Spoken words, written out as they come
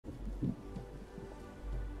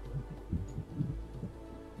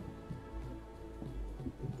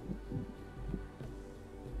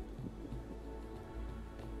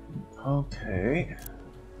Okay.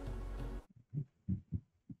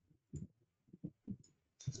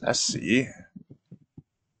 Let's see.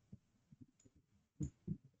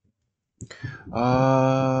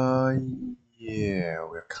 Yeah,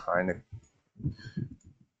 we're kind of.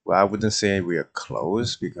 Well, I wouldn't say we are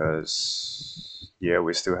close because yeah,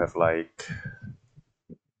 we still have like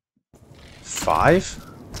 5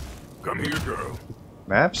 Come here, girl.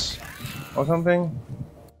 maps or something.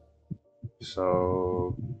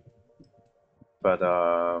 So, but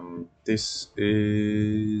this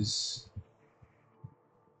is.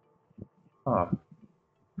 Huh.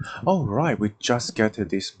 Oh right, we just get to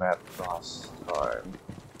this map last time.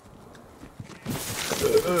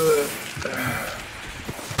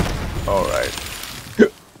 All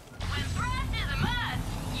right.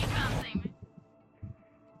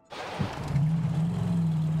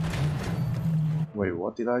 Wait,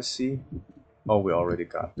 what did I see? Oh, we already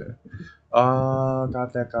got there.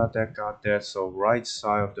 Got that. So right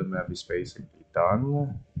side of the map is basically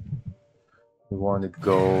done. We want to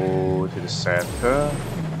go to the center.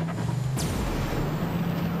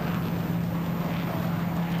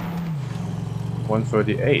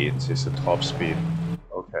 138 is the top speed.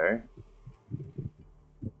 Okay.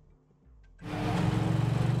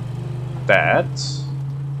 That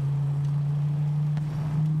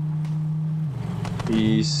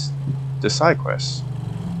is the side quest.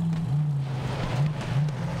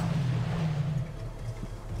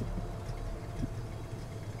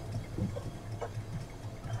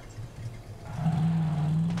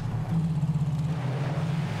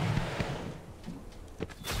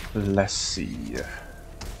 Let's see.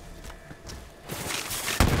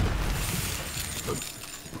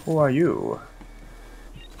 Who are you?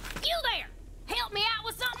 You there! Help me out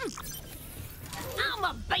with something? I'm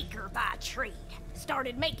a baker by trade.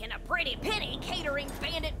 Started making a pretty penny catering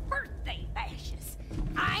bandit birthday bashes.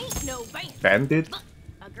 I ain't no Bandit? but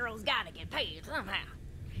a girl's gotta get paid somehow.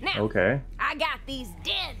 Now, Okay. I got these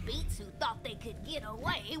deadbeats who thought they could get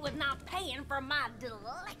away with not paying for my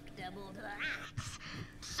delectable delights.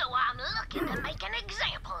 So I'm looking to make an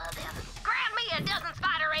example of them. Grab me a dozen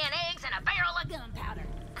spider ant eggs and a barrel of gunpowder.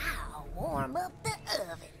 I'll warm up the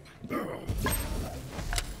oven.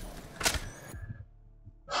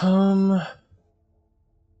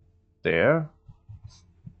 There?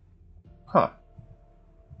 Huh.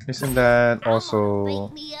 Isn't that also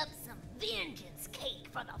Bake me up some vengeance cake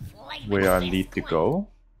for the flavor where I of this need to queen. go?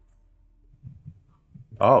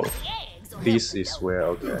 Oh, The eggs will this help the is dough. where,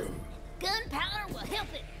 okay. Gunpowder will help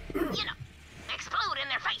it, you know, explode in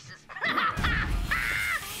their faces.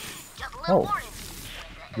 Just a little Oh. warning.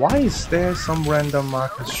 Why is there some random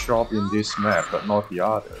market shop in this map but not the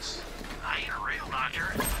others? I ain't a real dodger,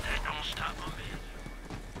 but that don't stop a bit.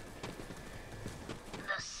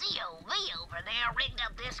 The COV over there rigged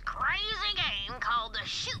up this crazy game called the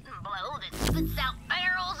Shooting Blow that spits out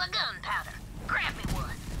barrels of gunpowder. Grab me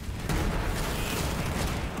one.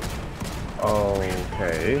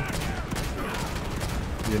 Okay.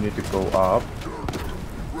 You need to go up.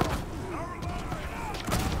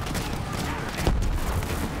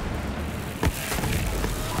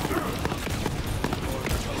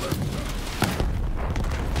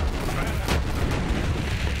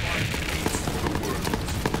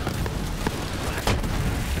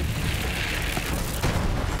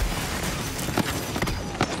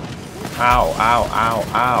 Ow, ow, ow,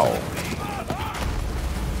 ow.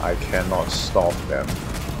 I cannot stop them.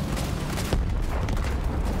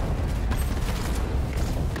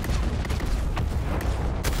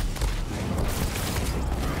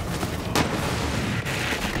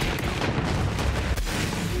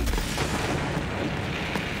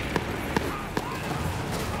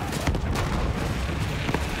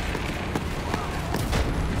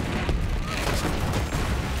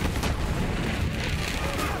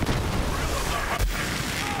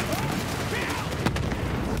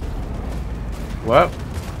 Well,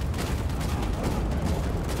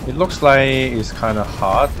 it looks like it's kind of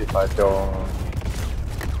hard if I don't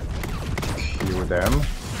kill them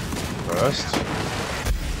first.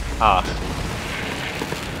 Ah,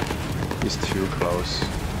 it's too close.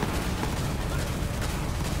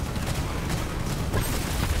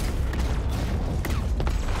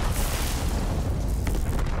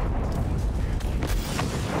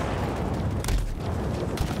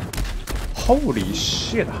 Holy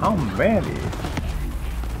shit, how many?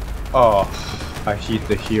 Oh, I hit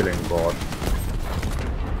the healing board.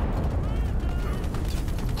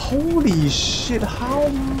 Holy shit, how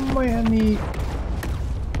many?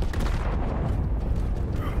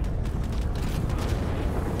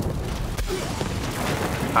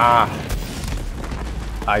 Ah,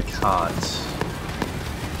 I can't.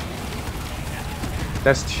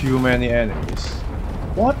 That's too many enemies.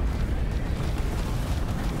 What?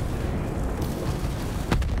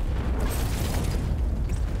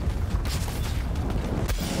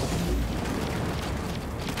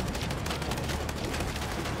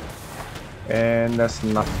 And there's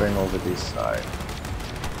nothing over this side.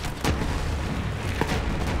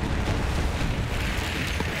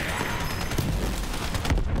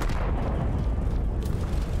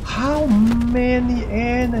 How many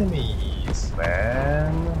enemies,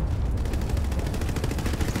 man?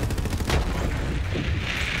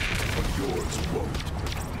 Yours won't.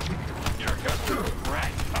 You're just a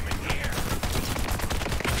rat coming here.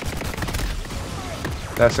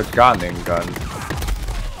 That's a gunning gun.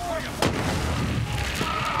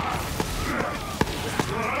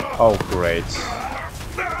 Oh great.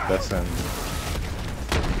 Listen.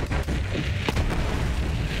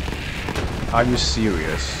 Are you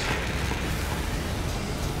serious?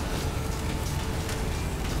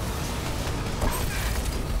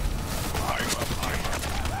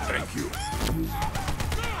 Thank you.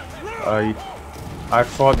 I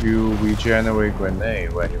thought you regenerate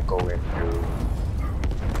grenade when you go into...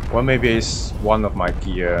 Well, maybe it's one of my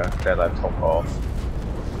gear that I took off.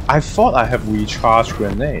 I thought I have recharged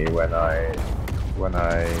grenade when I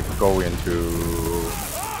go into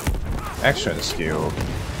action skill.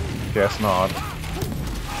 Guess not.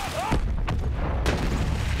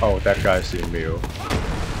 Oh, that guy's immune.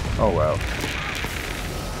 Oh well.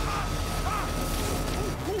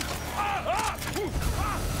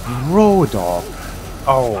 Road dog.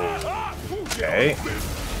 Oh. Okay.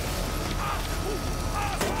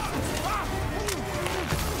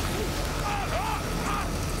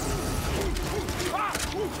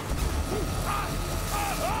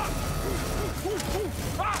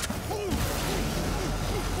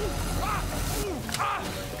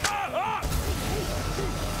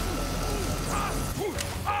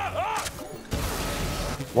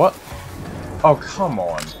 What? Oh, come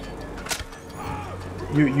on.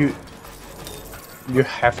 You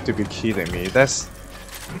have to be kidding me. This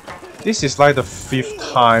is like the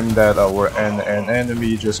 5th time that an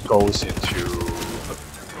enemy just goes into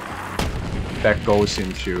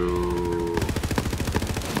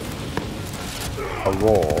a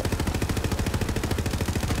wall.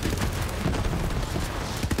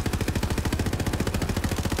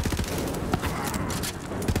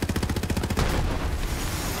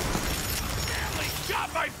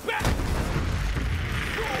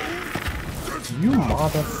 You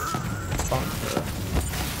motherfucker.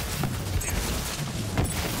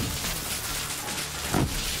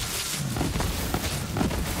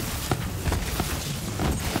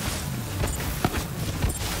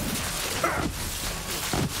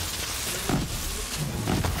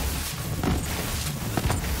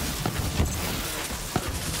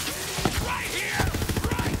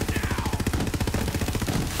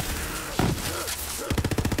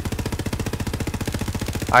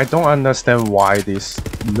 I don't understand why these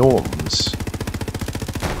gnomes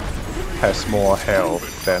has more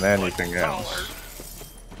health than anything else.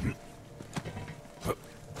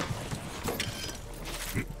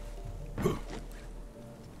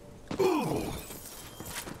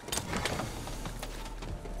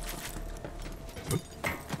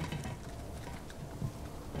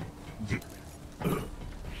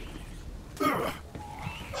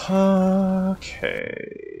 Okay.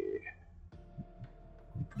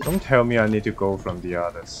 Don't tell me I need to go from the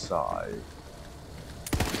other side.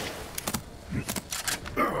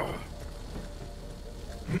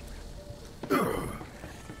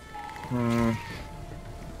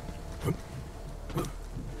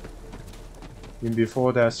 And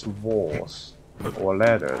before there's walls or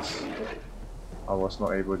ladders, I was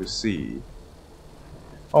not able to see.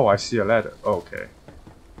 Oh, I see a ladder. Okay.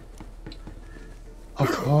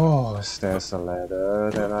 Of course, there's a ladder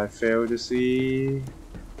that I failed to see.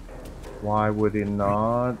 Why would it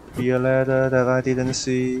not be a ladder that I didn't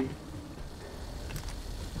see?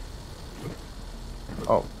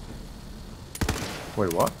 Oh.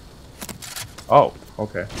 Wait, what? Oh,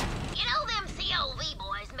 okay. You know them COV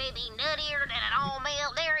boys may be nuttier than an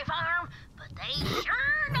all-male dairy farm, but they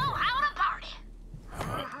sure know how to party.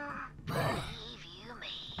 Believe you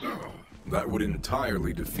me. That would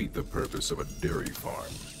entirely defeat the purpose of a dairy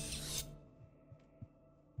farm.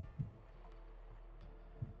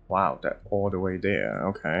 Wow, that all the way there,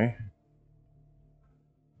 okay.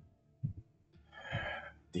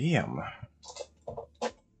 Damn.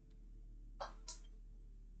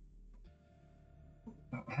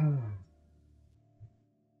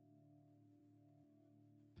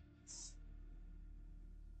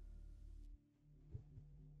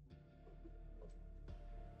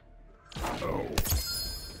 Oh,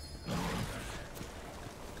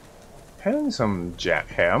 Handsome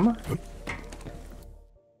Jackham.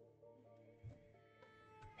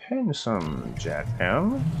 Handsome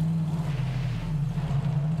Jackham.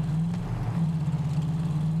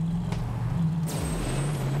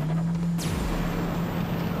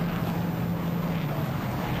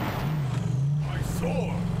 My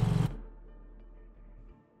sword.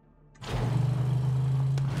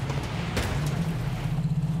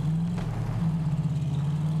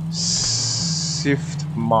 Sift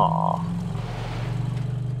Ma.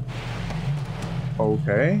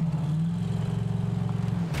 Okay.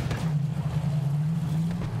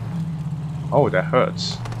 Oh, that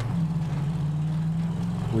hurts.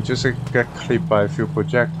 We just get clipped by a few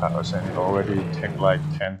projectiles and it already take like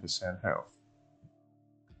 10% health.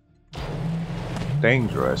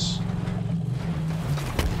 Dangerous.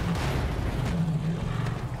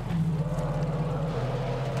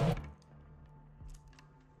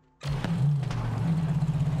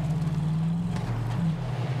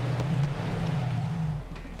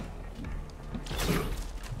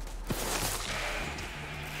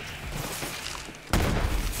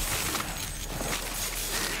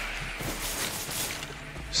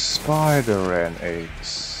 Spider and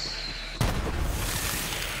eggs.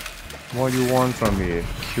 What do you want from me?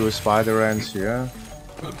 Kill spider ants here?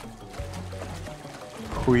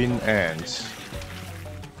 Queen ants.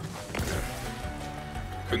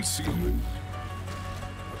 Concealment.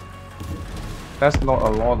 That's not a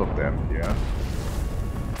lot of them here.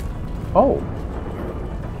 Oh!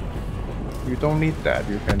 You don't need that,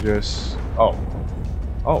 you can just... Oh.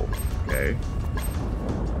 Oh, okay.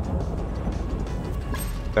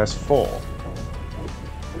 That's 4.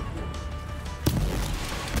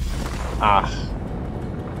 Ah.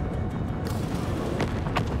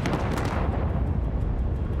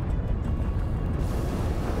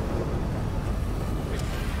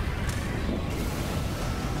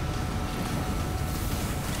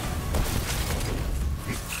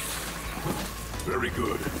 Very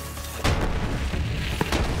good.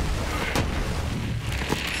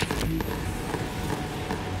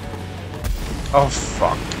 Oh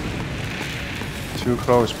fuck. Too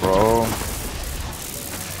close, bro.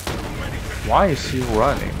 Why is he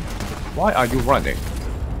running? Why are you running?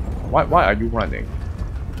 Why are you running?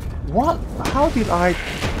 What? How did I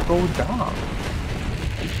go down?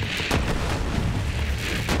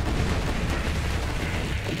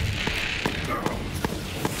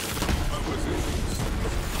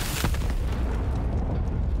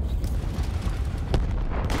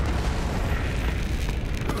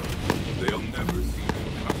 They'll never see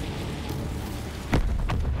me coming.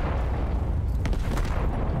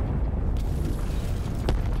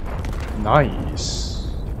 Nice.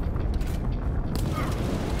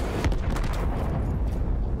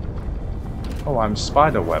 Oh, I'm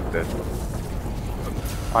spiderwebbed.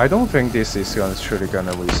 I don't think this is truly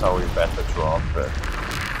gonna result in better drop, but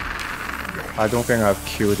I don't think I've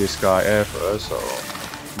killed this guy ever, so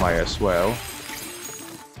might as well.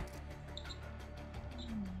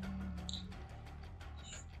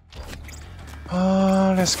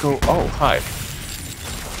 Let's go. Oh, hi.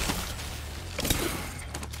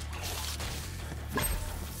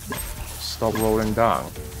 Stop rolling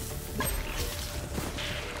down.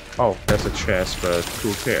 Oh, that's a chest, but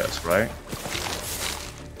who cares, right?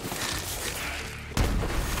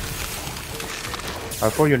 I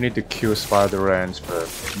thought you need to kill spider ants, but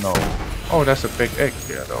no. Oh, that's a big egg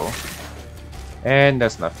here, though. And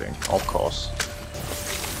that's nothing, of course.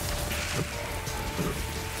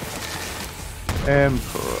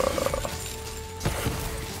 Emperor.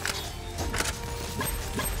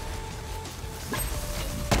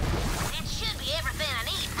 That should be everything I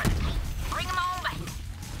need for the team. Bring them on back.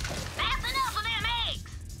 That's enough of them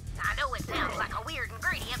eggs. I know it sounds like a weird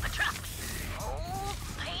ingredient, but trust me. Old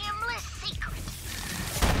family's secret.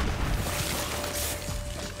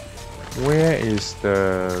 Where is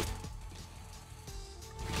the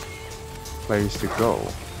place to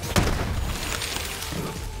go?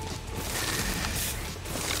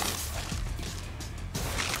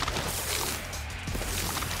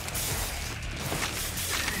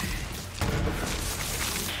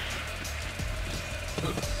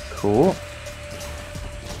 Cool.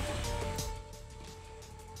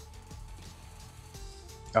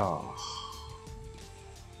 Oh.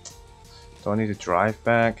 Do I need to drive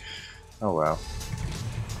back? Oh well.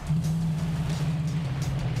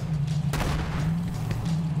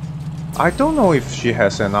 I don't know if she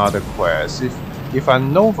has another quest. If I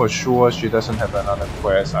know for sure she doesn't have another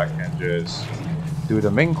quest, I can just do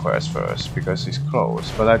the main quest first because it's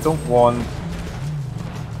close. But I don't want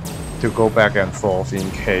to go back and forth in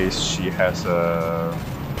case she has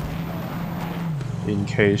in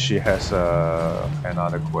case she has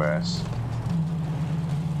another quest.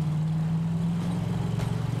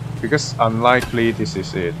 Because unlikely this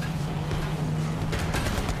is it.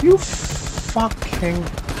 You fucking...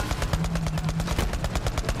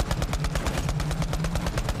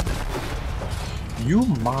 You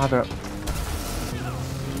mother...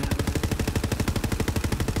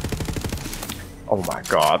 Oh my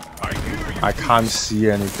god. I can't see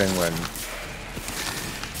anything when...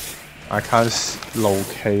 I can't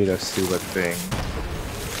locate a stupid thing.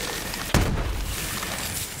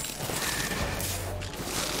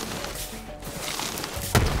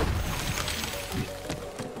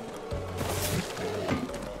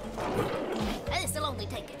 This'll only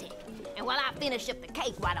take a tick. And while I finish up the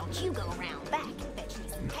cake, why don't you go around back and fetch me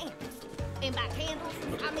some candles? And by candles,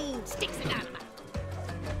 I mean sticks of dynamite.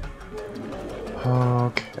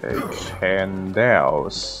 Okay,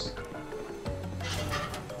 candles.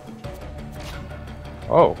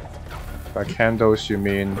 Oh, by candles you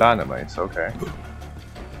mean dynamites, okay.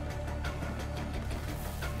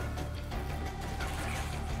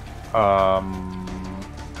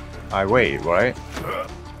 I wait, right?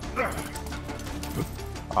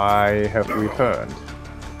 I have returned.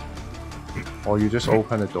 Or you just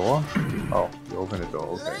open the door? Oh, you open the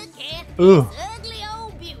door, okay. Look at this ugly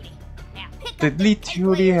old beauty. Now pick They up the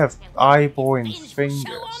literally cake have and eyeball and binge for show on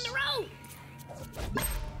fingers. the road.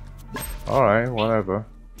 Alright, whatever.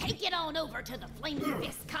 Take it on over to the Flaming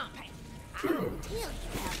Fist compound. I will tell you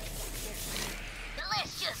how this.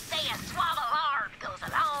 Let's just say a swab of lard goes a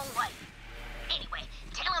long way. Anyway,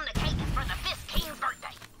 tell him the cake is for the Fist King's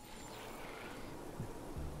birthday.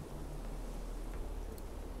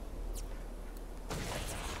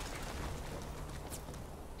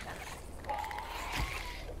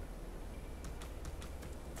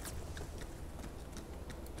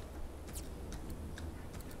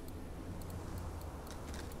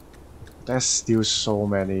 There's still so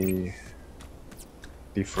many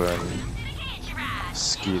different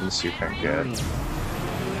skins you can get.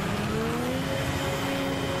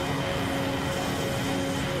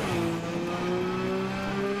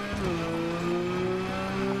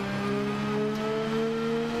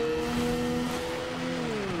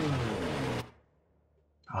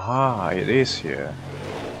 Ah, it is here.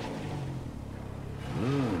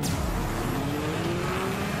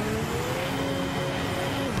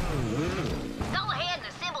 Go ahead and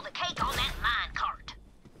assemble the cake on that mine cart.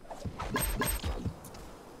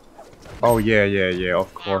 Oh yeah,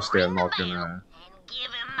 of course they're Ring not the bell gonna... and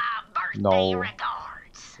give him my birthday No.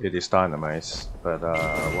 regards. It is dynamite, but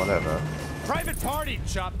whatever. Private party,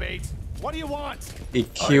 chop bait. What do you want?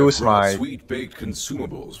 It kills my sweet baked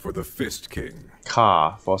consumables for the Fist King.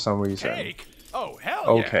 car for some reason. Cake? Oh, hell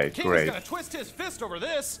Okay, yeah. King great. is gonna twist his fist over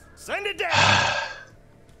this. Send it down.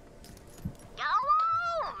 Go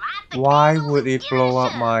on, light the Why candles would and it give blow a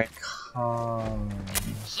up shove. my car?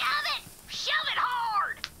 Shove it! Shove it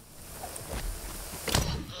hard!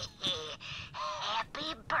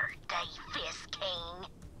 Happy birthday, Fist King.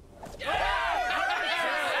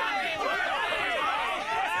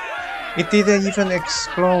 It didn't even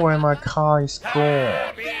explode when my car is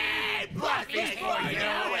gone.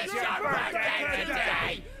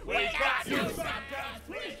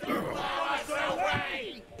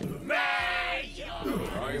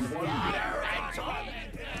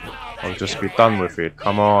 I'll just be done with it.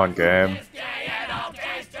 Come on, game.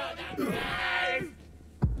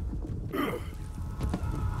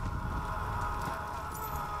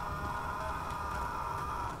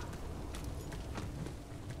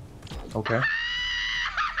 Okay.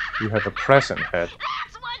 You have a present head.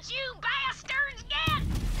 That's what you bastards get!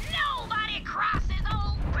 Nobody crosses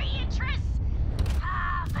old Beatrice!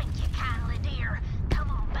 Ah, thank you kindly, dear. Come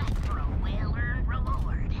on back for a well-earned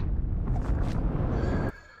reward.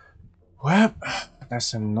 Well,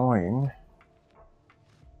 that's annoying.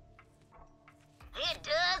 It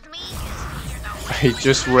does me good to hear the It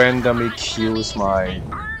just randomly kills my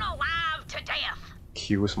burn alive to death.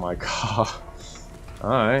 car.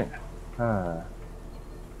 Alright.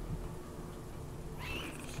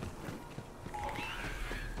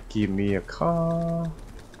 Give me a car.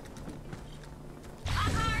 My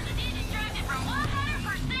car's constructed from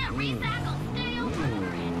 100% recycled steel.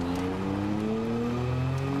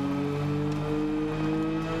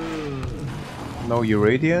 No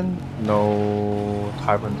Iridian, no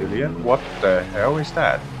Tibandillion. What the hell is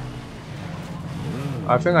that?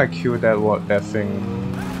 I think I killed that thing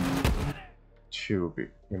too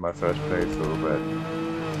in my first playthrough, but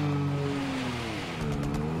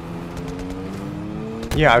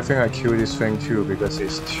yeah, I think I killed this thing too because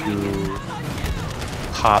it's too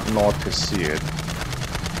hard not to see it.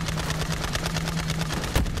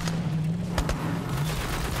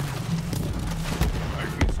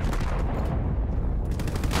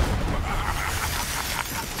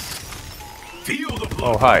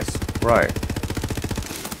 Oh, hi. Right.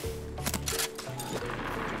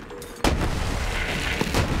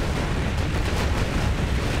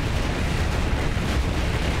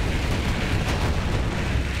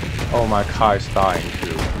 Oh, my car is dying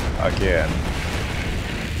too. Again.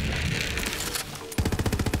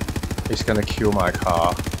 He's gonna kill my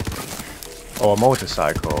car. Or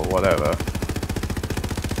motorcycle, or whatever.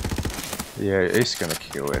 Yeah, it's gonna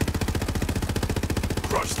kill it.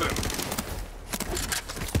 Crush them.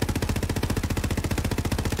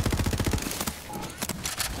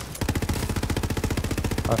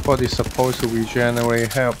 I thought it's supposed to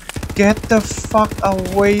regenerate health. Get the fuck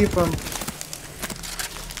away from...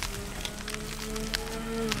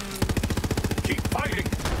 Keep fighting.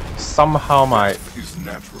 Somehow my... Is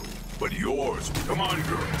natural, but yours. Come on,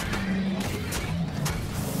 girl.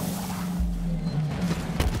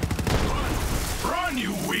 Run,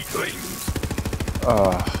 you weaklings.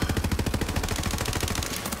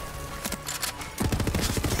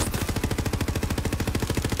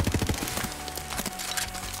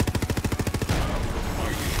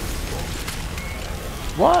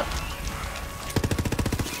 What?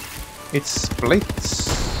 It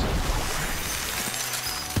splits.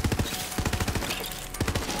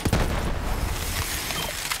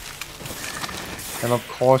 And of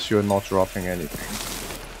course you're not dropping anything.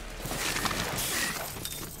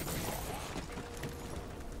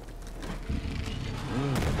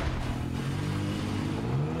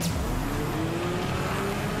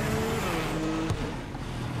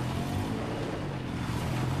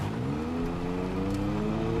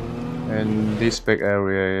 And this big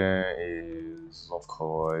area is, of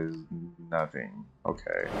course, nothing.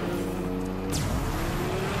 Okay.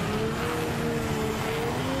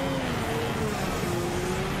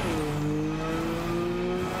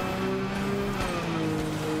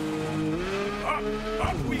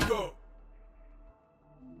 Up we go.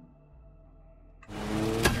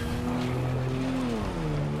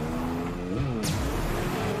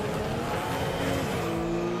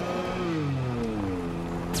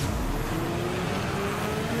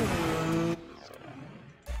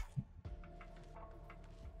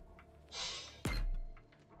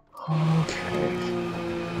 Okay.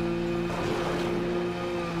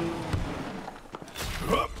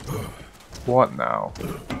 What now?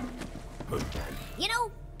 You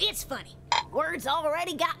know, it's funny. Word's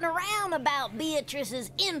already gotten around about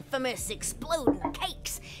Beatrice's infamous exploding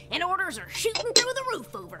cakes, and orders are shooting through the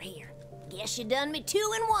roof over here. Guess you done me 2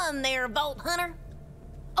 in 1 there, Vault Hunter.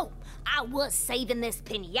 Oh, I was saving this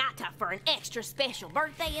piñata for an extra special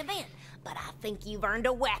birthday event, but I think you've earned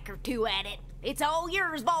a whack or 2 at it. It's all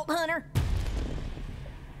yours, Vault Hunter.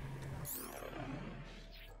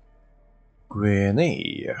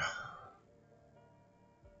 Grenade.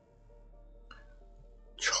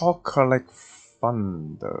 Chocolate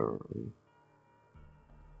Thunder.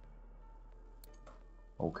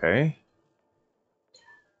 Okay.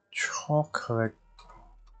 Chocolate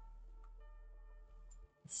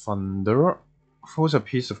Thunder. Throws a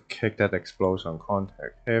piece of cake that explodes on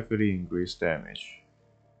contact. Heavily increased damage.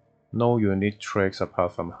 No unique tricks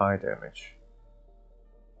apart from high damage.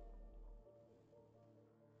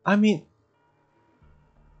 I mean...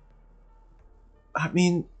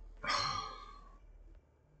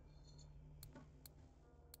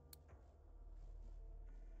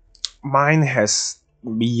 Mine has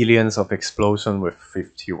millions of explosion with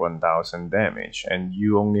 51,000 damage, and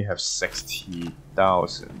you only have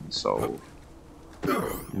 60,000, so...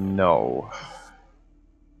 No.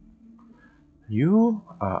 You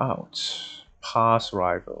are out. Pass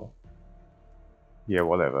rival. Yeah,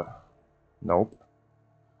 whatever. Nope.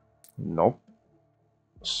 Nope.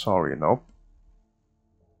 Sorry, nope.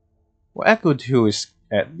 Well, Echo 2 is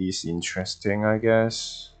at least interesting, I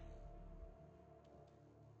guess.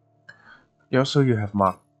 Also, you have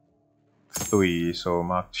Mark 3, so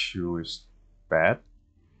Mark 2 is bad.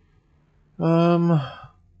 I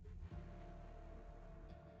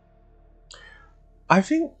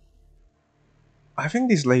think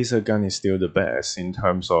this laser gun is still the best in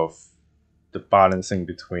terms of the balancing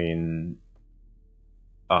between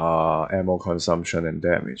ammo consumption and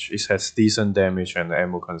damage. It has decent damage and the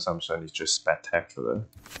ammo consumption is just spectacular.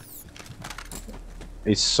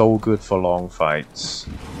 It's so good for long fights.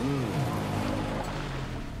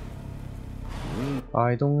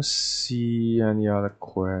 I don't see any other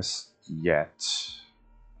quests yet.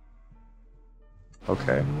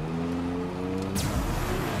 Okay.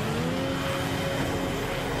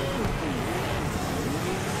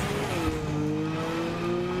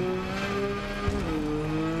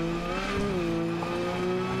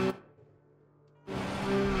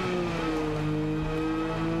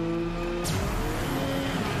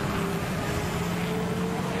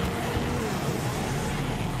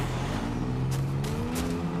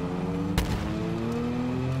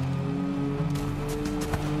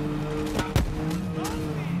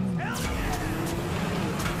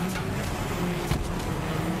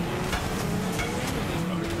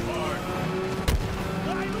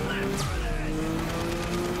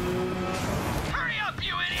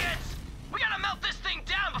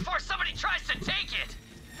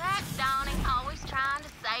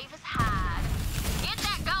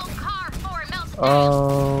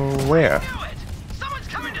 Where? Someone's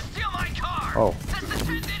coming to steal my car! Oh. That's the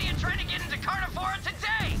 10th idiot trying to get into Chrnivora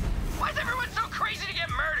today! Why is everyone so crazy to get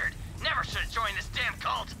murdered? Never should have joined this damn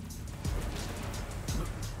cult!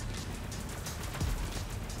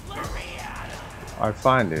 I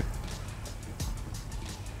find it.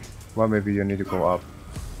 Well, maybe you need to go up.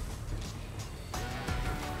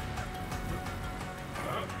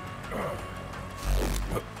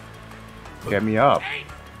 Get me up. Ain't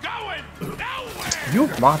going nowhere. You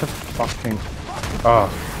motherfucking... Oh,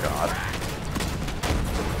 God.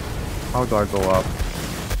 How do I go up?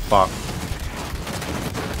 Fuck.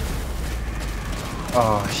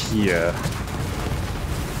 Oh, here.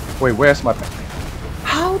 Wait, where's my pet?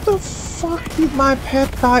 How the fuck did my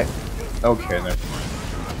pet die? Okay, never mind.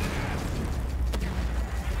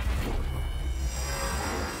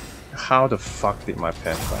 How the fuck did my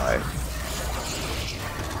pet die?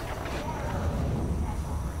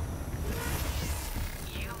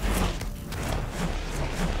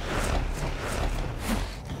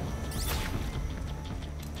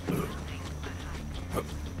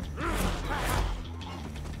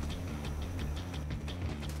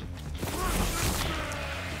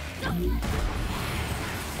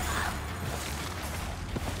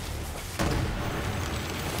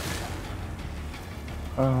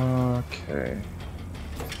 Okay.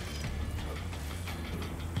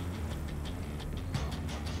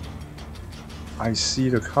 I see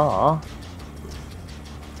the car,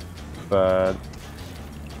 but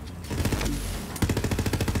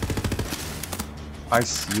I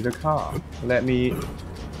see the car. Let me...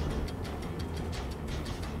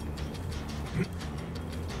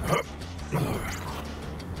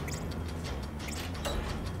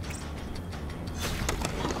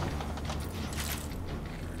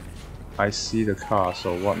 I see the car,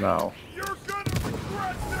 so what now? You're gonna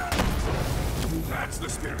regret that. That's the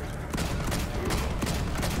spirit.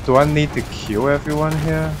 Do I need to kill everyone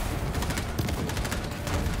here?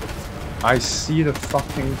 I see the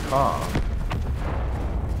fucking car.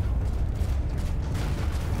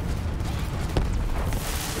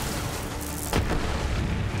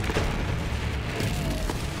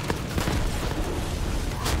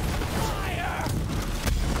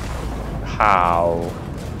 How?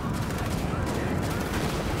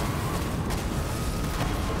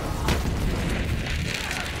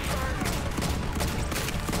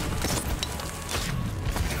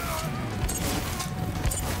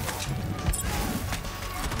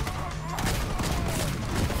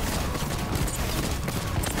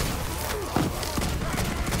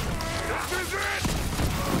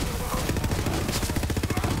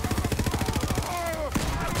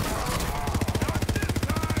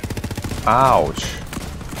 Ouch.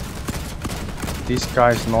 This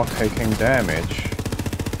guy's not taking damage.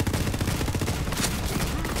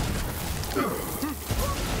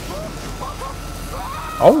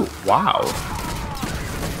 Oh, wow.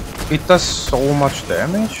 It does so much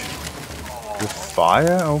damage? With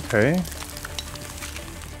fire? Okay.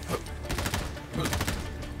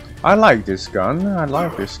 I like this gun. I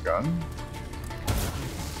like this gun.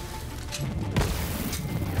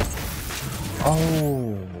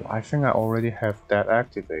 Oh, I think I already have that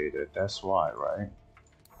activated. That's why, right?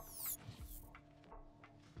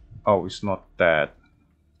 Oh, it's not that.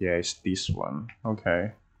 Yeah, it's this one.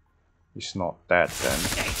 Okay. It's not that then.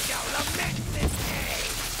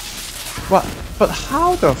 What? But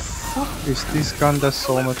how the fuck is this gun does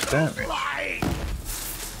so much damage?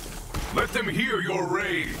 Let them hear your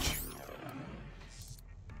rage.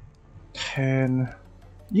 10.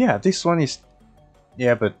 Yeah, this one is...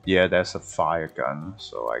 Yeah, but yeah, that's a fire gun,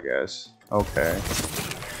 so I guess. Okay.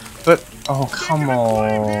 But, oh, come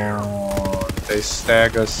on. They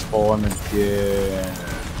stagger spawn again.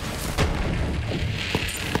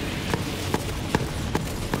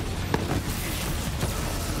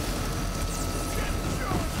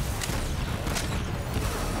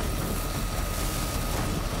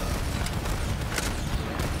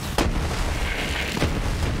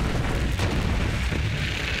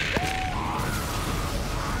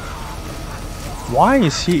 Why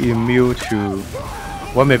is he immune to...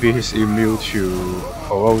 Well, maybe he's immune to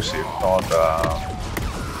corrosive,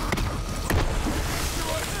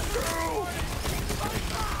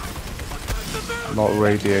 not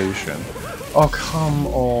radiation. Oh, come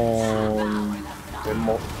on.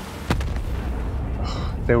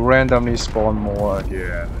 They randomly spawn more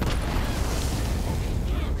again.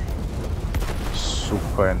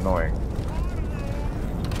 Super annoying.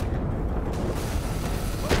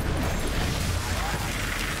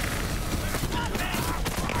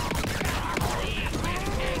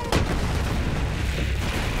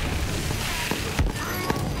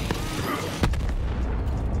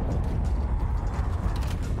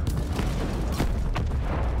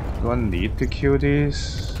 Do I need to kill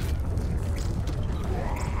these?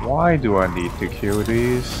 Why do I need to kill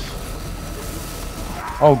these?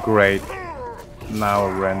 Oh great. Now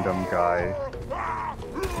a random guy.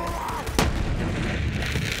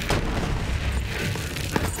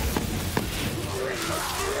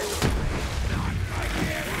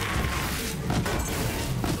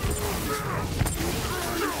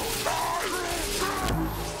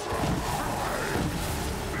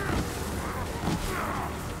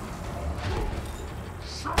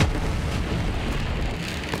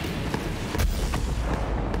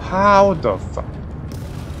 How the fuck?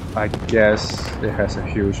 I guess it has a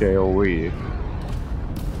huge AoE.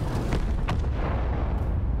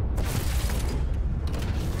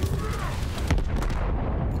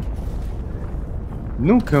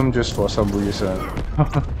 Nukem just for some reason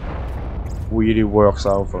really works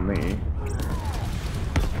out for me.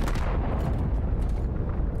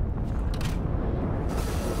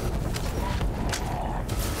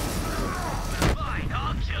 Fine,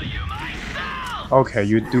 I'll kill you myself! Okay,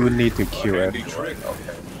 you do need to kill everyone.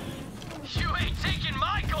 Okay. You ain't taking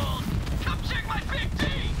my gold! Come check my big D!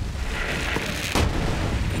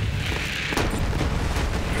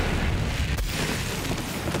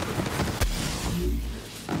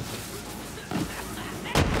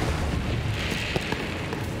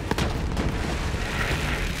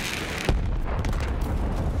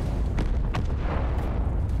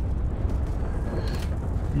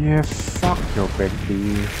 Yeah, fuck your big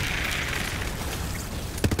D.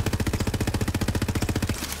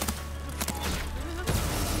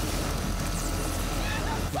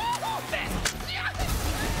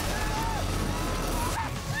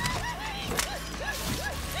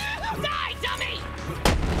 Die, dummy!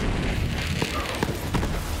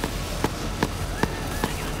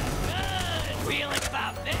 Good feeling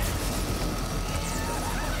about this.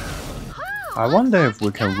 I wonder if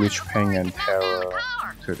we can reach pain and terror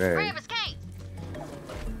today.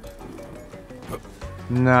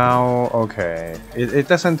 Now, okay. It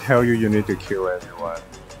doesn't tell you need to kill everyone.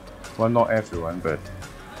 Well, not everyone, but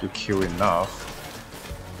to kill enough.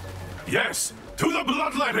 Yes, to the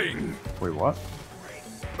bloodletting! Wait, what?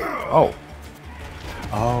 Oh.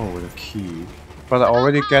 Oh, the key. But I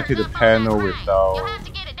already get to the panel without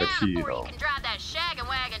the key, though.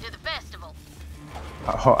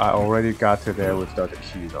 I already got to there without the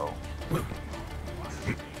key, though.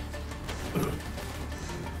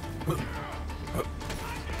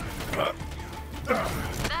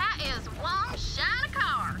 That is one shiny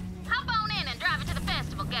car. Hop on in and drive it to the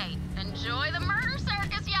festival gate. Enjoy the murder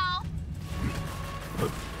circus, y'all.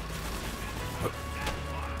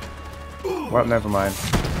 Well, never mind.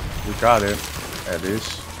 We got it, at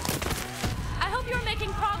least. I hope you're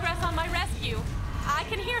making progress on my rescue. I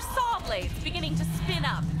can hear saw blades beginning to spin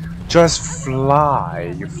up. Just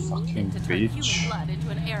fly, you Would be fucking needed to turn bitch. human blood into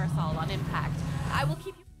an aerosol on impact. I will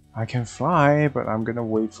keep you. I can fly, but I'm gonna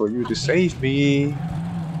wait for you to save me.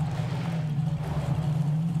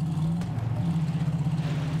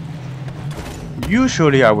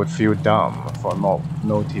 Usually I would feel dumb for not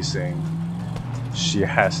noticing she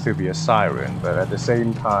has to be a siren, but at the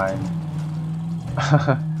same time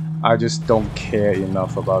I just don't care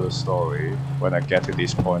enough about the story when I get to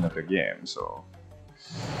this point of the game, so...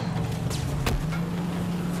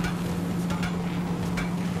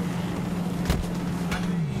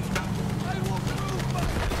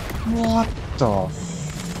 What the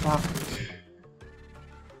fuck?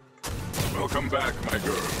 Welcome back, my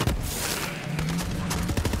girl.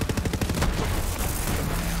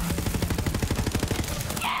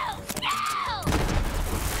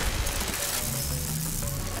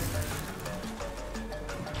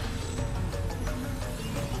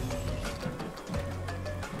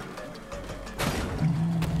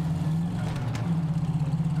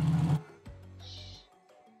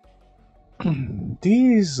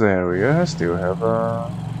 These areas still have a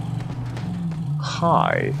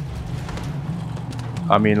high,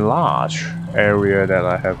 I mean large area that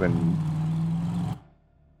I haven't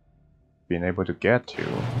been able to get to.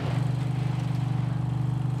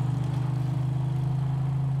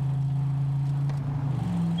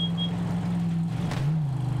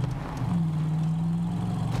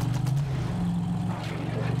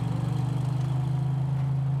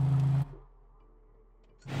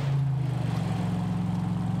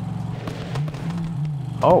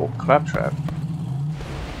 Oh, claptrap.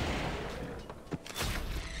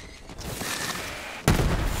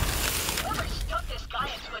 Whoever stuck this guy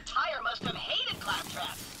into a tire must have hated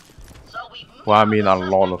claptraps. So we Well, I mean a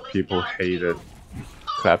lot of people hated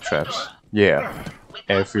claptraps. Yeah,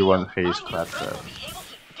 everyone hates claptraps. Be able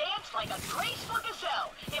to dance like a graceful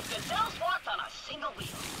gazelle if gazelles walked on a single wheel.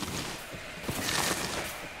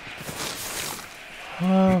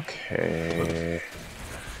 Okay.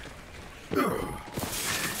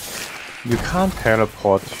 You can't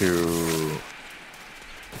teleport to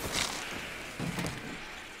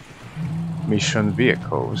mission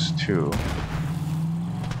vehicles too.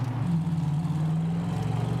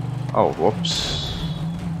 Oh, whoops.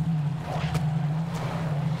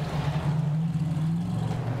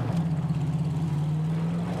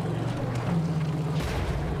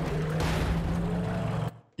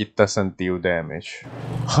 It doesn't deal damage.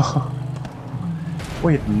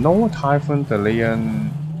 Wait, no Typhoon Delian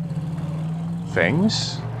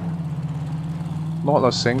things? Not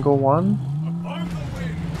a single one? On the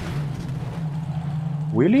way.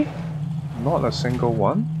 Really? Not a single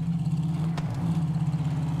one?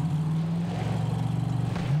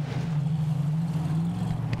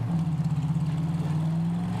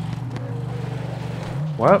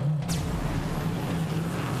 Well,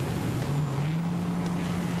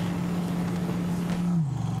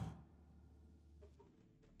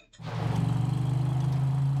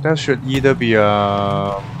 that should either be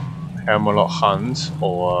a Hammerlock Hunt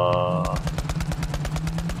or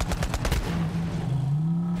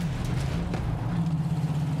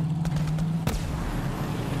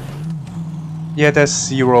yeah, there's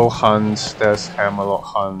Zero Hunts, there's Hammerlock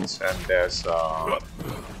Hunts, and there's I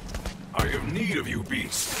have need of you,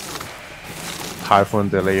 beast. Typhoon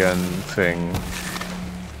Delian thing.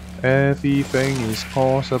 Everything is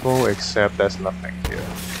possible except there's nothing here.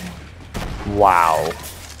 Wow,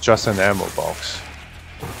 just an ammo box.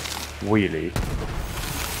 Really?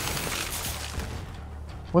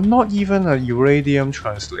 Well, not even a Uranium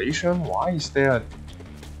translation? Why is there an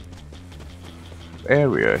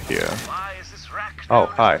area here? Why is this rack Oh,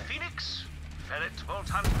 known hi. as Phoenix? Ferret won't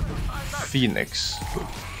hunt for 5 bucks. Phoenix.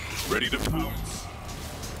 Ready to pounce.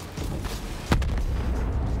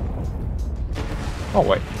 Oh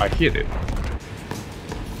wait, I hit it.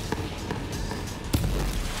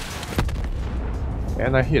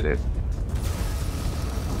 And I hit it.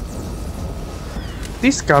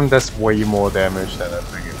 This gun does way more damage than I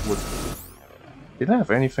think it would. Did I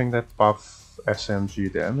have anything that buff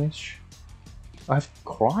SMG damage? I have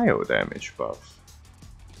cryo damage buff.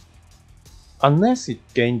 Unless it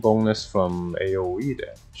gain bonus from AoE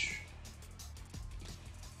damage.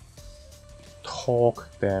 Torque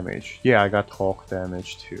damage. Yeah, I got torque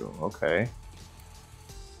damage too. Okay.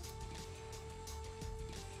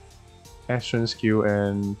 Action skill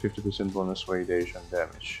and 50% bonus radiation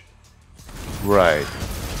damage. Right.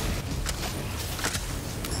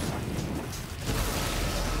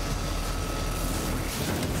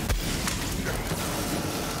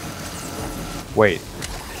 Wait.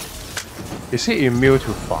 Is he immune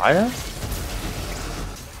to fire?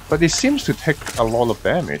 But it seems to take a lot of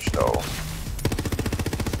damage though.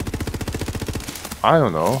 I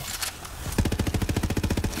don't know.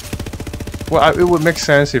 Well, it would make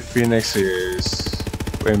sense if Phoenix is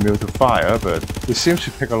immune to fire, but it seems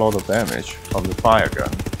to take a lot of damage from the fire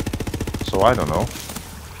gun. So I don't know.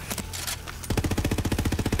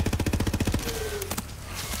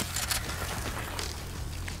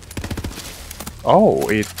 Oh,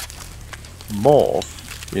 it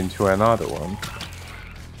morphed into another one.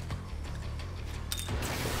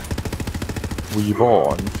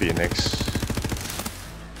 Reborn Phoenix.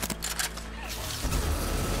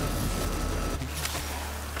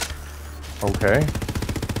 Okay.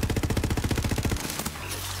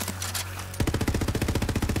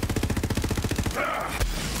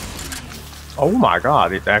 Oh my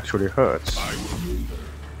god, it actually hurts.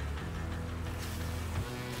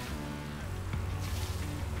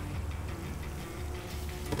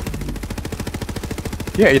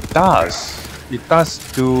 Yeah, it does. It does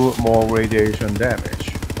do more radiation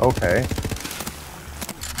damage. Okay.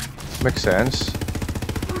 Makes sense.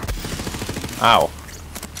 Ow.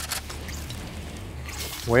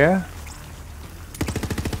 Where?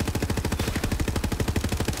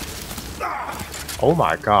 Oh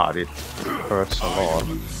my god, it hurts a lot.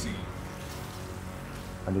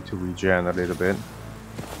 I need to regen a little bit.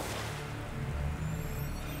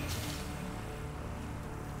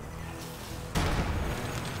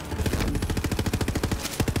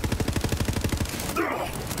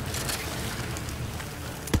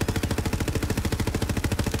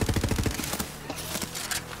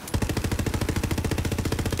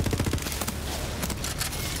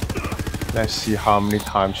 Let's see how many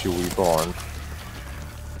times you reborn.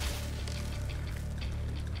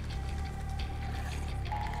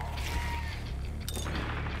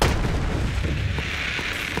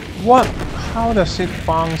 What? How does it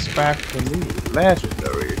bounce back to me?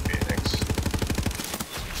 Legendary Phoenix.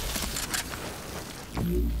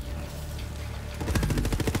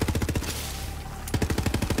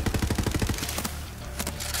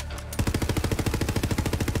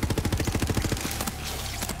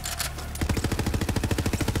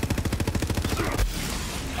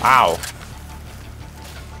 Ow!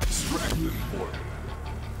 Extraction order.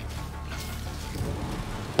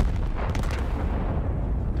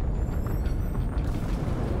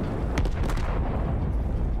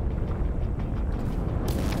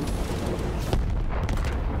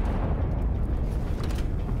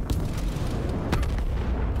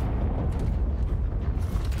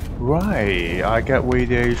 Right, I get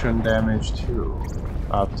radiation damage too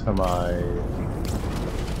after my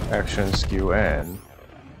action skill end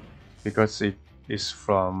because it is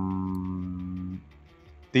from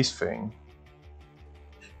this thing.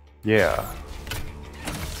 Yeah.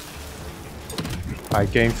 I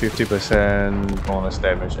gain 50% bonus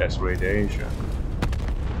damage as radiation.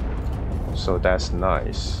 So that's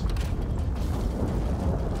nice.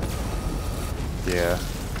 Yeah.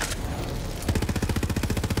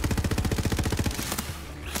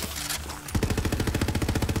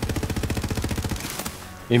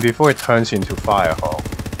 And before it turns into Firehawk.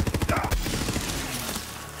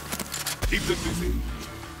 Keep them busy.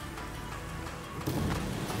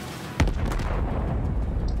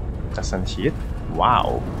 Doesn't hit?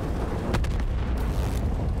 Wow.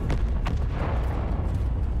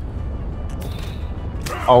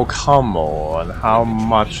 Oh, come on. How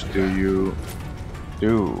much do you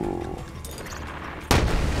do?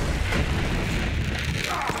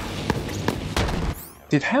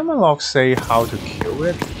 Did Hammerlock say how to kill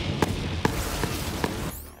it?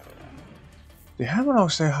 Did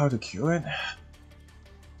Hammerlock say how to kill it?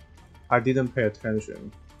 I didn't pay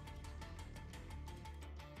attention.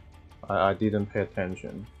 I didn't pay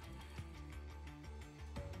attention.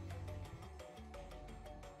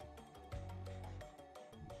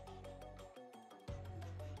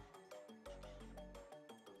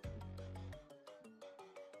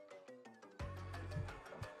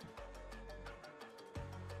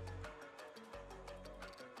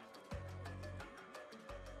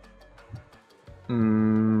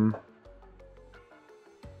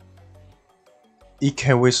 It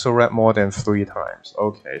can resurrect more than 3 times.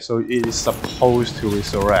 Okay, so it is supposed to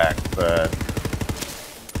resurrect, but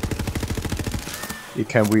it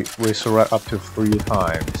can resurrect up to 3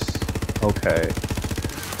 times. Okay.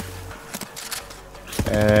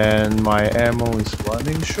 And my ammo is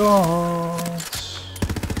running short.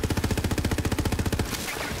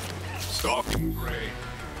 Stalking prey.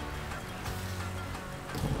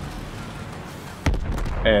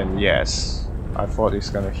 And yes, I thought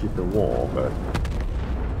it's gonna hit the wall, but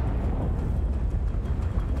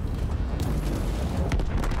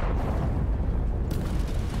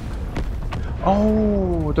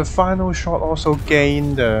oh, the final shot also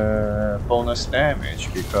gained the bonus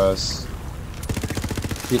damage because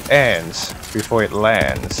it ends before it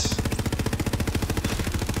lands.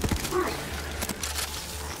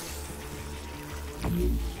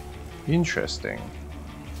 Interesting.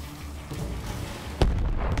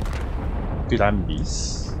 Did I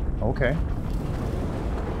miss? Okay.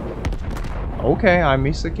 Okay, I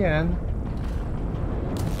miss again.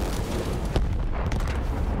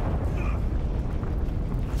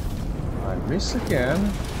 I miss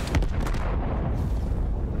again.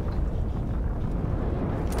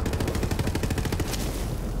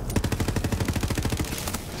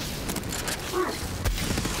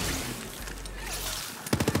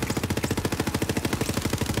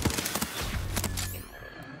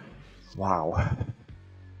 Wow. I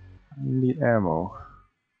need ammo.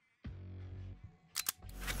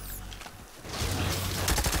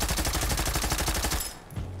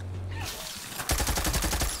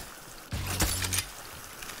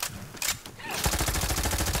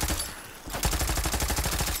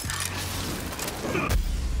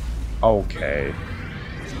 Okay.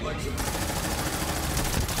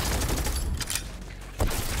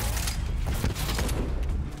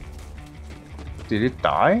 Did it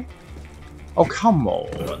die? Oh, come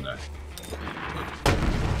on.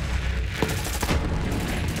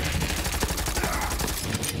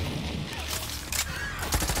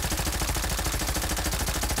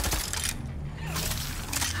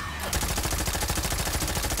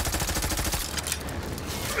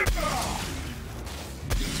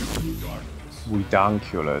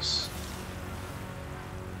 Redonkulous.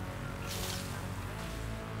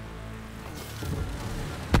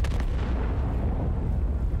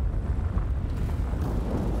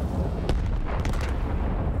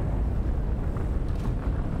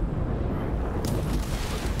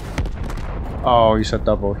 Oh, it's a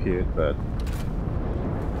double hit, but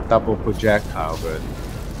double projectile, but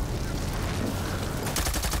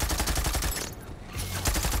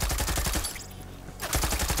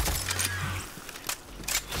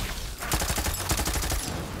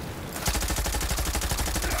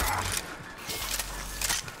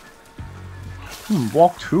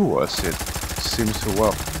Walk towards it seems to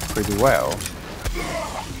work pretty well.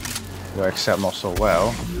 Well, except not so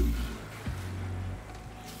well.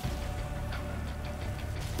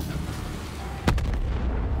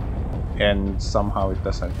 And somehow it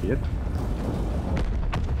doesn't hit.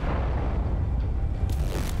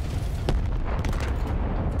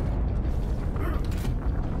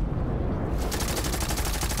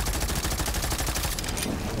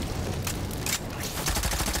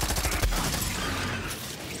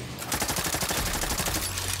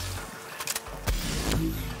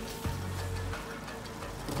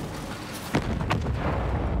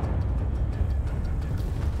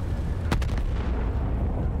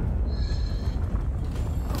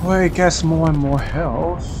 Well, it gets more and more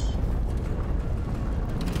health,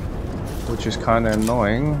 which is kind of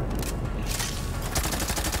annoying.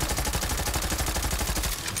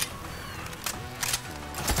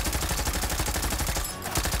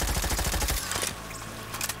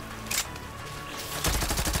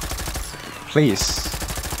 Please.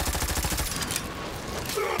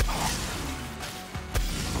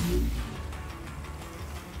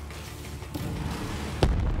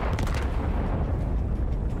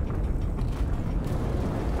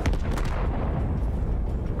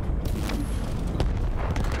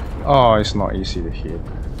 Oh, it's not easy to hit.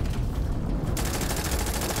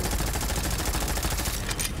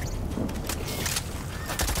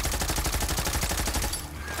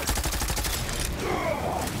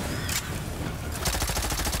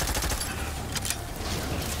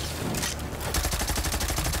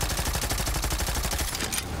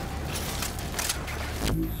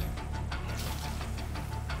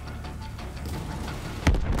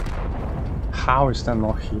 How is that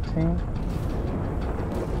not hitting?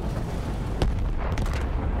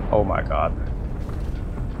 Oh my god.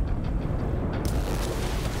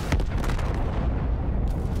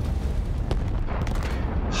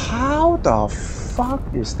 How the fuck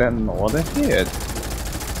is that not a hit?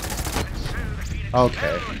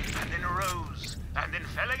 Okay. And then rose, and then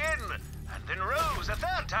fell again, and then rose a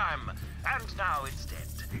third time, and now it's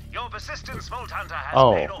dead. Your persistence, Vault Hunter,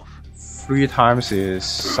 has paid off. 3 times is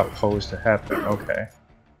supposed to happen, okay.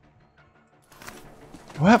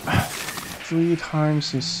 Well, 3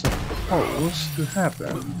 times is supposed to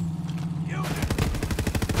happen.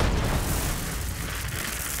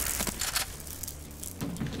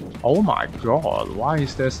 Oh my god, why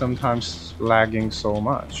is there sometimes lagging so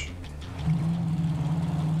much?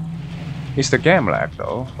 It's the game lag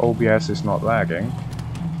though, OBS is not lagging.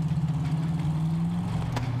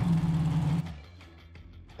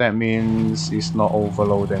 That means it's not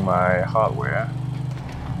overloading my hardware.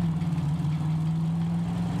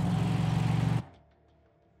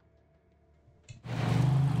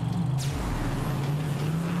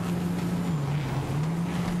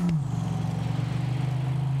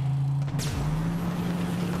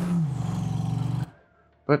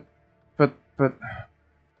 But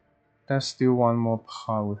there's still one more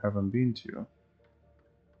part we haven't been to.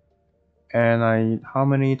 And how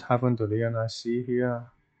many Typhoon Delian I see here?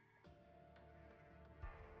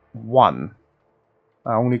 1.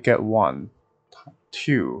 I only get 1.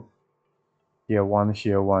 2. Here, 1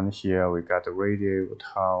 here, 1 here. We got the radiator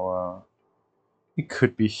tower. It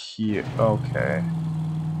could be here. Okay.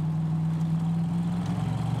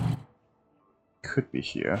 Could be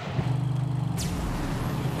here.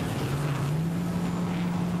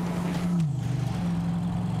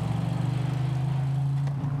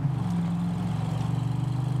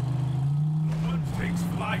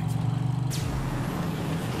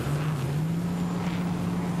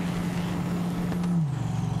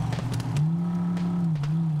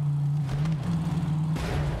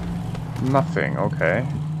 Nothing, okay.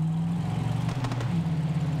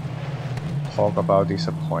 Talk about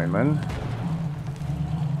disappointment.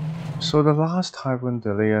 So the last Typhoon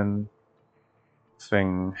Delian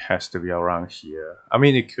thing has to be around here. I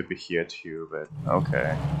mean, it could be here too, but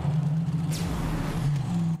okay.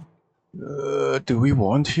 Do we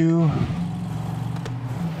want to?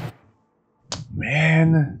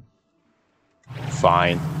 Man.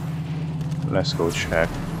 Fine. Let's go check.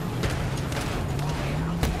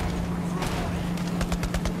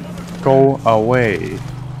 Go away,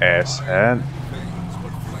 asshat.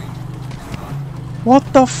 What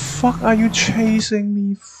the fuck are you chasing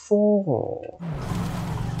me for?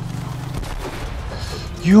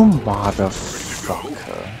 You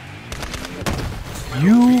motherfucker.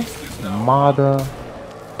 You motherfucker.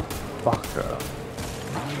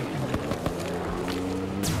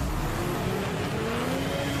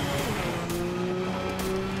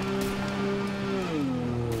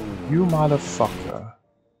 You motherfucker.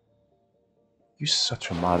 You such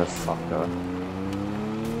a motherfucker.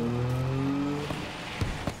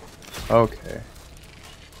 Okay.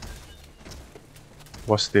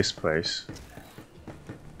 What's this place?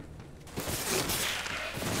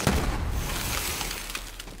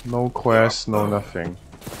 No quest, no nothing.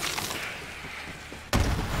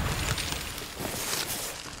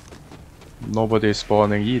 Nobody's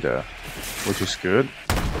spawning either, which is good.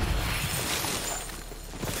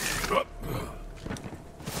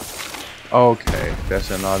 Okay, there's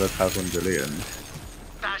another carbon billion.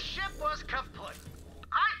 The ship was kaput.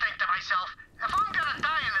 I think to myself, if I'm gonna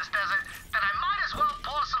die in this desert, then I might as well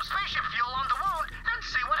pour some spaceship fuel on the wound and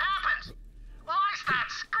see what happens. Well, I start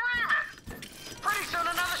screaming. Pretty soon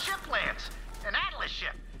another ship lands, an Atlas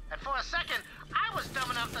ship, and for a second, I was dumb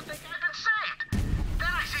enough to think I'd been saved. Then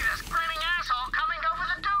I see this grinning asshole coming over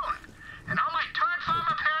the dune, and on my turd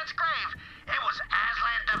farmer parents' grave, it was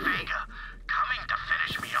Aslan de Vega coming to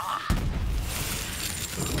finish me off.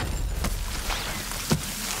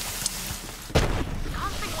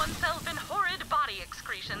 Tossing oneself in horrid body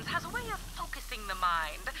excretions has a way of focusing the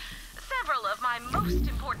mind. Several of my most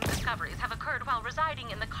important discoveries have occurred while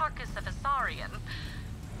residing in the carcass of a saurian.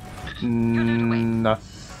 You're new to wait.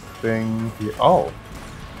 Nothing here. Oh.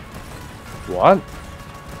 What?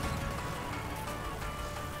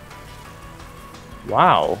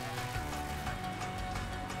 Wow.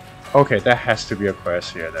 Okay, that has to be a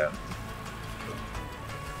quest here then.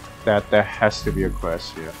 That has to be a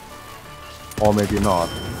quest here. Or maybe not.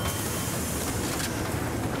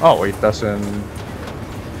 Oh, it doesn't...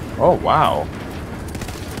 Oh, wow.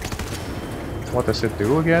 What does it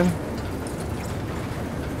do again?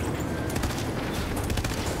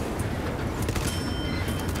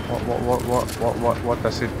 What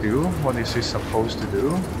does it do? What is it supposed to do?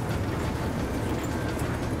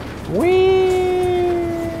 Whee!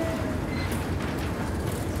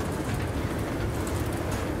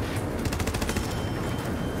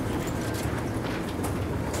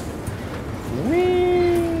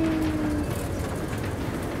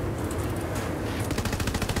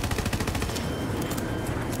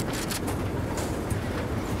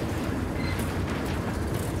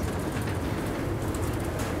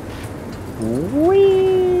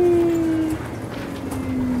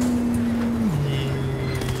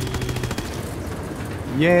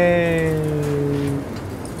 Yay!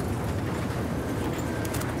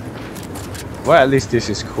 Well, at least this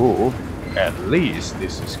is cool. At least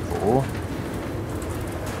this is cool.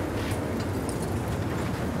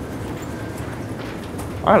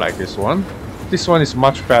 I like this one. This one is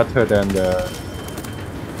much better than the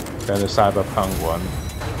Cyberpunk one.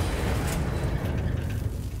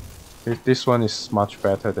 This one is much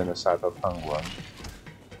better than the Cyberpunk one.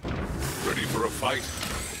 Ready for a fight?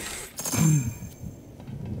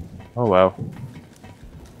 Oh well.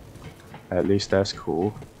 At least that's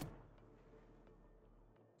cool.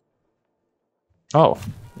 Oh,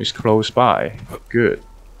 it's close by. Good.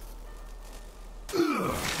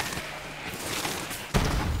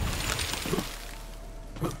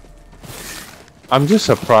 I'm just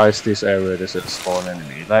surprised this area doesn't spawn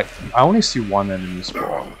enemy. Like, I only see one enemy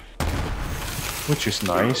spawn, which is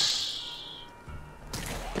nice.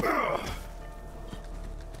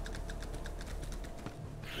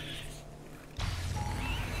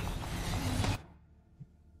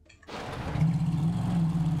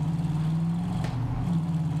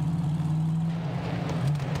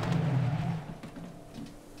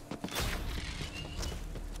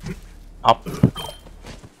 Up.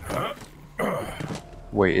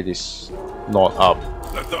 Wait, it is not up.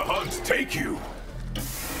 Let the hunt take you.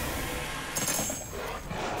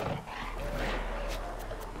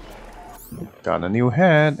 Got a new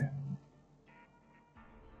head.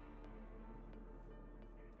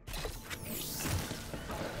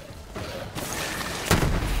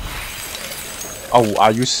 Oh,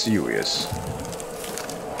 are you serious?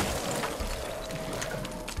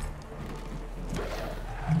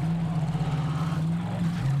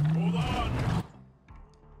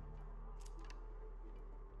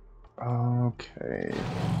 Okay.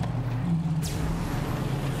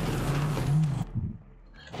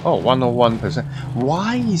 Oh, 101%.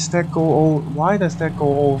 Why is that why does that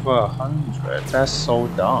go over 100? That's so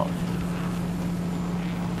dumb.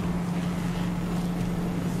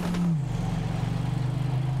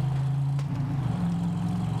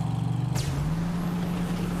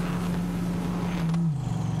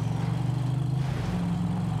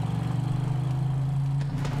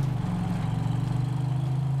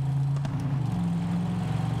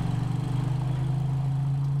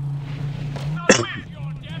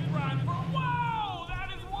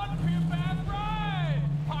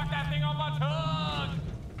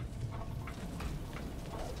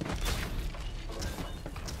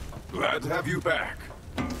 Glad to have you back.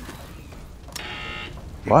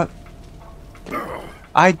 What?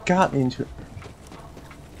 I got into.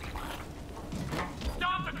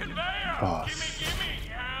 Stop the conveyor! Oh, Gimme!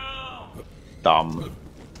 Yeah. dumb.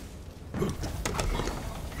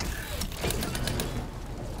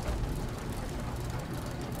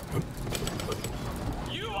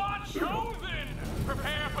 You are chosen!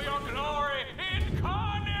 Prepare for your glory in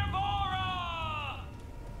Chrnivora!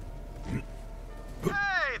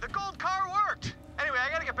 Hey, the gold car worked! Anyway,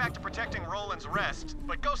 I gotta get back to protecting Roland's rest,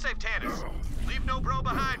 but go save Tannis. Leave no bro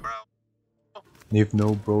behind, bro. Leave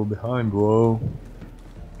no bro behind, bro.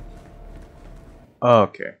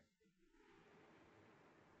 Okay.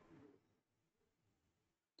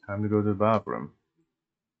 Time to go to the bathroom.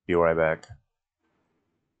 Be right back.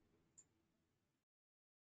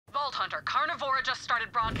 Vault Hunter, Chrnivora just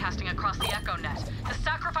started broadcasting across the Echo Net. The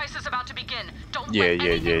sacrifice is about to begin. Don't let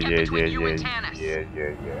anything get between you and Tannis. Yeah.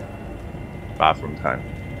 Bathroom time.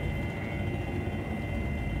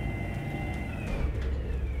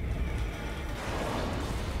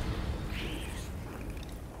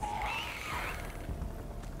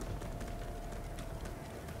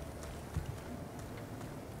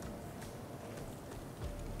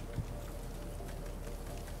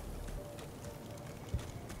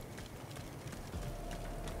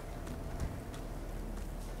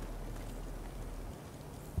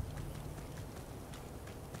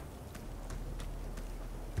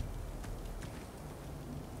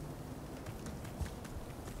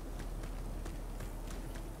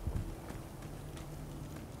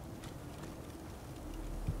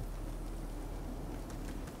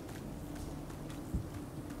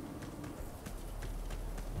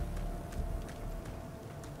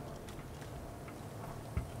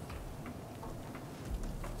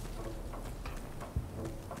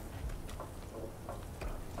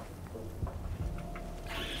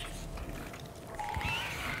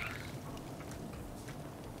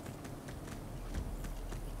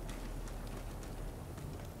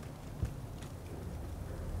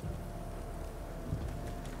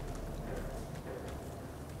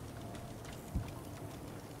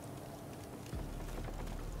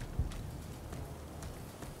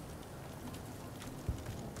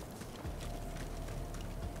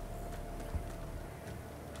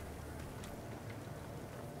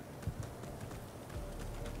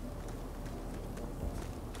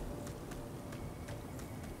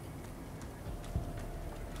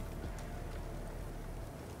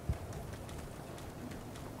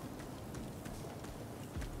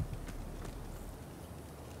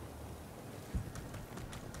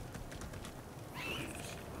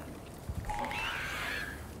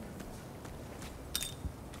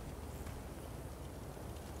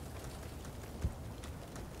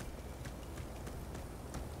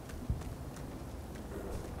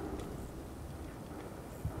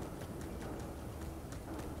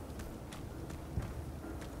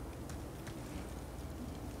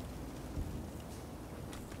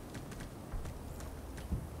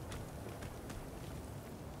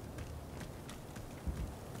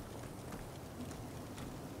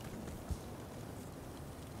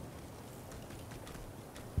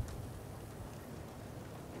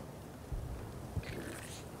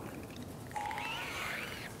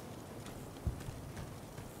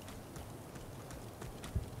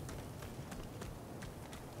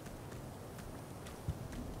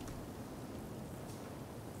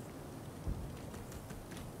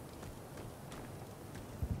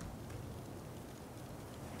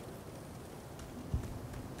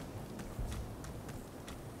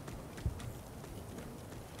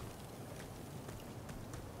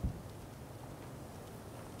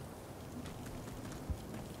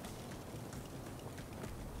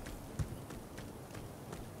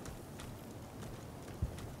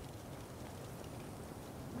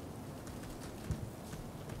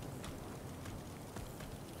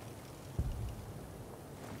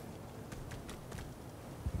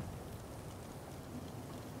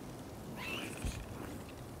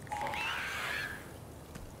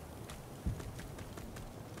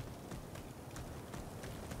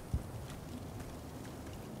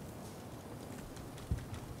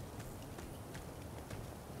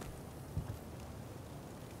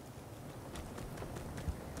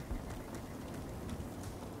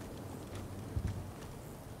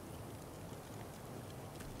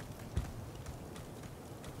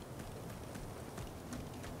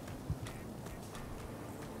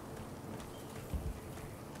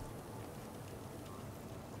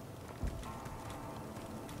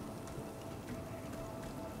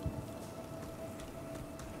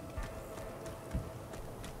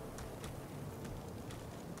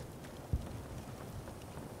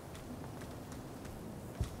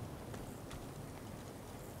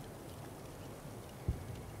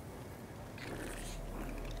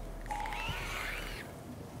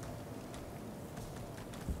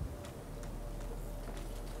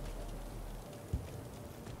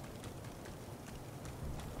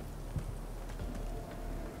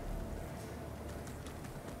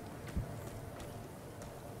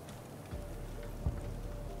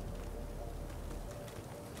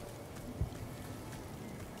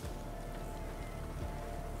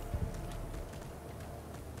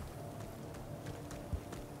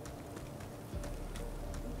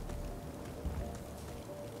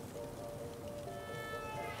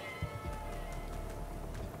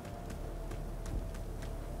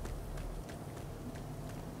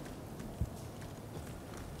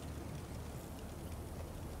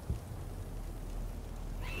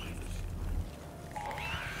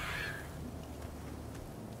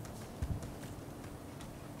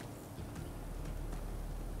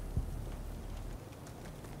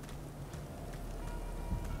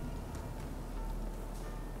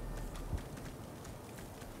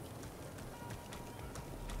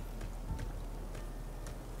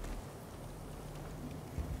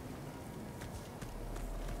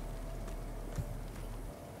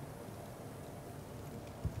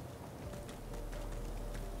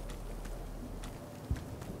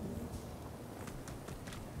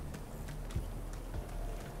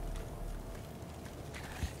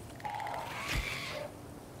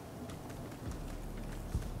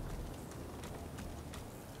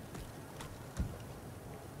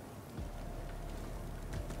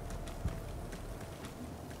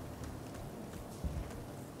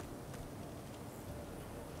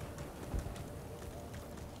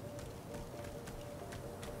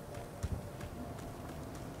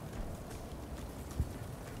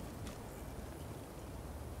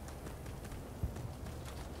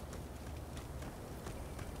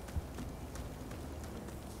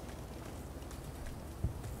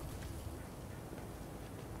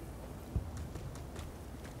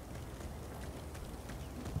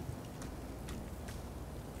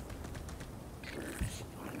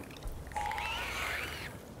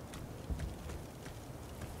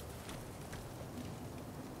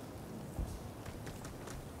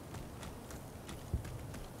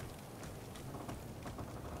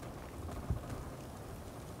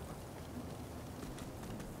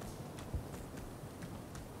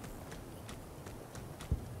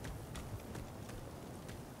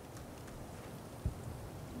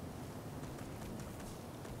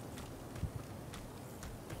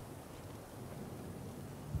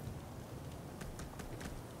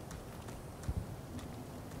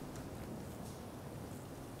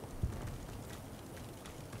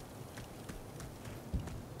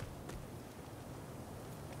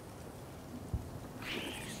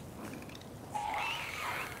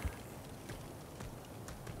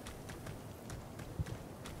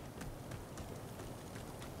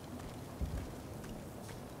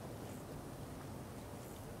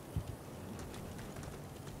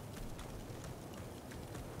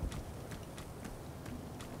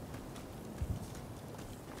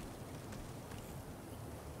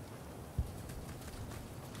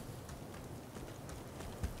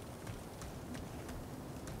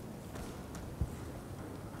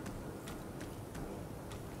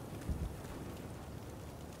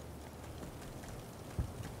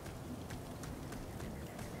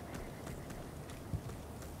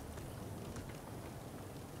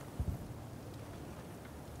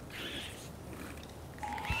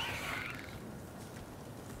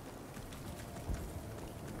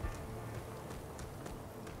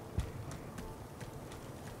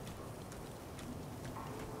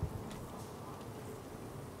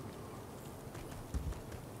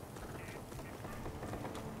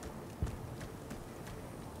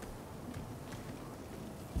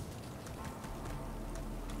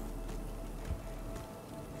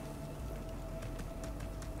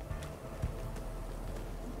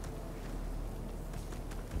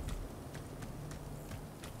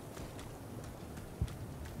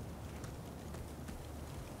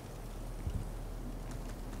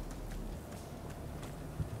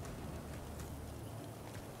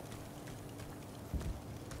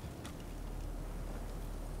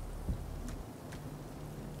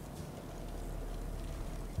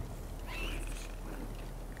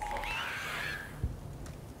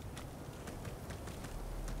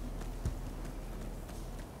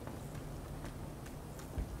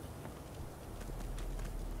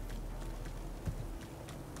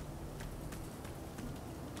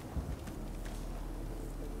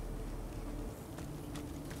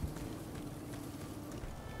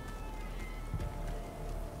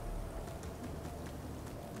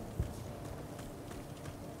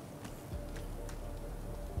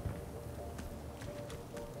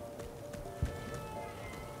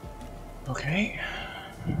 Okay.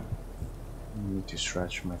 Need to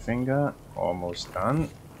stretch my finger. Almost done.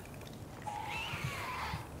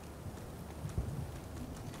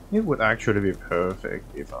 It would actually be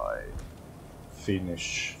perfect if I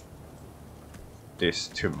finish this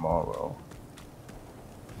tomorrow,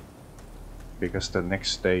 because the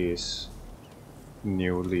next day is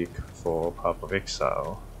new league for Path of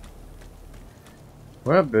Exile.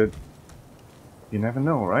 Well, but you never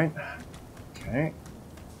know, right? Okay.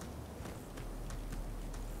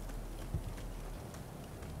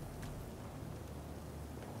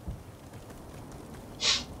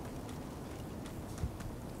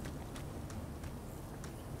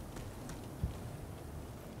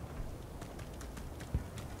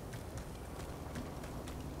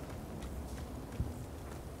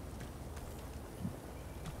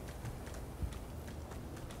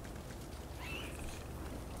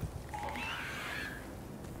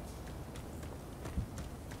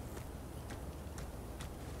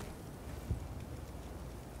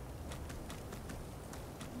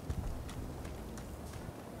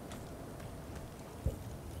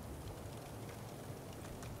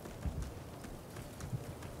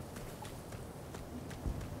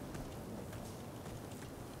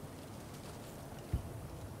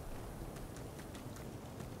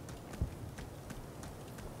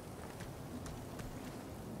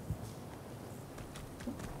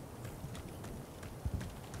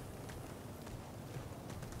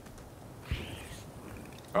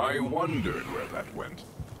 I wondered where that went.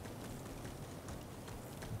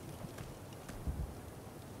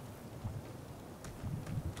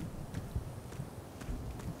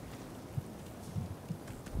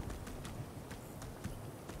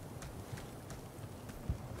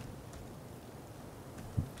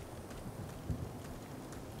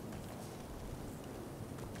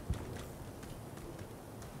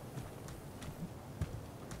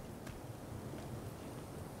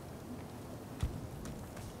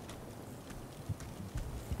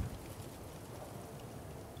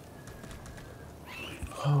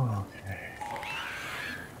 Okay.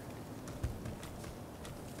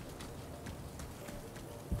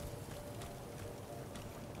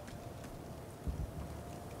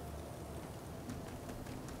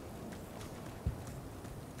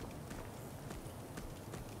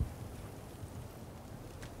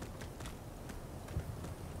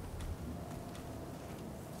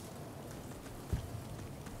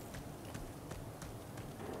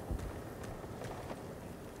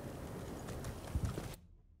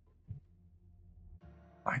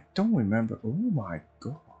 I don't remember. Oh my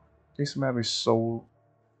god. This map is so...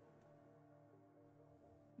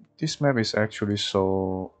 This map is actually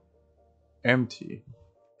so empty.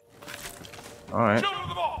 Alright. Children of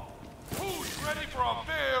the ball, who's ready for a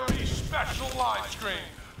very special line screen?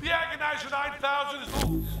 The Agonizer 9000 is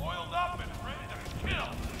all oiled up and ready to kill.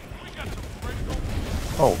 We got some great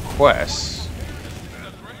Oh, quests.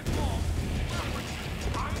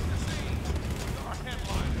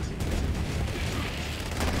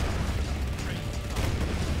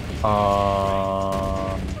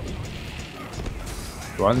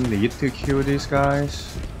 Do I need to kill these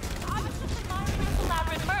guys? I was just admiring the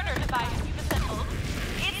elaborate murder device you've assembled.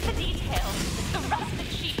 It's the details, the rusted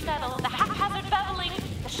sheet metal, the haphazard beveling,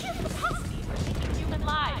 the sheer capacity for taking human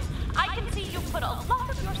lives. I can see you put a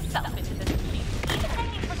lot of yourself into this machine, even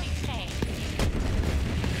hanging from these chains.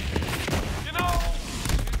 You know,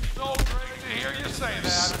 it's so great to hear you say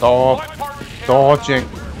that. Stop dodging.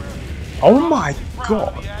 Oh my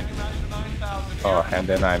god. Oh, and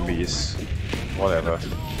then I miss. Whatever.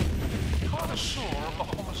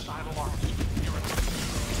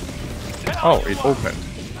 Oh, it opened.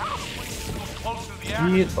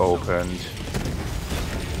 It opened.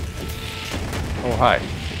 Oh, hi.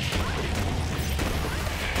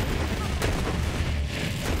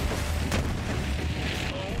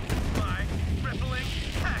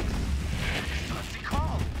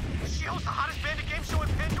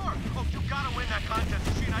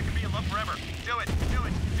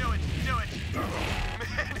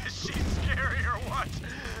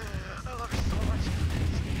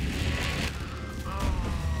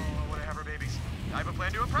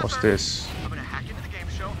 What's this? I'm gonna hack into the game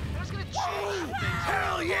show and I was gonna change things.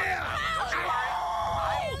 Hell yeah! Don't you worry.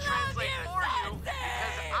 I will translate for you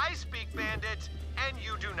because I speak Bandit and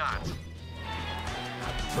you do not.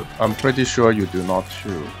 I'm pretty sure you do not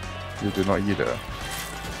too. You do not either.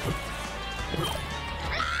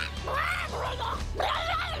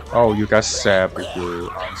 Oh, you got zapped if you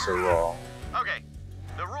answer wrong. Okay,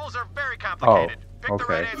 the rules are very complicated. Pick the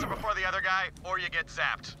right okay. answer before the other guy or you get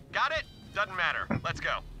zapped. Got it? Doesn't matter. Let's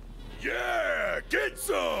go. Yeah, get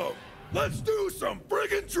some! Let's do some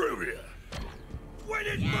friggin' trivia!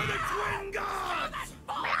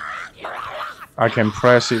 I can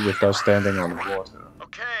press it without standing on the water.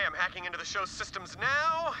 Okay, I'm hacking into the show's systems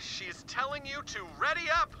now. She's telling you to ready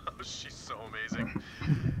up. Oh, she's so amazing.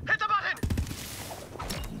 Hit the button!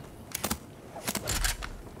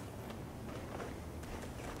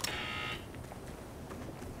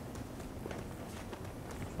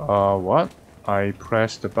 What? I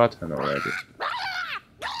pressed the button already.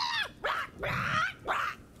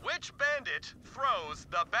 Which bandit throws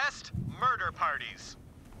the best murder parties?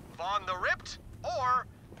 Vaughn the Ripped or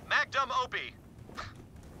Magnum Opie?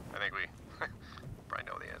 I think we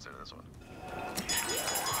probably know the answer to this one.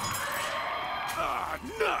 Ah,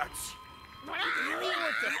 nuts! You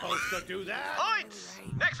weren't supposed to do that. Points!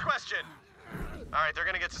 Next question. All right, they're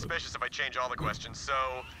gonna get suspicious if I change all the questions. So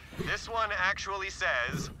this one actually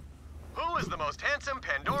says, who is the most handsome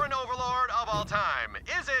Pandoran overlord of all time?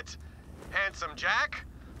 Is it Handsome Jack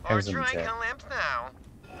or Handsome Jack. Tricalyph now?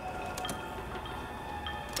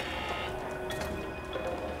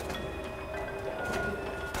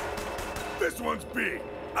 This one's B.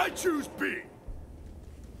 I choose B.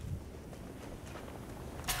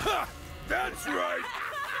 Ha! That's right.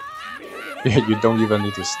 Yeah, you don't even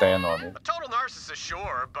need to stand on it. A total narcissist,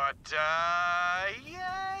 sure, but yeah, he,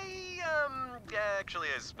 actually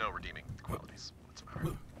has no redeeming qualities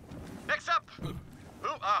whatsoever. Next up,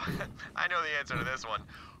 I know the answer to this one.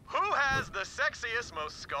 Who has the sexiest,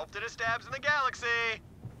 most sculptedest abs in the galaxy?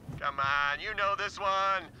 Come on, you know this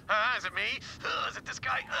one. Is it me? Is it this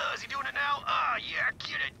guy? Is he doing it now? Yeah,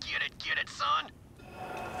 get it, son.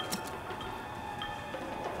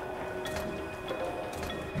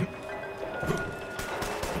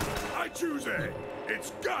 I choose A.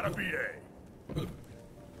 It's gotta be A.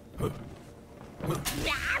 Bro,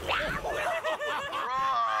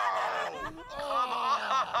 come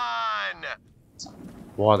on.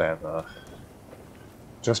 Whatever.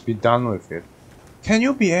 Just be done with it. Can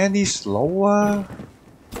you be any slower?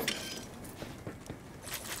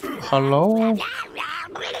 Hello?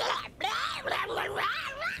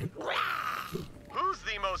 Who's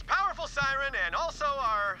the most powerful siren and also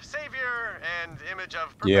our savior and image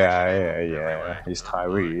of perfection? Yeah. He's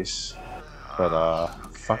Tyrese. But,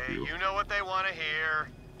 fuck Okay, you. You know what they want to hear.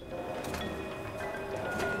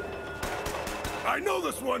 I know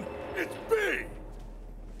this one. It's B.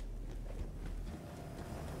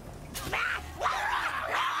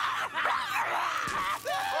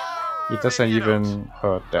 It doesn't even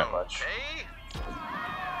hurt that much. Okay.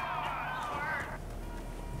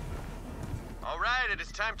 All right, it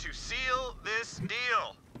is time to seal this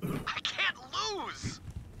deal. I can't lose.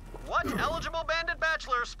 What eligible bandit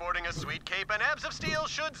bachelor sporting a sweet cape and abs of steel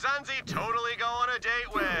should Zanzi totally go on a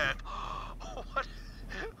date with? What?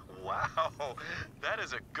 Wow, that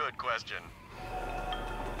is a good question.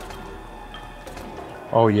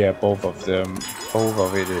 Oh yeah, both of them. Both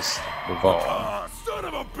of it is the Vaughn. Ah, son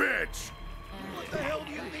of a bitch! What the hell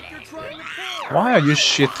do you think you're trying to pull? Why are you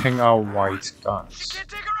shitting out white She guns? can't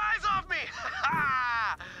take her eyes off me!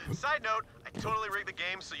 Side note, I totally rigged the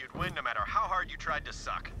game so you'd win no matter how hard you tried to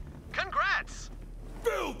suck. Congrats!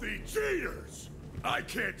 Filthy cheaters! I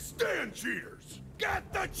can't stand cheaters!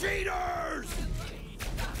 Get the cheaters!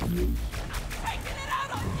 Taking it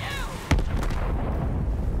out on you!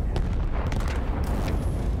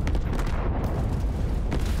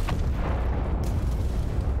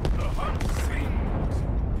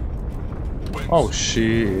 Oh,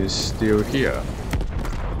 she is still here.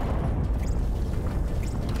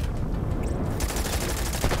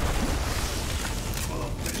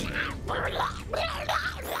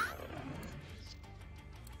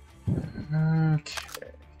 Okay.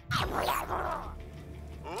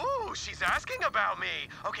 Ooh, she's asking about me.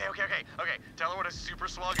 Okay. Tell her what a super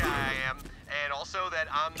swell guy I am, and also that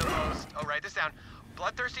I'm the most. Oh, write this down.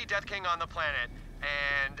 Bloodthirsty Death King on the planet,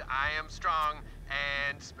 and I am strong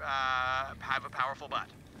and have a powerful butt.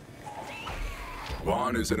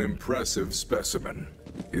 Vaughn is an impressive specimen.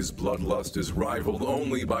 His bloodlust is rivaled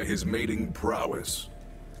only by his mating prowess.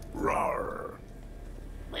 Rawr.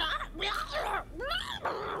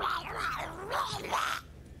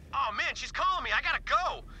 Oh man, she's calling me. I gotta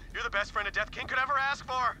go. You're the best friend a Death King could ever ask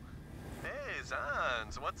for. Hey,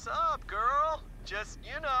 Zanz, what's up, girl? Just,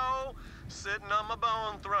 you know, sitting on my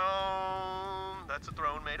bone throne. That's a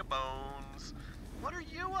throne made of bones. What are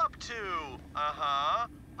you up to?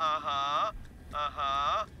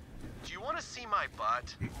 Do you want to see my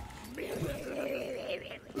butt?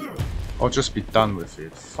 Or just be done with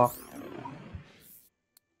it. Fuck.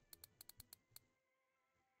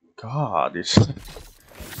 God,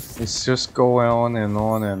 it's just going on and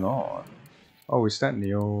on and on. Oh, is that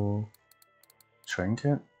new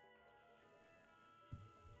trinket?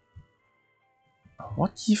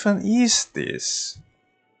 What even is this?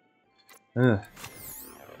 Ugh.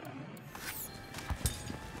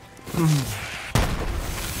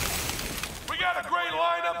 We got a great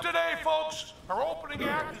lineup today, folks. Our opening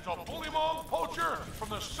act is a bullymong poacher from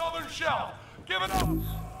the southern shelf. Give it up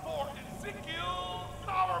for Ezekiel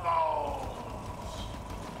Sourbones.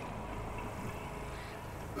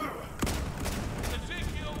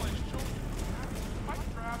 Ezekiel has chosen a fight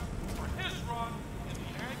trap for his run in the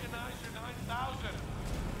Agonizer 9000.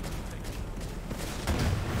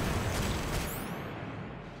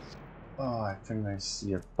 Oh, I think I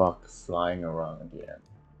see a bug flying around again.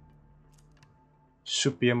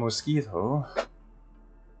 Should be a mosquito.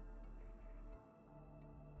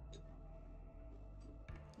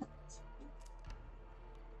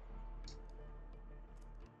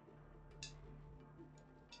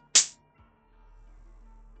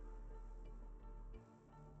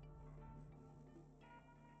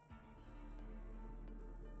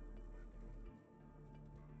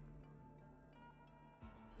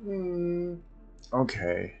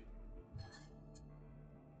 Okay.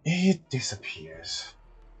 It disappears.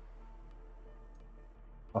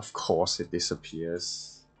 Of course it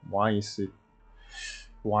disappears. Why is it?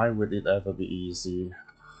 Why would it ever be easy?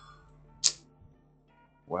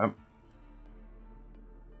 Well.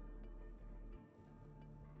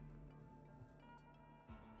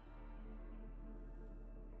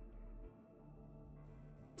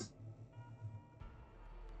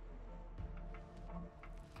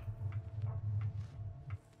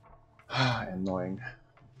 Annoying.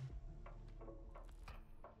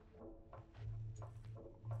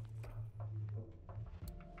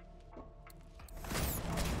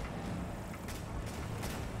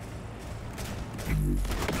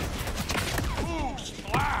 Ooh,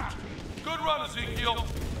 splat! Good run, Ezekiel.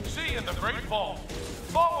 See you in the Great Vault.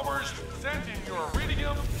 Followers, send in your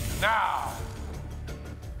iridium now.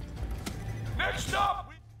 Next up,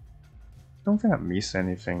 we Don't think I missed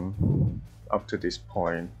anything up to this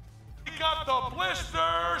point. got the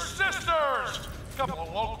Blister Sisters. Couple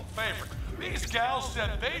of local favorites. These gals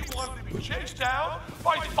said they wanted to be chased down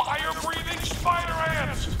by fire-breathing spider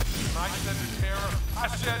ants. And I said to Tara, I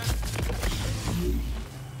said,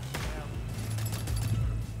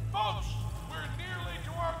 folks, we're nearly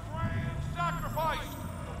to our grand sacrifice.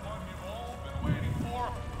 The one you've all been waiting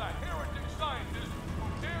for. The heretic scientist who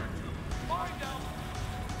dared to find out.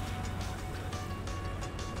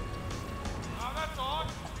 Now that's odd.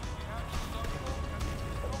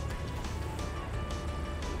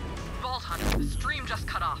 Vault Hunter, the stream just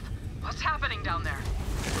cut off. What's happening down there?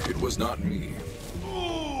 It was not me.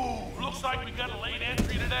 Ooh, looks like we got a late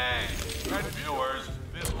entry today. And viewers,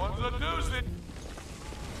 this one's a doozy.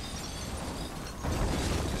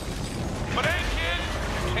 But hey, kid,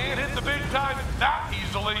 you can't hit the big time that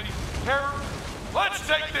easily. Here, let's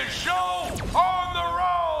take this show on the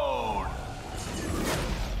road.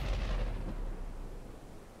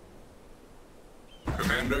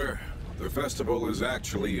 Commander, the festival is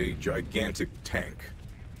actually a gigantic tank.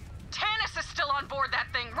 Tannis is still on board that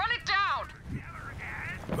thing. Run it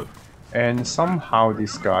down! And somehow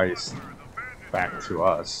this guy is back to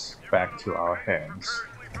us, back to our hands.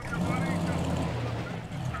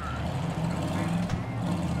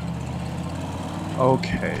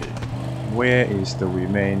 Okay, where is the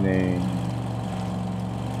remaining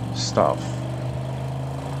stuff?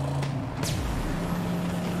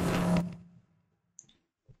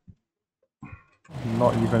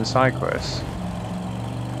 Not even side quests.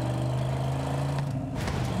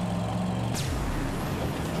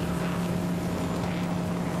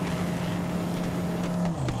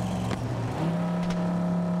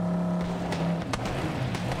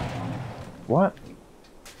 What?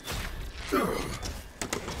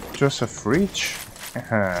 Just a fridge?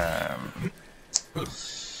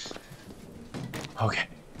 Okay.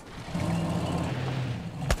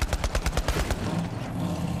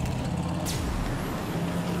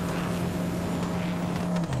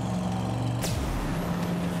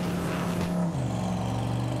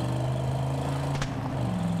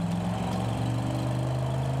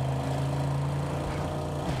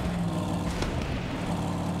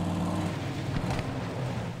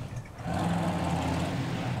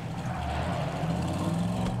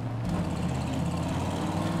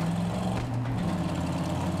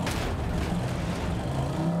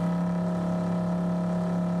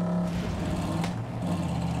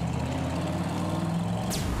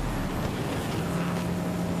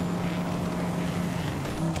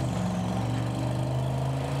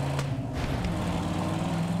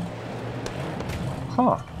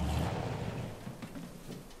 Huh.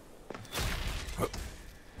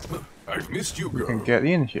 I've missed you, You can girl. get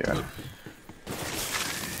in here.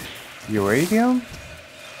 Uranium?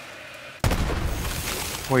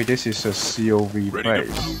 Wait, this is a COV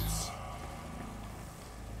place.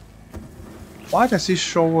 Why does it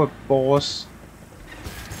show a boss?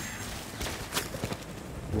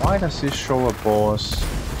 Why does it show a boss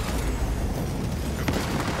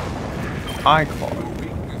icon?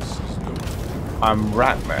 I'm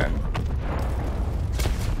Ratman.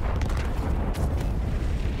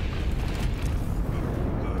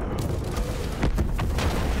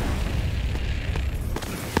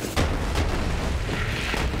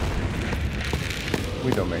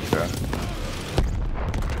 We don't make that.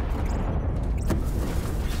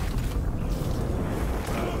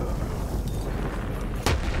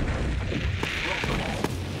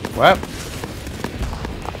 Well.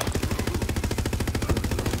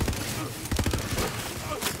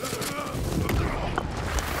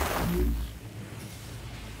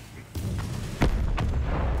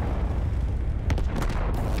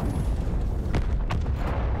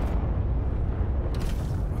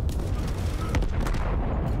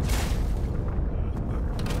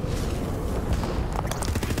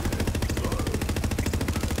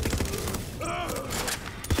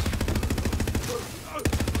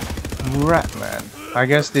 Ratman. I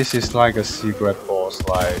guess this is like a secret boss,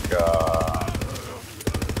 like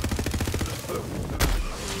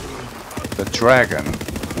the dragon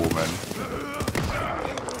woman.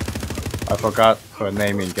 I forgot her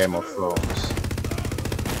name in Game of Thrones.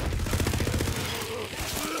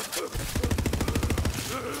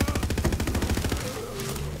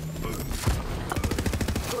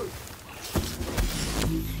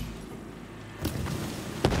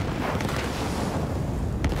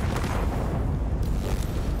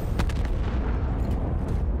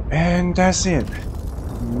 And that's it.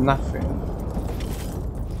 Nothing.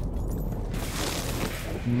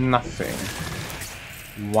 Nothing.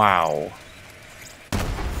 Wow.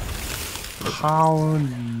 How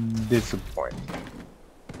disappointing.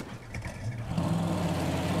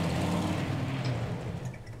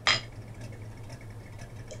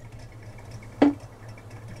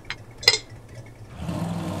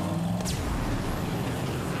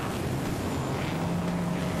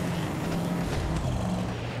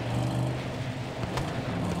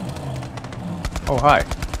 Oh, hi.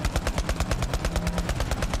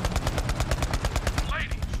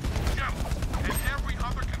 Ladies, gentlemen, at every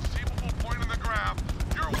other conceivable point in the graph,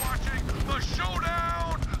 you're watching the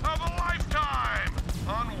showdown of a lifetime.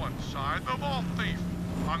 On one side, the Vault Thief.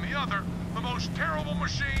 On the other, the most terrible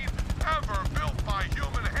machine ever built by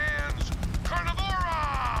human hands,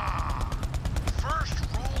 Chrnivora! First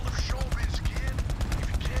rule of showbiz, kid. If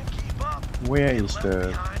you can't keep up, Where you're is left the...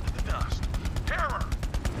 behind in the dust. Terror!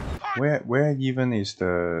 Where even is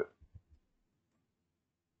the...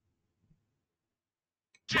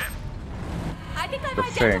 I think I've the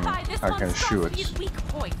thing identified this I can monstrosity's shoot? weak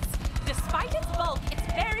points. Despite its bulk, it's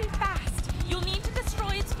very fast. You'll need to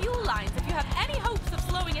destroy its fuel lines if you have any hopes of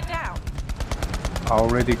slowing it down. I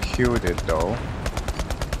already killed it though.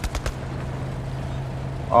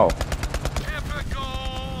 Oh.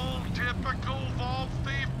 Typical Vault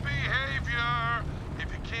Thief behavior. If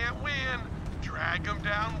you can't win, drag them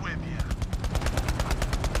down with you.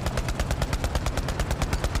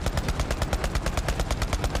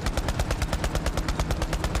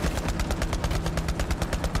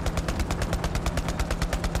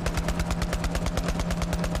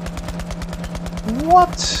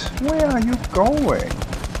 What? Where are you going?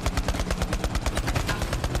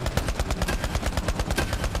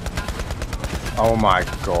 Oh my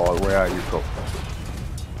god, where are you going?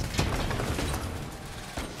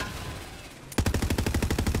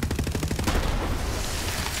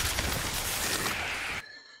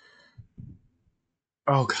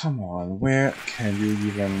 Oh, come on, where can you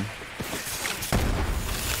even...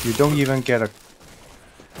 You don't even get a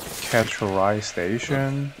catch a ride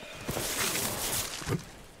station?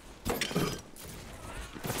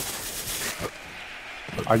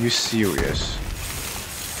 Are you serious?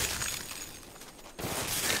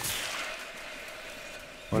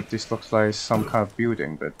 Well, this looks like some kind of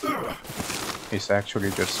building, but it's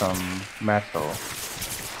actually just some metal.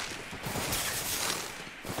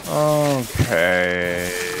 Okay,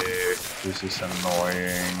 this is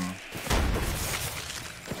annoying.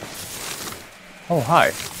 Oh,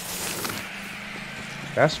 hi.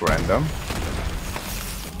 That's random.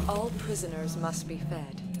 All prisoners must be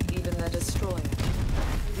fed, even the destroyer.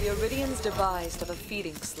 The Iridians devised of a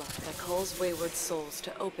feeding slot that calls wayward souls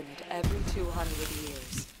to open it every 200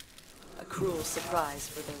 years. A cruel surprise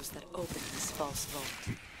for those that open this false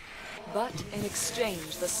vault. But in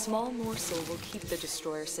exchange, the small morsel will keep the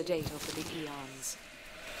destroyer sedate over the eons.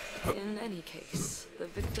 In any case, the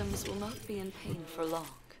victims will not be in pain for long.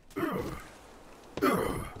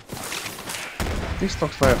 This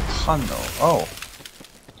looks like a tunnel. Oh,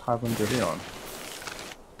 Taiwan de Leon.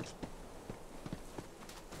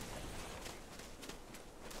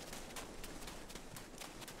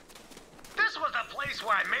 This was the place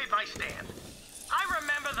where I made my stand. I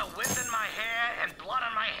remember the wind in my hair and blood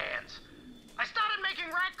on my hands. I started making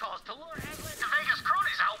rat calls to lure Aslan to Vegas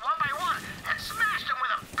cronies out one by one and smashed them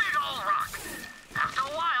with a big old rock. After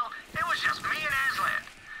a while, it was just me and Aslan.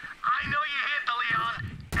 I know you hear the Leon.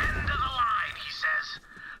 End of the line, he says.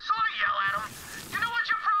 So I yell at him. You know what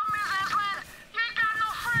your problem is, Aslan? You ain't got no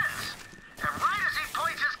friends. And right as he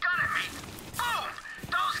points his gun at me, boom!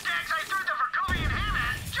 Those skags I threw the Verkuvian ham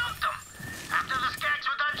at jumped him. After the skags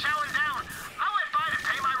were done chowing down, I went by to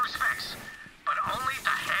pay my respects. But only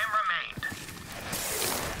the ham remained.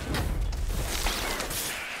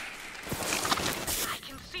 I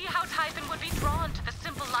can see how Typhon would be drawn to the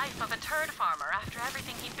simple life of a turd farmer after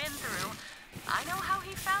everything he'd been through. I know how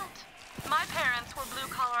he felt. My parents were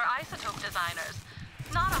blue-collar isotope designers.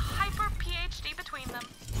 Not a hyper PhD between them.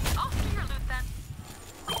 Off to your loot then.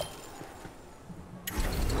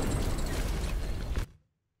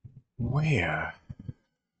 Where?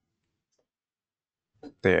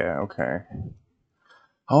 There, okay.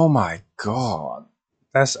 Oh my god.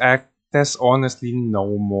 There's honestly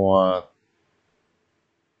no more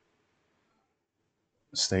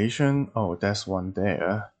station. Oh, there's one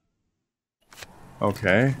there.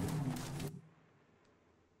 Okay.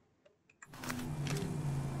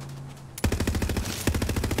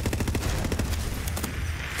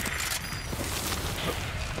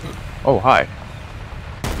 Oh, hi.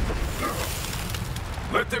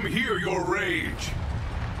 Let them hear your rage.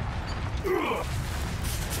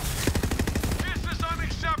 This is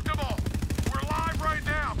unacceptable. We're live right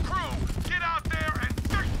now. Crew, get out there and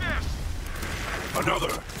fix this.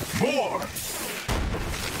 Another. More.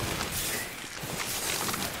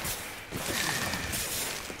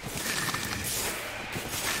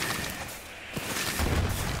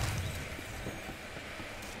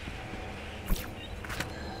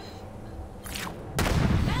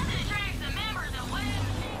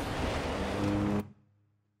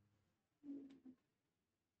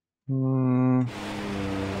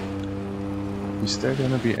 Is there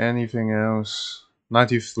gonna be anything else?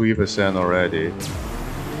 93% already.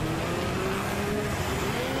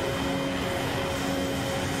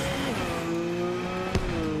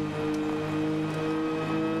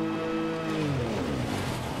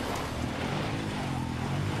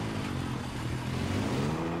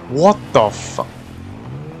 What the fuck?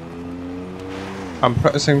 I'm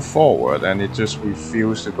pressing forward and it just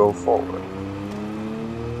refused to go forward.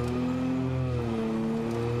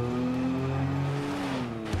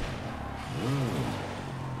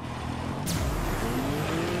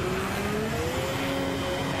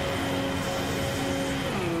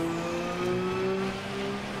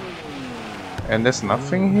 And there's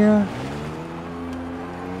nothing here?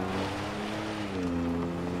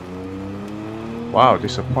 Wow,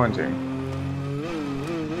 disappointing.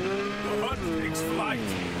 The hunt takes flight.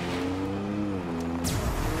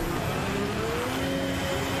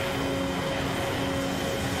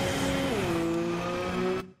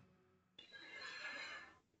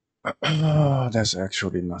 There's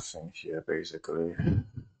actually nothing here, basically.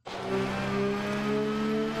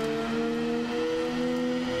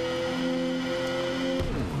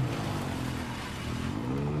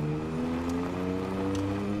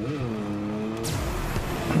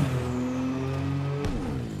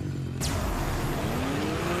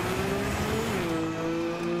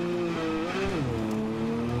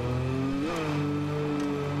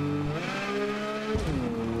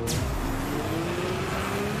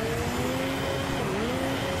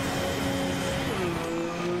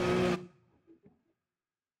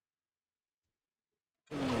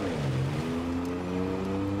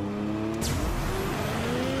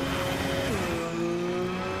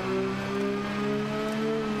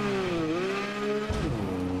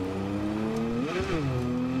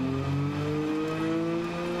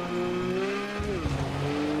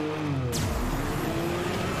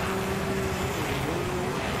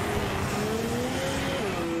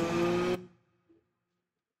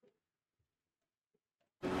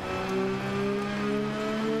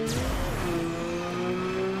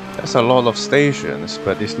 There's a lot of stations,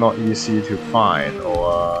 but it's not easy to find,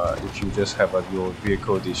 or if you just have your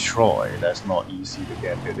vehicle destroyed, that's not easy to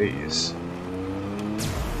get to these.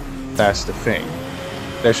 That's the thing.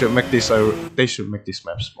 They should make this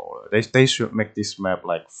map smaller. They should make this map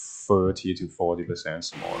like 30 to 40%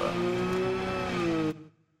 smaller.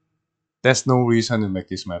 There's no reason to make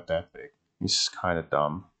this map that big. It's kind of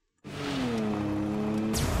dumb.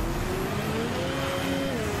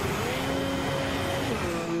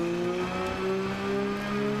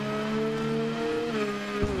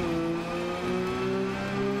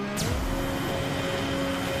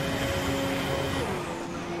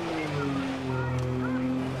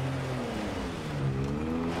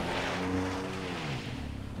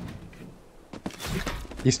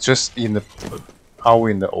 It's just in the out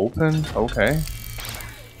in the open, okay.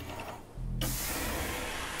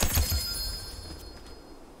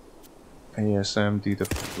 ASMD the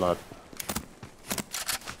flood.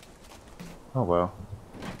 Oh well.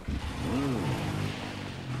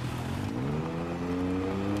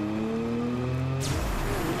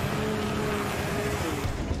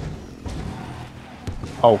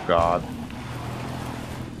 Oh god.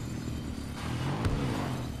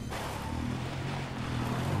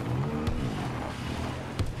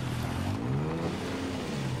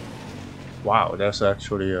 Wow, that's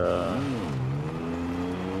actually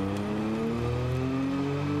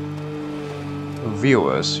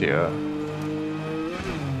viewers here.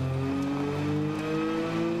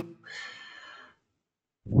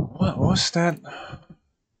 What was that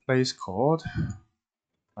place called?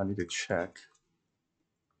 I need to check.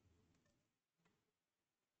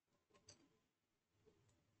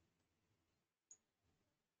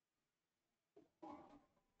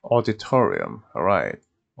 Auditorium, alright.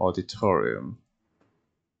 Auditorium.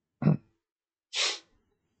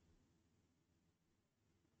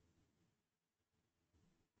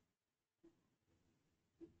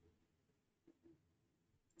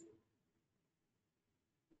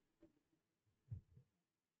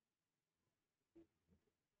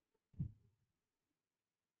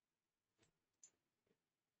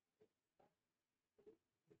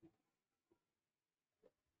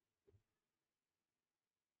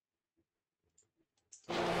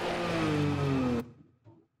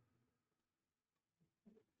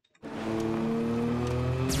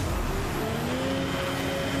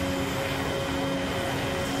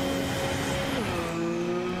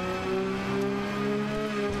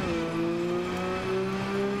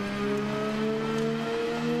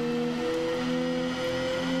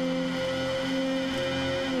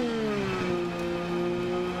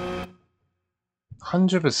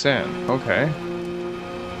 %, okay.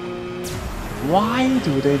 Why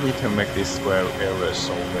do they need to make this square area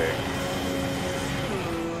so big?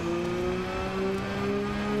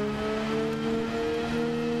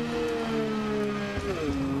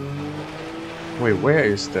 Wait, where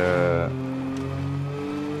is the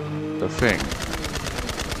thing?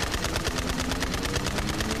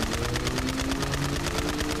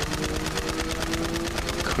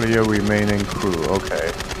 Clear remaining crew,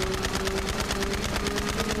 okay.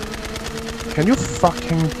 Can you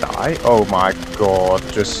fucking die? Oh my god,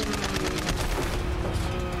 just...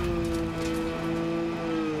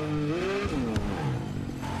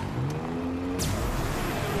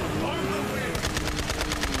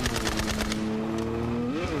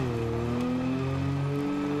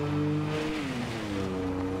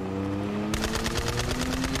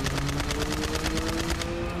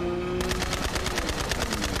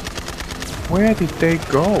 Where did they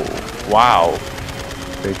go? Wow,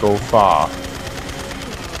 they go far.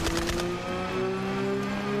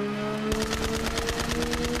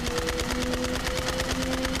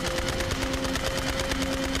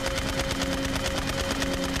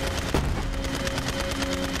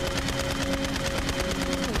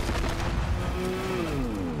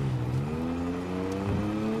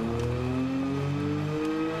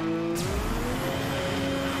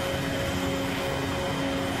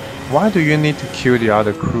 Why do you need to kill the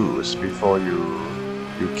other crews before you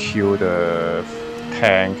kill the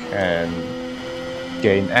tank and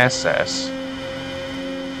gain access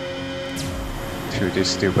to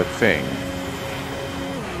this stupid thing?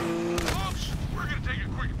 Folks, we're gonna take a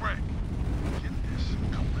quick break. Get this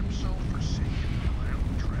Calypso forsaken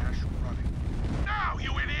clown trash running. Now,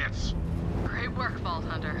 you idiots! Great work, Vault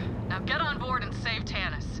Hunter. Now get on board and save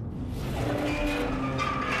Tanis.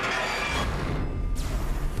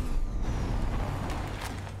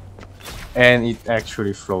 And it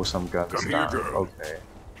actually throws some guns down. Okay.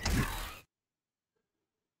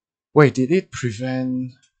 Wait, did it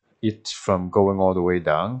prevent it from going all the way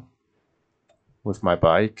down with my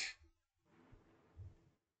bike?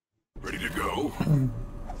 Ready to go?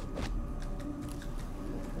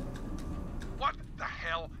 What the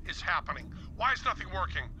hell is happening? Why is nothing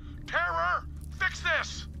working? Terror! Fix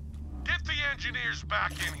this! Get the engineers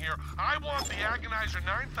back in here. I want the Agonizer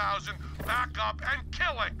 9000 back up and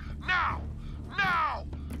killing! Now! Now!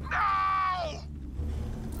 Now!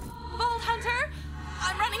 Vault Hunter!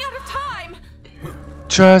 I'm running out of time!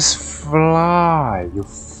 Just fly, you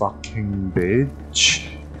fucking bitch.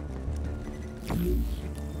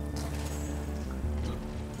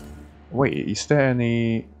 Wait, is there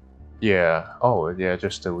any... Yeah, oh yeah,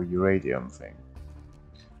 just the uranium thing.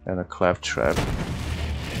 And a claptrap.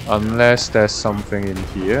 Unless there's something in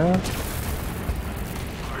here.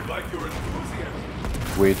 I like your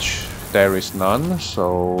enthusiasm. Which there is none,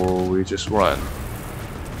 so we just run.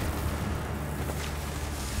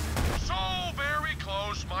 So very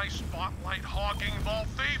close, my spotlight hogging vault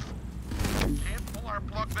thief. Can't pull our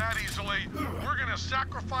plug that easily. We're gonna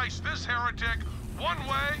sacrifice this heretic one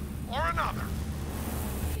way or another.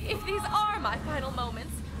 If these are my final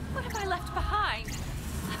moments, what have I left behind?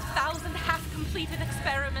 1,000 half-completed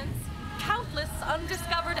experiments, countless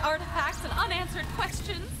undiscovered artifacts and unanswered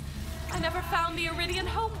questions. I never found the Iridian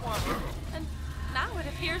homeworld, and now it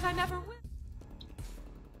appears I never will.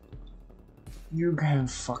 You can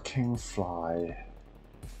fucking fly.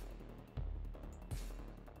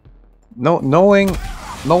 No,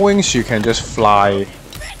 knowing she can just fly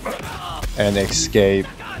and escape,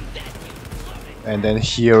 and then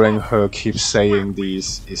hearing her keep saying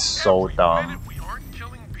these is so dumb.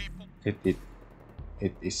 It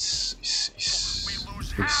is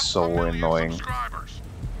so annoying.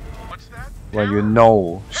 When you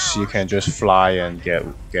know she can just fly and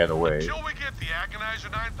get away. Until we get the Agonizer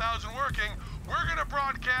 9000 working, we're gonna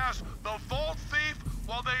broadcast the Vault Thief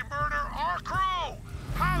while they murder our crew.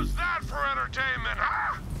 How's that for entertainment,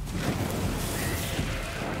 huh?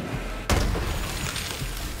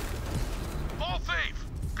 Vault Thief,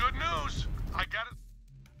 good news. I gotta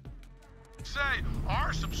say,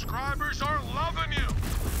 our subscribers are loving you.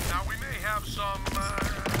 Now we may have some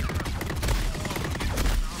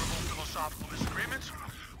philosophical disagreements,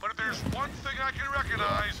 but if there's one thing I can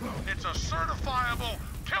recognize, it's a certifiable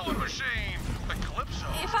killing machine. The Calypso.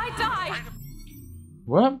 If I die,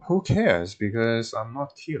 Well, who cares? Because I'm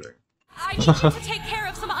not killing. I need you to take care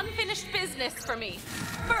of some unfinished business for me.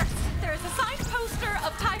 First, there is a signed poster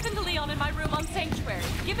of Typhon de Leon in my room on Sanctuary.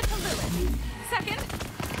 Give it to Lilith. Second,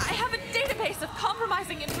 I have a database of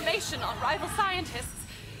compromising information on rival scientists.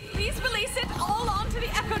 Please release it all onto the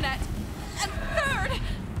EchoNet. And third...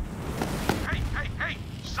 Hey!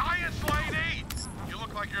 Science lady! You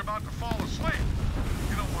look like you're about to fall asleep.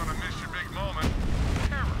 You don't want to miss your big moment.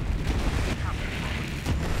 Terror.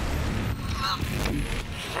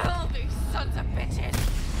 Kill these sons of bitches!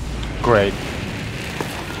 Great.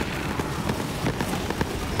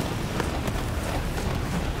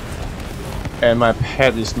 And my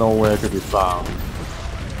pet is nowhere to be found.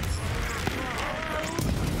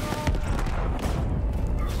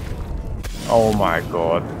 Oh my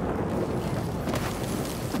god.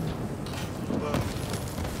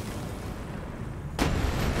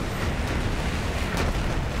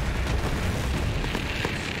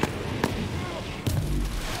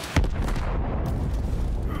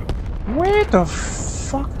 Where the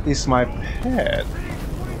fuck is my pet?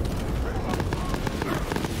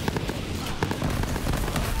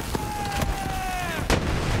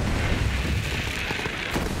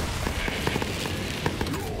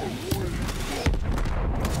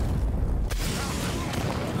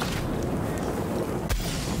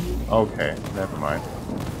 Okay, never mind.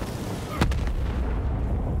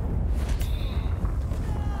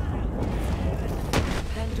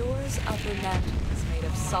 Pandora's upper mantle is made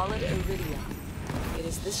of solid iridium. It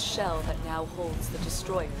is this shell that now holds the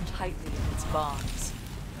destroyer tightly in its bonds.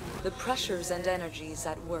 The pressures and energies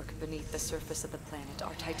at work beneath the surface of the planet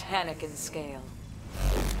are titanic in scale.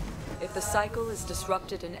 If the cycle is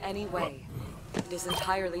disrupted in any way, it is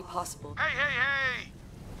entirely possible. Hey!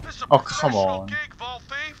 This is a Oh, come professional on. gig, Vault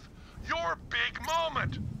Thief. Your big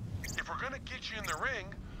moment. If we're gonna get you in the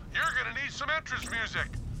ring, you're gonna need some entrance music.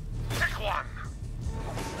 Pick one.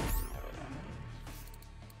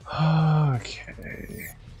 Okay.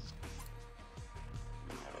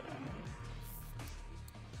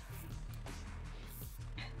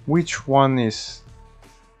 Which one is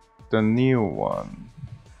the new one?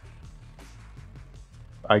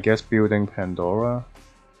 I guess building Pandora?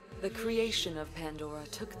 The creation of Pandora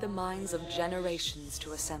took the minds of generations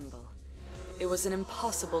to assemble. It was an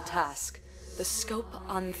impossible task, the scope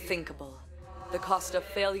unthinkable, the cost of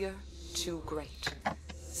failure too great.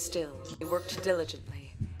 Still, they worked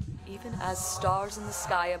diligently, even as stars in the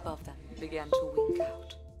sky above them began to wink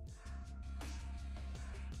out.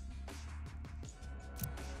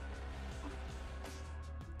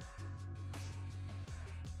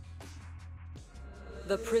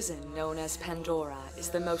 The prison known as Pandora is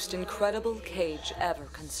the most incredible cage ever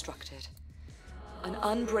constructed. An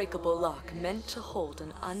unbreakable lock meant to hold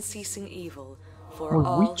an unceasing evil for Well,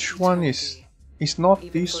 all which one is? eternity. It's not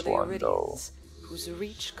Even this for the one though. Iridians, whose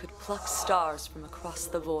reach could pluck stars from across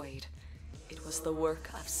the void. It was the work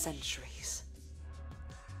of centuries.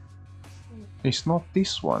 It's not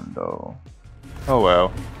this one though. Oh well.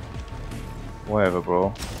 Whatever,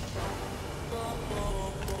 bro.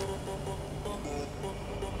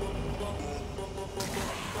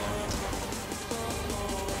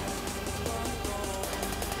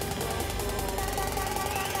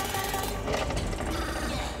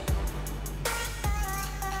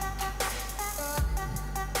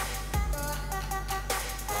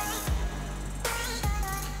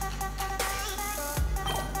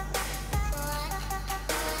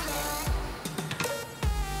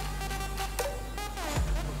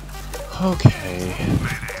 Okay.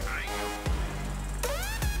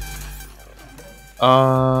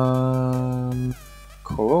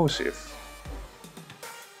 Corrosive.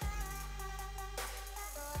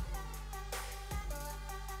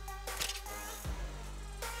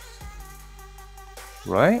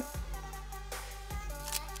 Right?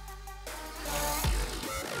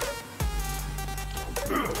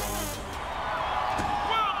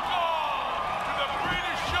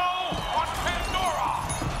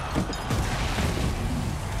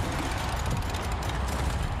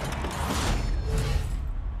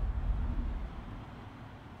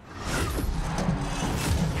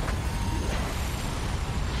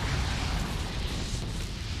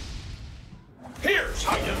 Here's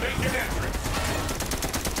how you make an entrance.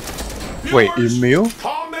 Wait, Viewers, Emil?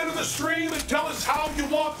 comment in the stream and tell us how you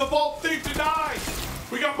want the Vault Thief to die.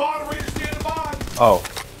 We got moderators standing by. Oh,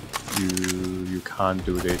 you can't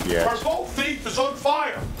do that Our yet. Vault Thief is on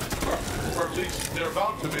fire. Or at least they're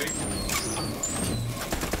about to be.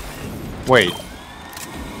 Wait,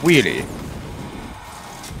 really?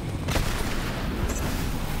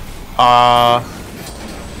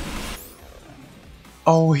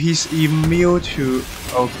 Oh, he's immune to.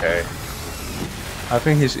 Okay. I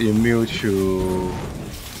think he's immune to.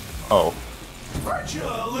 Oh. Aren't you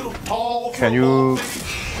a little tall for Can a you Vault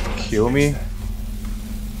Thief? kill me?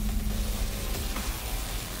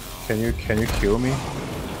 Can you kill me?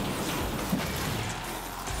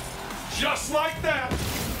 Just like that.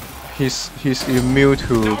 He's immune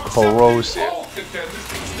to Now corrosive. all contenders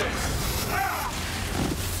can stay.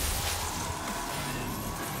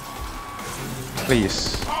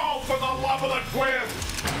 Please. Oh, for the love of the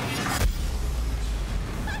Queen!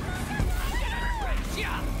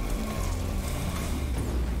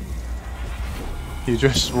 He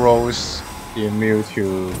just rolls immune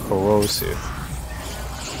to corrosive.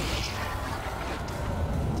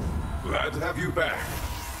 Glad to have you back.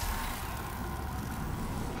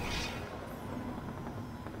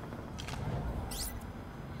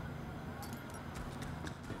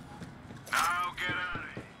 Now get out of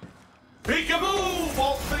here. Peekaboo,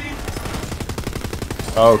 Vault Thief!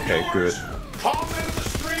 Okay, good. Comment in the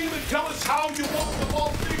stream and tell us how you want the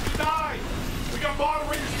Vault Thief to die. We got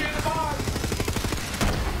moderators standing by.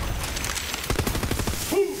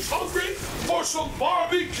 Who's hungry for some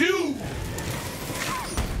barbecue?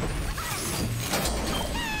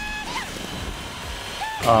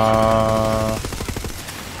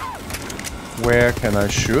 Where can I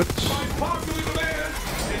shoot? My popular demand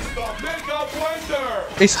is the Mega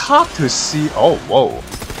Blender. It's hard to see. Oh, whoa.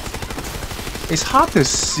 It's hard to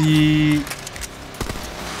see.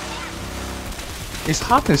 It's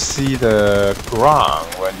hard to see the ground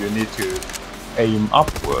when you need to aim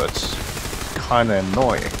upwards. Kinda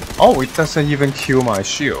annoying. Oh, it doesn't even kill my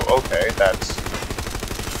shield. Okay, that's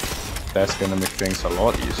gonna make things a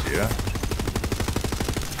lot easier.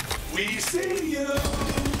 We see you.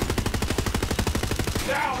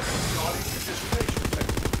 Now,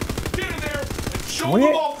 get in there and show Where-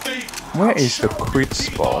 the Vault Thief where how is the sharp quit your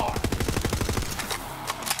teeth spot?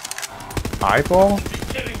 are. Eyeball? You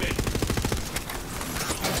kidding me?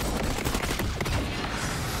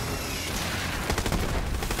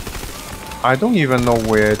 I don't even know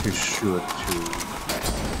where to shoot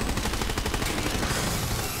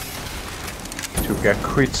to get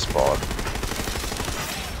crit spot.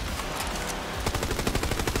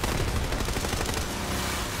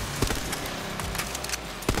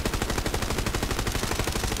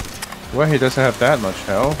 Well, he doesn't have that much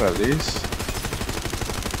health, at least.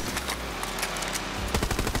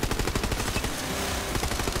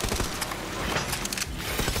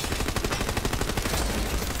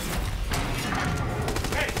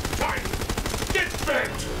 Hey, time! Get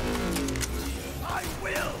bent! I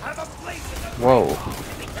will have a place in the Whoa.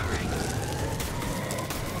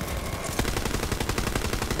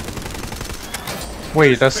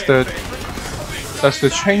 Wait, that's the Does the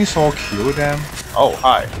chainsaw kill them? Oh,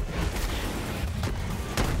 hi.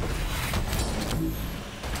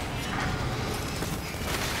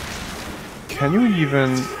 Can you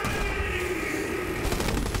even...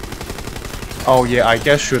 Oh yeah, I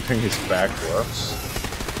guess shooting his back works.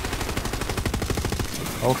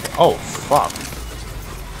 Okay. Oh, fuck.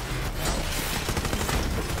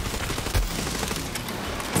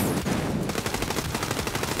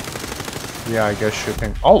 Yeah, I guess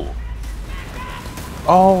shooting... Oh!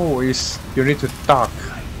 Oh, it's... You need to duck.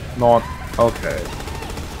 Not... Okay.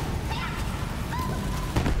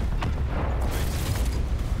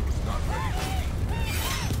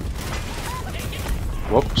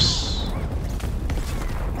 Whoops.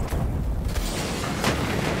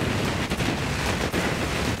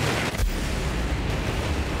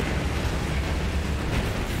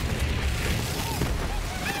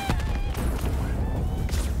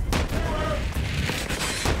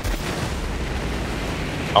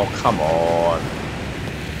 Oh, come on.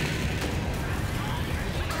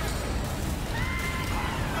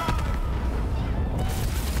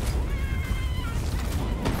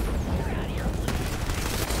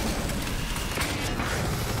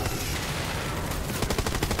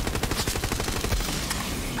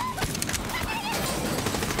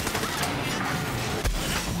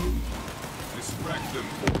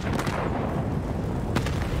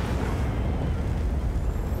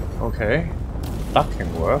 Okay.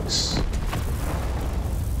 Ducking works.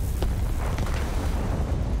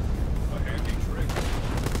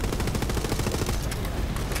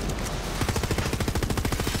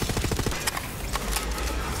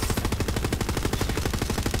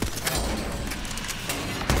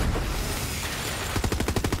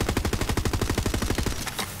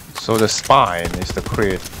 So the spine is the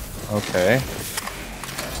crit. Okay.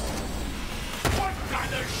 What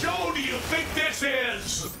kind of show do you think this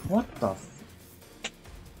is? What the f...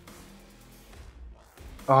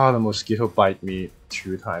 Ah, the mosquito bite me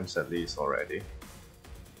 2 times at least already.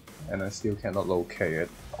 And I still cannot locate it.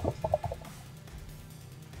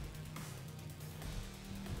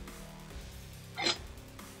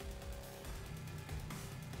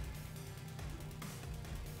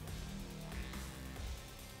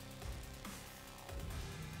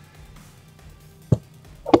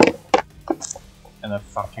 And I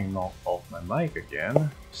fucking knocked off my mic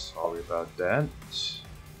again. Sorry about that.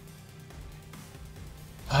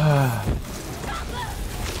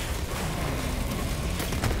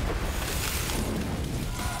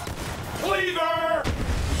 Cleaver!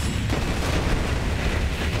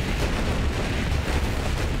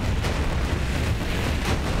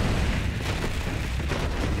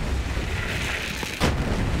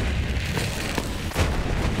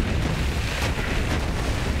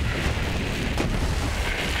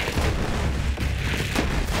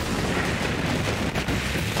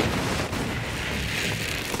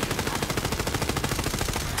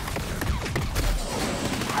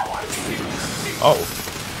 Oh.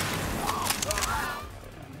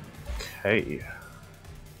 Okay.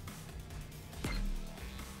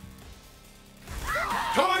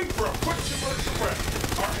 Time for a quick commercial break.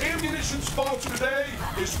 Our ammunition sponsor today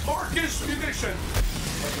is Marcus Munition.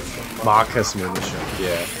 Marcus Munition.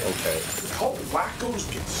 Yeah, okay. Cult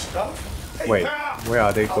wackos get stuff? Hey, Wait, pal, where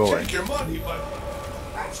are they I'll going? take your money, but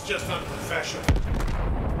that's just unprofessional.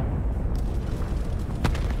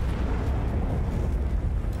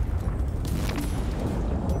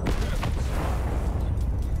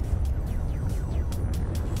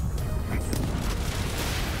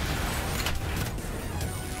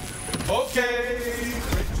 Okay,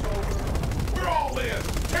 break's over. We're all in.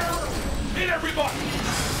 Terror, hit everybody.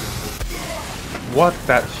 What,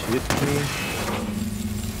 that hit me?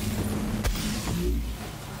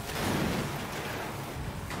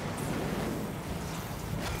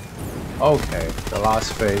 Okay, the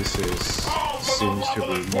last phase seems to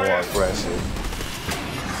be more aggressive.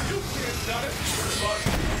 You can't done it, but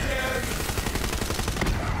you can.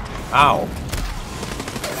 Ow!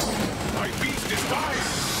 My beast is dying.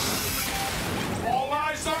 All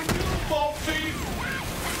eyes on you, Bolt Thief.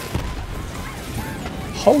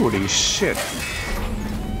 Holy shit!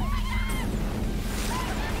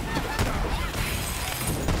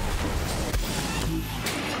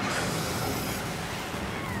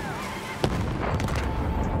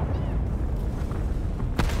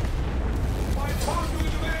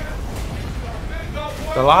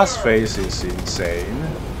 The last phase is insane.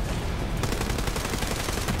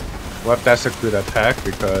 Well, that's a good attack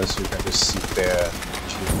because you can just sit there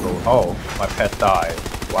to go. Oh, my pet died.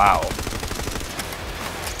 Wow.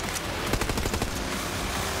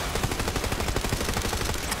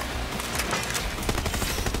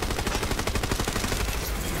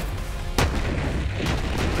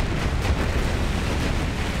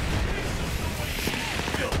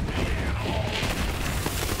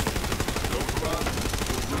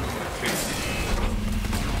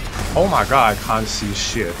 Oh my god, I can't see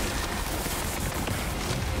shit.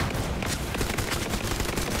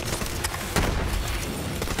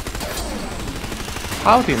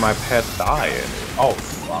 How did my pet die? Oh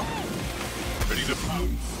fuck. Ready to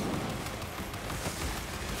move.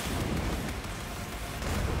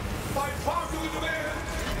 By popular demand,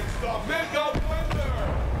 it's the Mega Blender!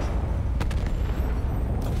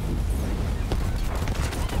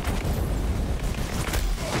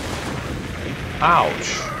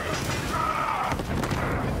 Ouch.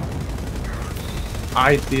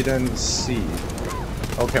 I didn't see.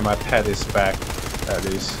 Okay, my pet is back at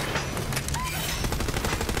least.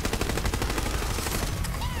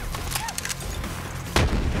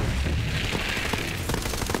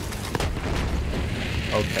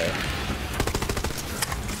 Okay.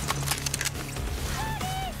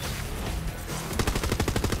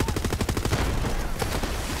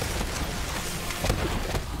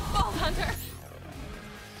 Ball Hunter!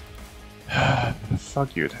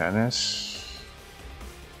 Fuck you, Tennis.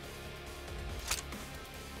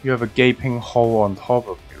 You have a gaping hole on top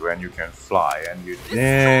of you and you can fly and you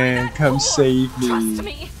come save me. Trust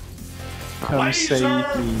me! Come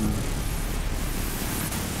save me.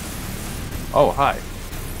 Oh, hi.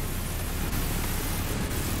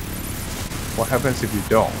 What happens if you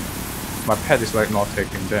don't? My pet is like not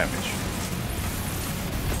taking damage.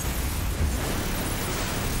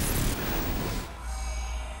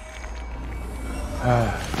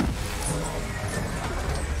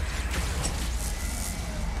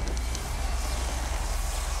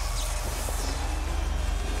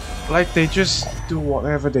 Like they just do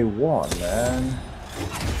whatever they want, man.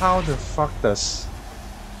 How the fuck does...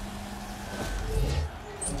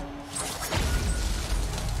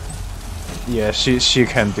 Yeah, she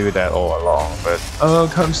can do that all along, but oh,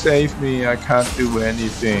 come save me, I can't do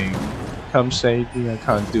anything. Come save me, I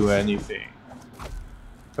can't do anything.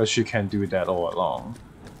 But she can do that all along.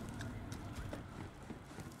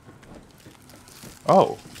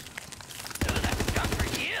 Oh.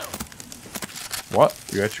 What?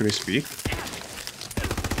 You actually speak?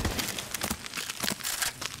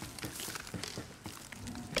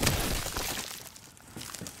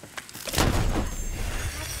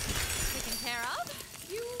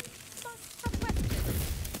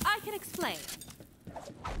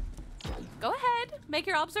 Go ahead, make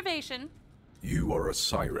your observation. You are a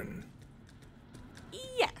siren.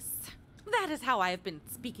 Yes, that is how I have been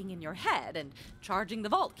speaking in your head and charging the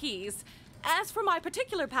vault keys. As for my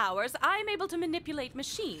particular powers, I am able to manipulate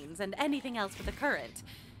machines and anything else with a current.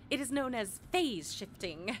 It is known as phase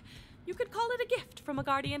shifting. You could call it a gift from a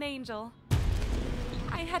guardian angel.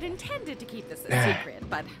 I had intended to keep this a secret,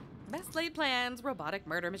 but best laid plans, robotic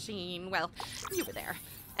murder machine, well, you were there.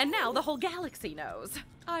 And now the whole galaxy knows.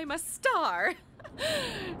 I'm a star.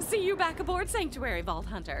 See you back aboard Sanctuary, Vault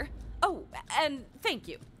Hunter. Oh, and thank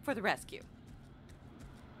you for the rescue.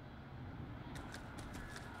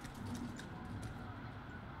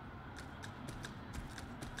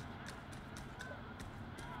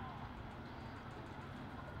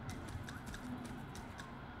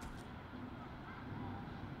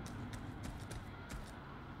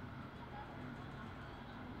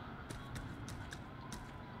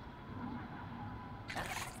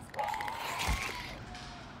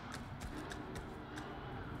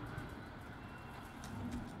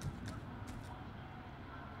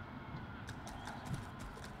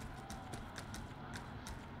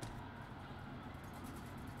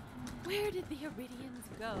 Where did the Iridians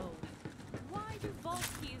go? Why do vault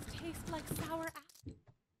keys taste like sour apple?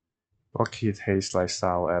 Vault key tastes like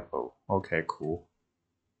sour apple. Okay, cool.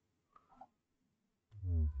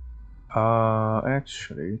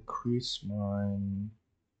 Actually, Chris mine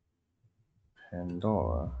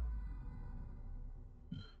Pandora.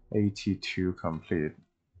 82 complete.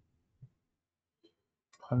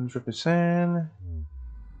 100%.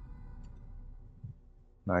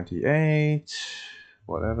 98.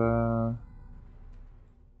 Whatever.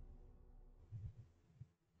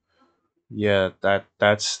 Yeah,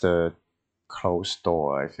 that's the closed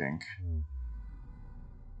door, I think.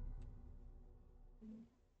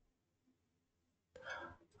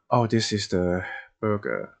 Oh, this is the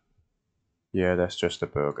burger. Yeah, that's just the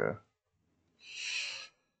burger.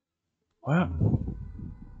 Wow.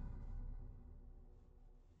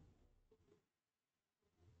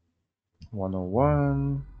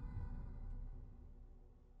 $101.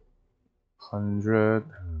 100.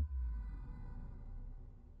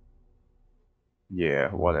 Yeah,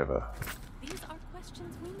 whatever. These are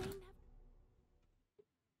questions we may never...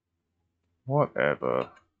 Whatever.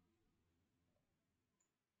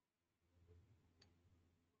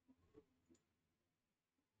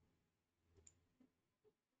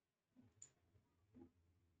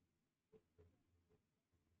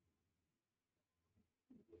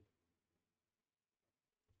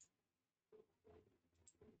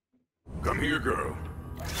 here, girl.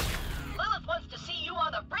 Lilith wants to see you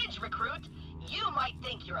on the bridge, recruit. You might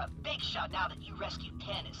think you're a big shot now that you rescued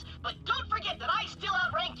Tannis, but don't forget that I still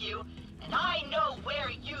outrank you, and I know where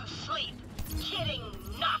you sleep. Kidding,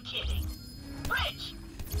 not kidding. Bridge!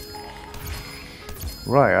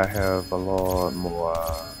 Right, I have a lot more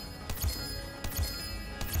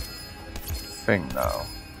thing now.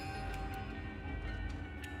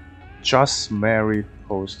 Just married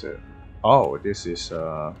posted. Oh, this is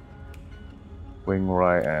wing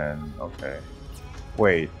right and okay.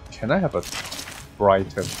 Wait, can I have a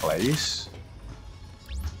brighter place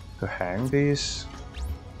to hang these?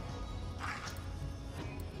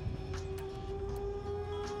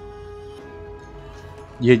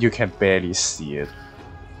 Yeah, you can barely see it.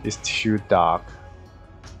 It's too dark.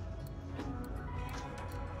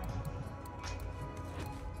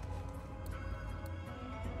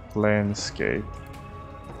 Landscape.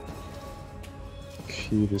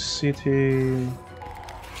 Key the city.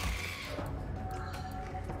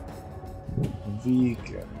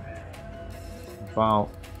 Vegan. Wow.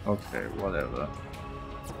 Okay, whatever.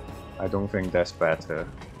 I don't think that's better.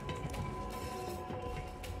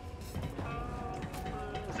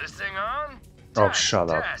 Is this thing on? Oh, Test, shut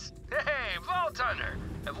up. test. Hey, Vault Hunter,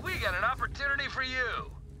 have we got an opportunity for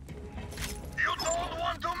you? You don't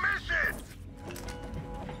want to miss it!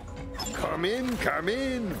 Come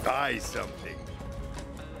in, buy something.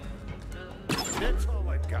 That's all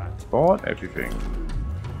I've got. Bought everything.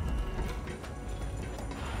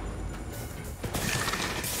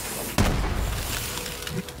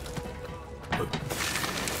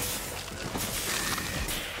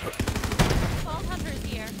 Vault Hunter's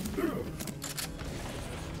here.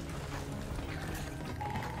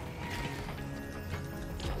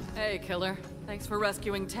 Hey, Killer. Thanks for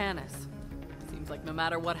rescuing Tannis. Seems like no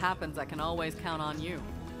matter what happens, I can always count on you.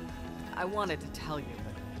 I wanted to tell you,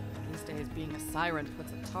 but these days being a siren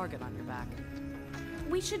puts a target on your back.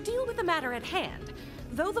 We should deal with the matter at hand.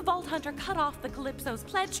 Though the Vault Hunter cut off the Calypso's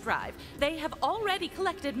pledge drive, they have already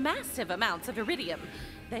collected massive amounts of iridium.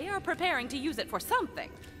 They are preparing to use it for something.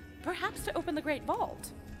 Perhaps to open the Great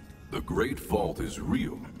Vault. The Great Vault is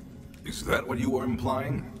real. Is that what you are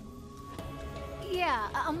implying? Yeah,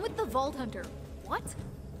 I'm with the Vault Hunter. What?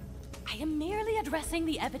 I am merely addressing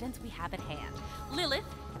the evidence we have at hand. Lilith,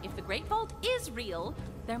 if the Great Vault is real,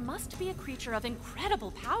 there must be a creature of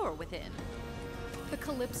incredible power within. The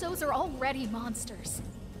Calypsos are already monsters.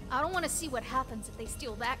 I don't want to see what happens if they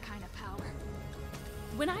steal that kind of power.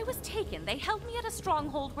 When I was taken, they held me at a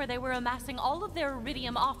stronghold where they were amassing all of their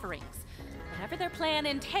iridium offerings. Whatever their plan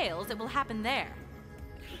entails, it will happen there.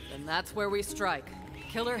 Then that's where we strike.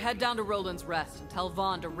 Killer, head down to Roland's Rest and tell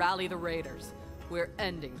Vaughn to rally the raiders. We're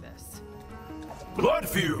ending this. Blood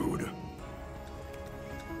feud!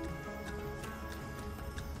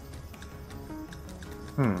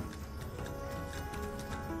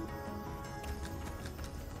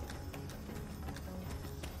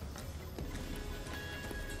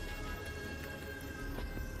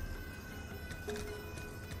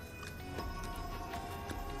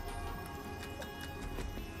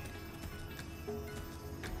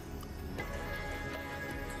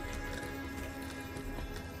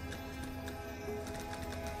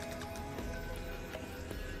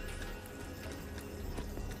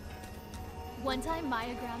 One time,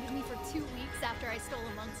 Maya grounded me for 2 weeks after I stole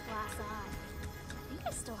a monk's glass eye. I think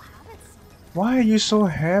I still have it somewhere. Why are you so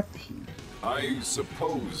happy? I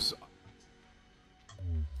suppose...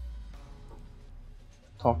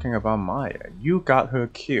 Talking about Maya, you got her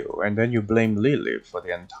killed, and then you blame Lilith for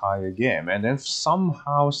the entire game, and then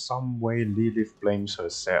somehow, some way, Lilith blames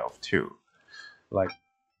herself too. Like...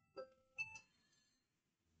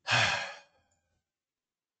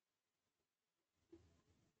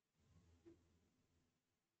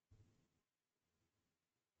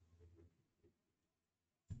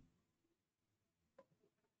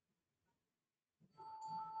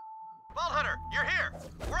 Vault Hunter, you're here!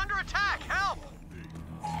 We're under attack! Help!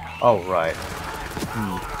 Oh, right.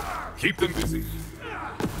 Keep them busy.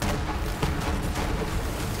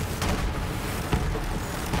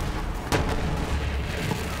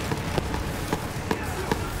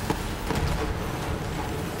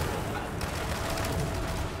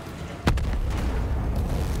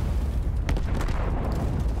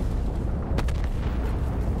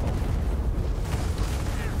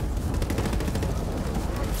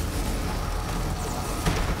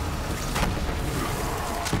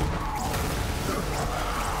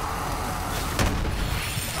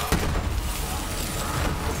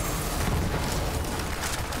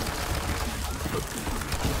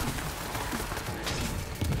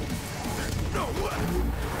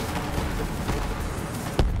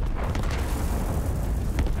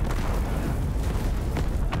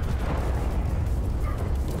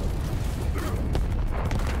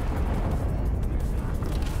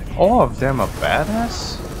 All of them are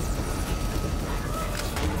badass?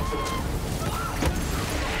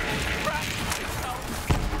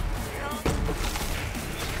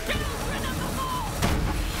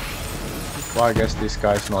 Well, I guess this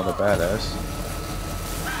guy's not a badass.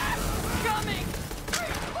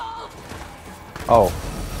 Oh,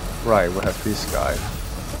 right, we have this guy.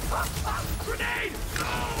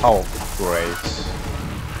 Oh, great.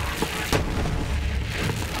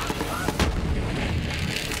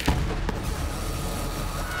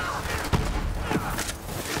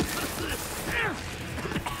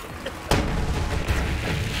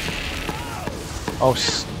 Oh,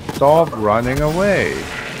 stop running away.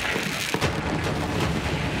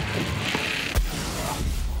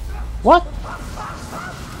 What?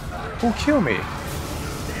 Who killed me?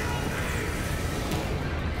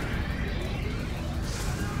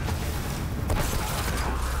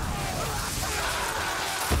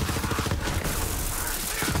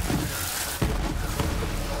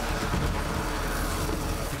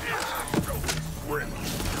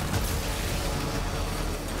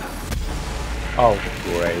 Oh,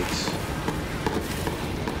 great.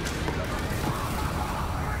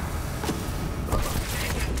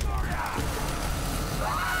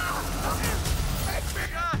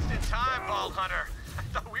 Just in time, Bald Hunter. I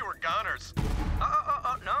thought we were goners.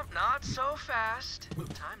 No, not so fast.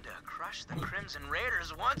 Time to crush the Crimson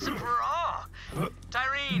Raiders once and for all.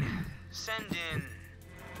 Tyrene, send in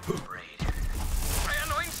Braid. I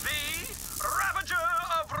anoint thee, Ravager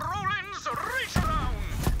of Roland's Reach Around.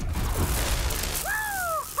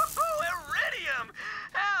 Woo! Iridium!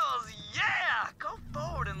 Hells yeah! Go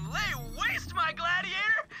forward and lay waste, my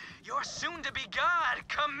gladiator! Your soon-to-be god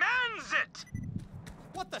commands it!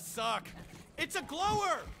 What the suck? It's a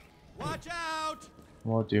glower! Watch out!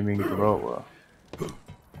 What do you mean grower?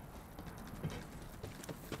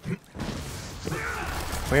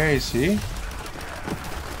 Where is he?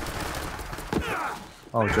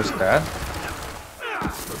 Oh, just that?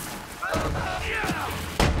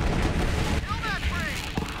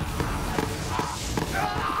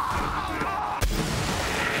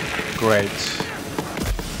 Great.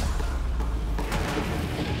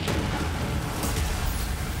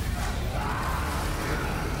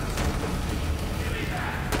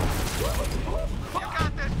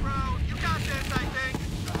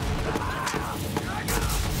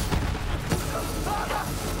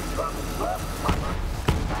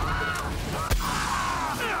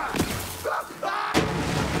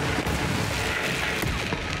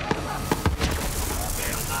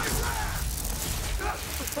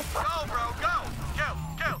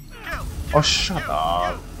 Oh, shut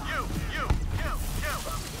up.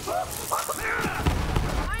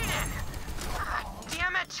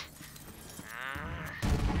 Damn it!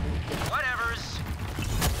 Whatevers.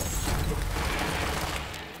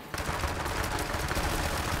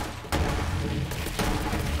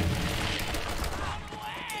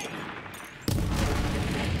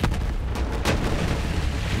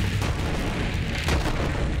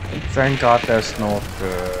 Thank God there's not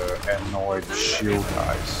annoyed shield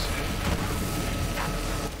guys.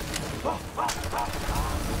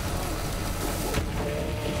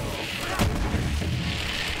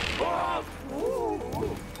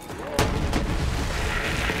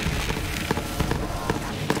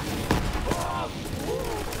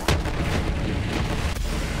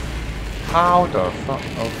 How the fuck?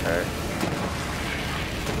 Okay.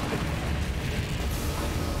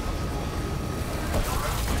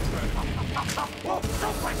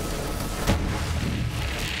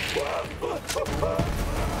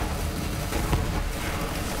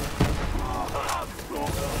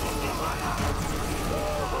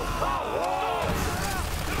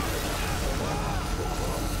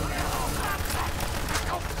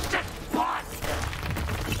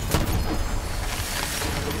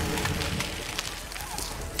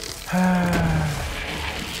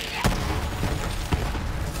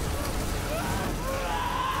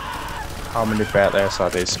 How many badass are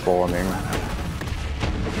they spawning?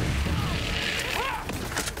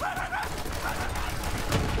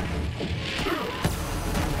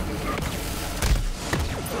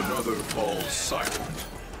 Another falls silent.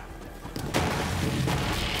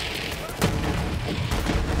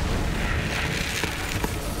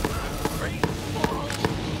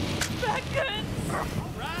 That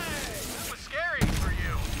was scary for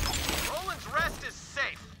you. Roland's rest is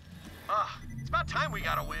safe. It's about time we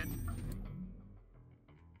got a win.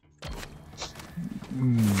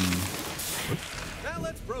 Now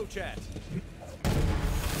let's bro chat.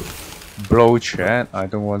 Bro chat? I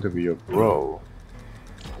don't want to be your bro.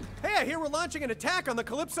 Hey, I hear we're launching an attack on the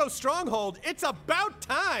Calypso stronghold. It's about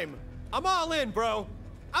time. I'm all in, bro.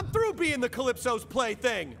 I'm through being the Calypso's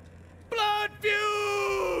plaything. Blood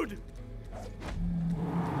feud!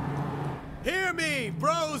 Hear me,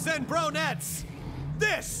 bros and bronettes.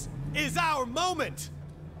 This is our moment.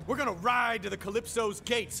 We're gonna ride to the Calypso's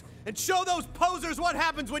gates and show those posers what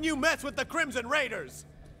happens when you mess with the Crimson Raiders.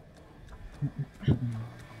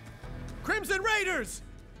 Crimson Raiders,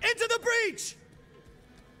 into the breach!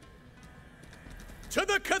 To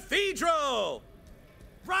the cathedral!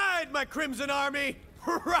 Ride, my Crimson Army!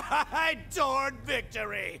 Ride toward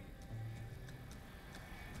victory!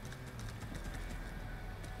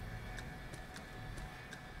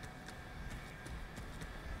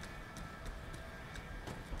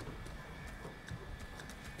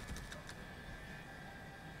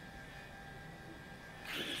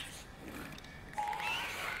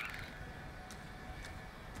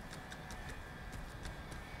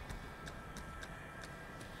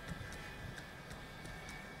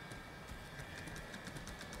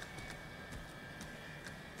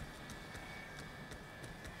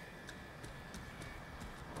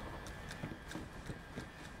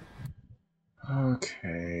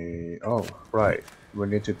 Okay. Oh, right. We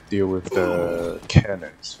need to deal with the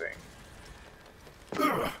cannons thing.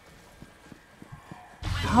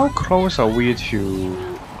 How close are we to...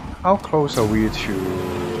 How close are we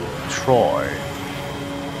to Troy?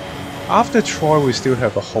 After Troy, we still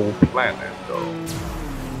have a whole planet, though.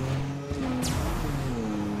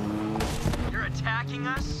 You're attacking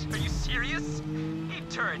us? Are you serious? Eat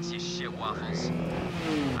turrets, you shit waffles.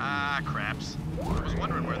 Ah, craps. I was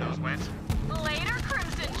wondering where those went. Later,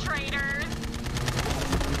 Crimson Traitors!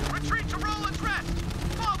 Retreat to Roland's Rest!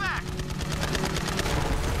 Fall back!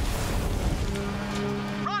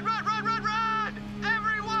 Run, run, run, run, run!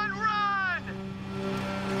 Everyone run!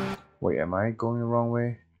 Wait, am I going the wrong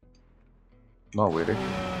way? Not really.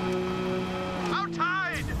 Our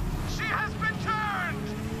tide! She has been turned!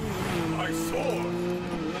 My sword!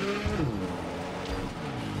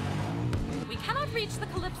 We cannot reach the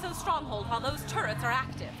Calypso stronghold while those turrets are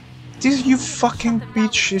active. This you fucking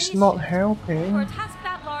bitch is not For a helping. task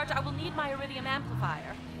that large, I will need my iridium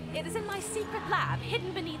amplifier. It is in my secret lab,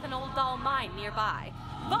 hidden beneath an old doll mine nearby.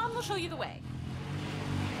 Vaughn will show you the way.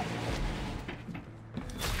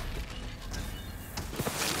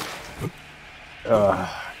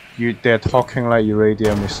 They're talking like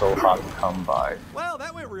iridium is so hard to come by. Well,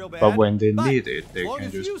 that went real bad. But when they need it, they as long can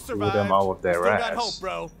as you just pull survived, them out of we their still got ass. hope,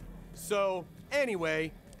 bro. So,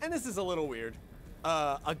 anyway, and this is a little weird.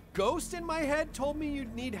 A ghost in my head told me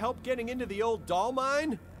you'd need help getting into the old doll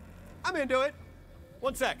mine. I'm into it.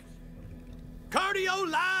 One sec. Cardio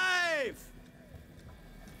live!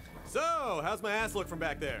 So, how's my ass look from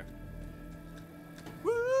back there?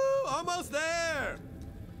 Woo! Almost there!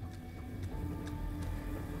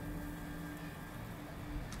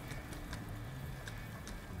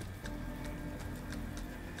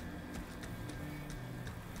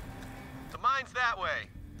 The mine's that way.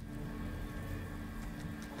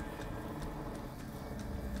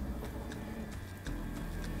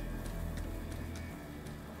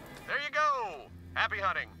 There you go! Happy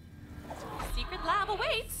hunting! Secret lab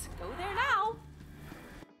awaits. Go there now.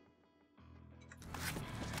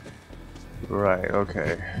 Right,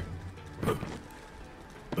 okay.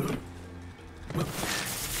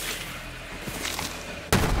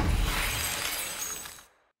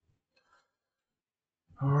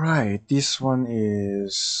 Alright, this one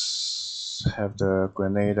is... have the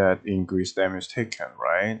grenade that increase damage taken,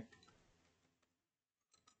 right?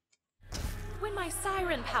 When my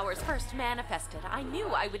siren powers first manifested, I knew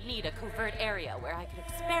I would need a covert area where I could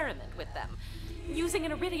experiment with them. Using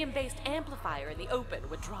an iridium-based amplifier in the open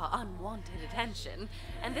would draw unwanted attention,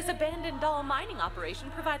 and this abandoned doll mining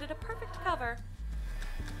operation provided a perfect cover.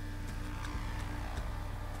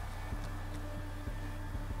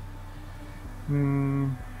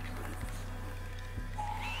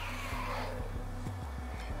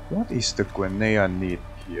 What is the grenade I need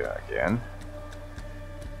here again?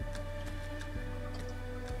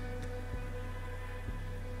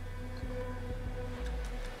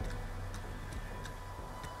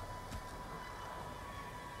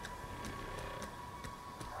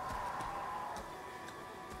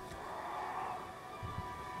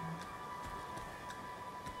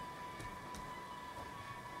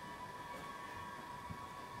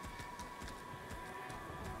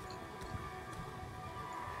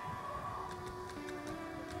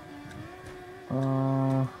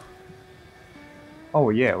 Oh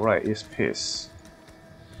yeah, right, it's piss.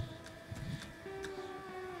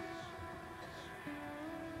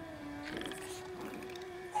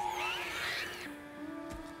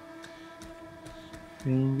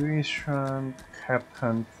 Intuition,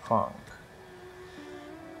 Captain Funk.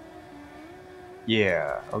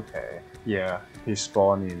 Yeah, okay. Yeah, he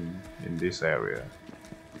spawned in this area.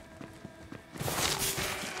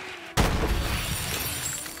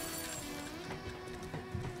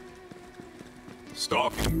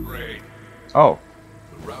 Stalking prey. Oh,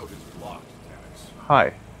 The route is blocked, Tennis.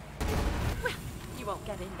 hi. Well, you won't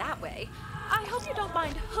get in that way. I hope you don't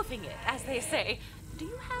mind hoofing it, as they say. Do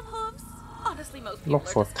you have hooves? Honestly, most people Look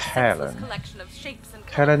for are just a senseless Talon. collection of shapes and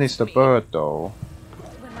Talon colors is to the me. bird though.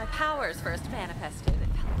 When my powers first manifested, it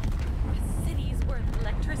felt like a city's worth of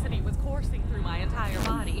electricity was coursing through my entire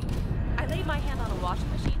body. I laid my hand on a washing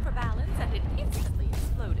machine for balance, and it instantly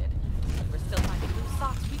exploded. We were still finding loose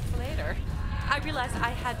socks weeks later. I realized I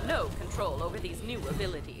had no control over these new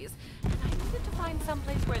abilities, and I needed to find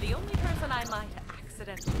someplace where the only person I might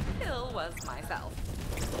accidentally kill was myself.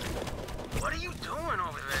 What are you doing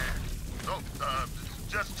over there? Oh,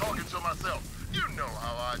 just talking to myself. You know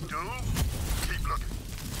how I do. Keep looking.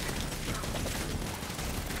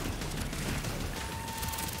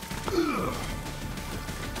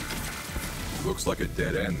 Looks like a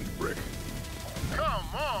dead end, Brick. Come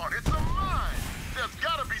on, it's a mine. There's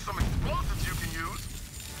gotta be some explosives you can use.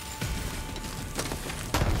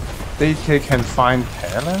 They can find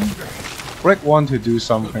Talon? Brick want to do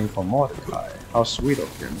something for Mordecai. How sweet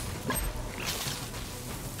of him.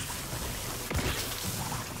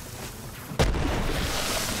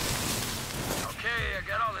 Okay, I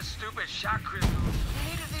got all the stupid shot crystals.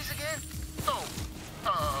 You needed these again? Oh,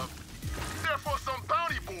 they're for some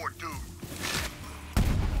bounty board dude.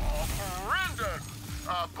 Oh, horrendous.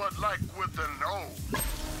 But like with an O.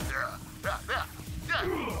 Yeah.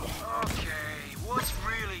 Okay, what's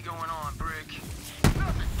really going on, Brick?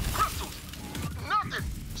 Nothing. Crystals. Nothing.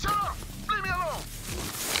 Shut up. Leave me alone.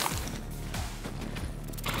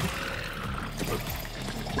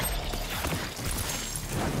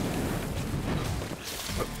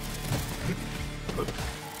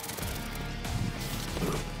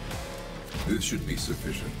 This should be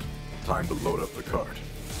sufficient. Time to load up the cart.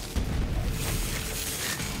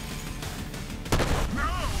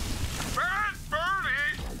 No! Bad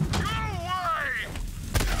birdie! Go away!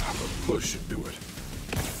 A push should do it.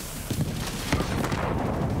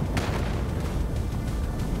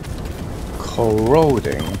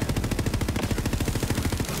 Corroding.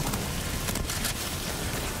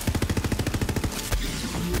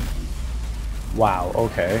 Wow,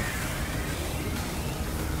 okay.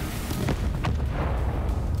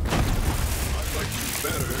 I'd like you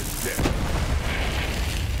better dead.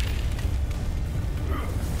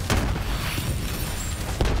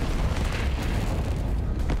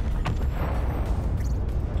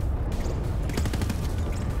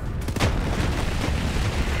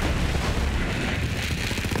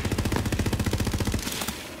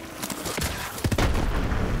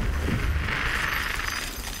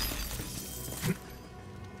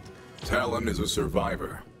 Talon is a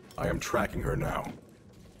survivor. I am tracking her now.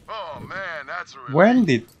 Oh man, that's a relief. When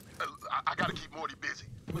did... I gotta keep Morty busy.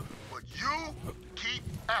 But you keep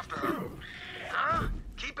after her. Huh?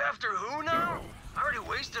 Keep after who now? I already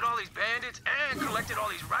wasted all these bandits and collected all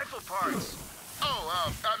these rifle parts.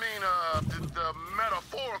 Oh, the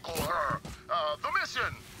metaphorical her. The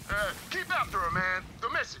mission. Keep after her, man. The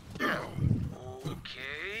mission. Yeah.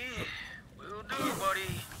 Okay. Will do,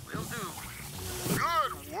 buddy. Will do.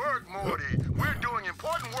 Good work, Morty. We're doing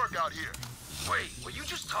important work out here. Wait, were you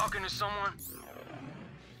just talking to someone?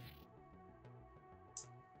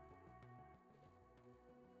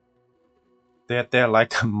 They're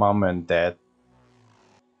like a mom and dad.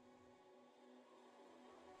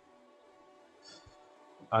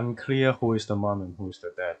 Unclear who is the mom and who is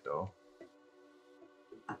the dad though.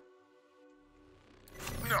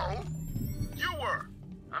 No, you were.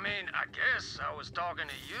 I mean, I guess I was talking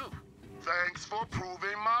to you. Thanks for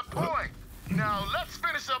proving my point. Now let's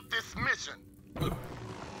finish up this mission. A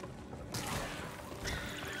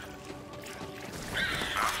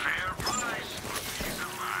fair price. These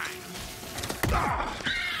are mine.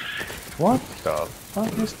 What the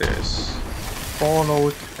fuck is this?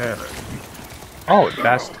 Follow Talon. Oh,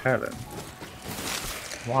 that's Talon.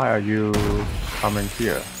 Why are you coming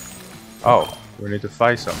here? Oh, we need to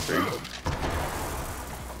fight something.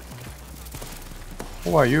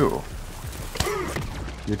 Who are you?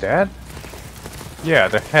 You dead? Yeah,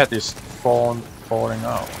 the head is falling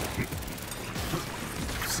out.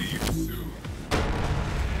 See you soon.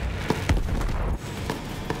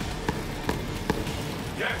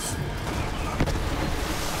 Yes.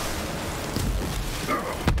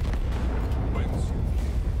 Wins.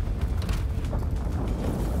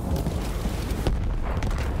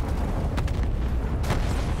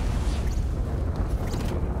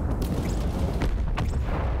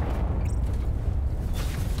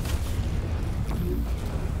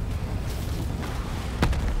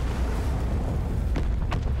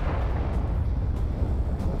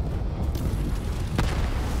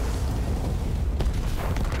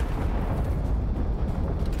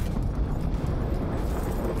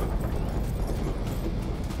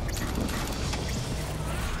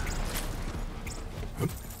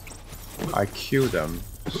 I kill them.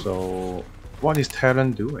 So what is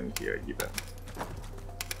Talon doing here even?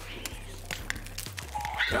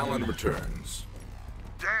 Talon returns.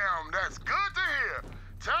 Damn, that's good to hear.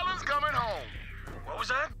 Talon's coming home. What was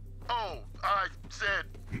that? Oh, I said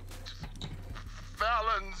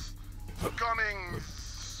Fallon's coming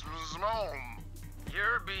home.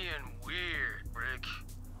 You're being weird, Rick.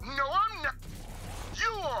 No, I'm not.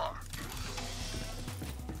 You are.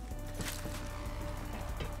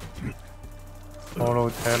 Follow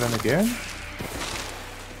Talon again?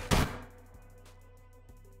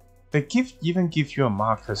 They even give you a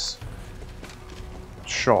Marcus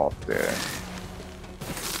shop there.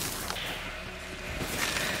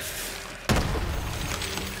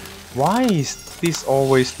 Why is this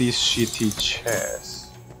always this shitty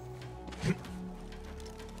chess?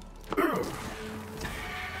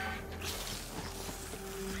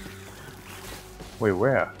 Wait,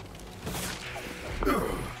 where?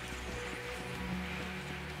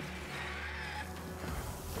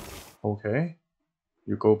 Okay,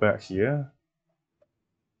 you go back here.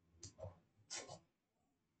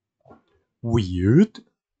 Weird.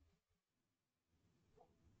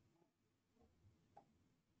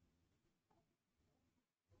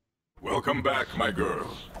 Welcome back, my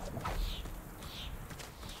girl.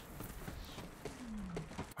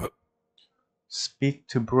 Speak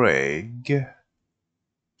to Brig.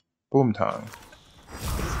 Boomtown.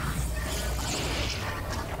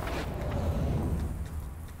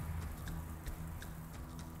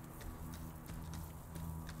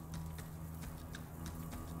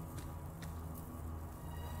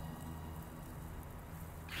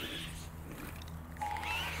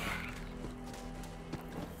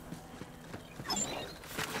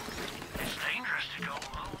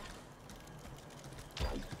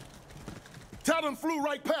 Talon flew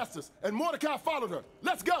right past us, and Mordecai followed her.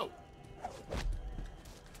 Let's go!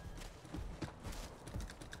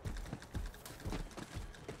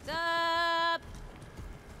 Sup?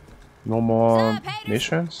 No more Sup, haters?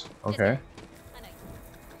 missions? Okay.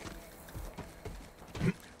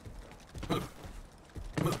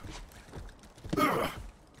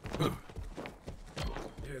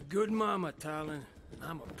 You're a good mama, Talon.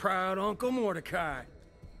 I'm a proud Uncle Mordecai.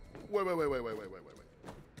 Wait.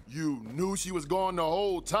 You knew she was gone the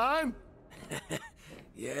whole time?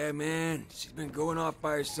 Yeah, man. She's been going off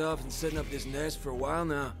by herself and setting up this nest for a while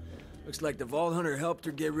now. Looks like the Vault Hunter helped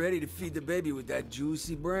her get ready to feed the baby with that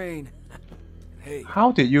juicy brain. Hey.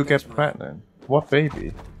 How did you get man. pregnant? What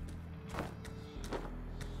baby?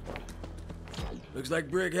 Looks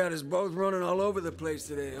like Brig had us both running all over the place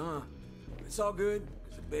today, huh? It's all good,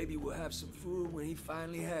 because the baby will have some food when he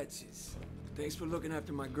finally hatches. Thanks for looking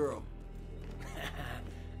after my girl.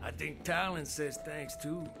 I think Talon says thanks,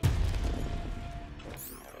 too.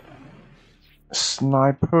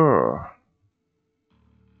 Sniper.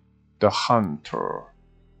 The Hunter.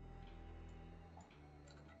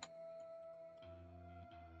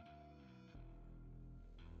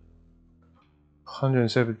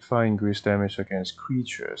 $175 increased damage against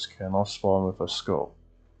creatures. Cannot spawn with a scope.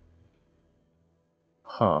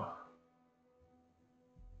 Huh.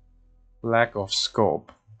 Lack of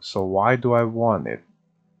scope. So why do I want it?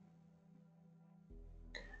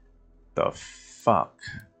 The fuck?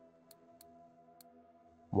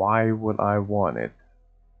 Why would I want it?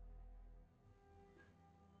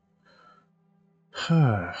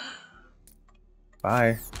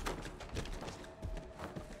 Bye.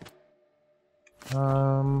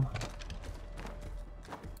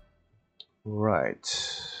 Right.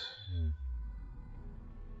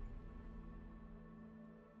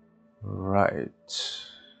 Right.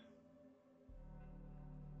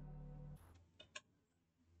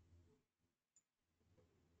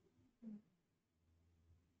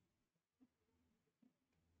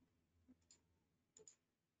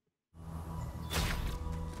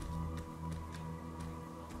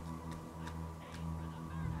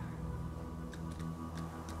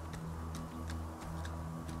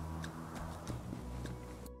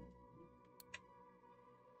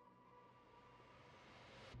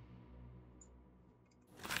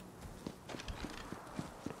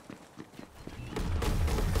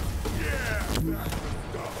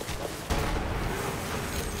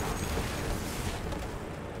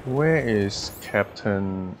 Where is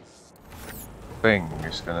Captain Thing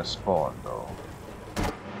is gonna spawn though?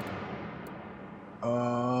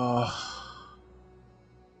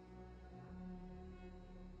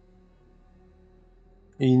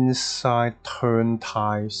 Inside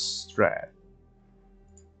Turntide Strat.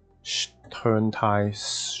 Turntide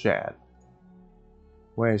Shed.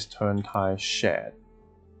 Where is Turntide Shed?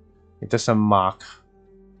 It doesn't mark.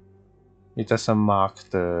 It doesn't mark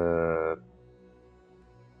the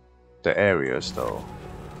the areas though.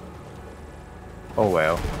 Oh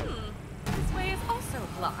well. This way is also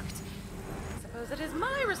blocked. I suppose it is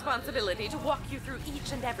my responsibility to walk you through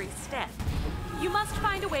each and every step. You must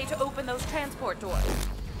find a way to open those transport doors.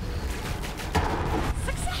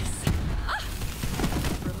 Success!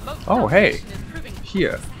 Remote Oh hey, navigation is proving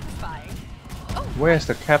here. satisfying. Oh, Where's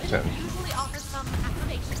the captain? usually offers some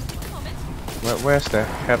acclamation. One moment. Where's the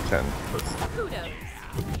captain? Kudos.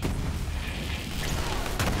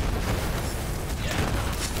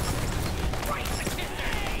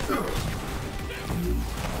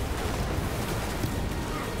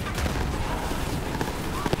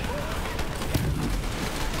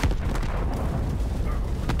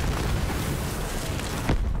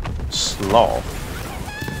 Sloth.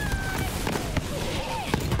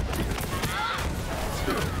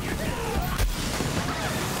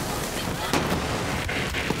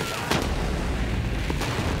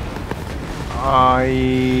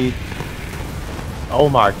 Oh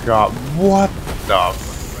my god, what the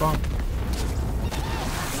fuck?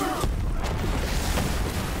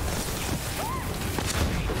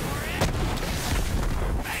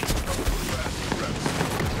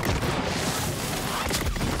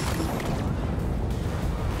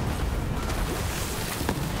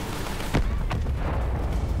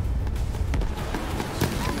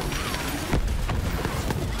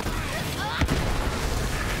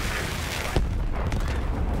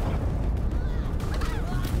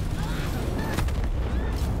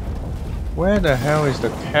 Where the hell is the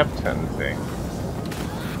captain thing?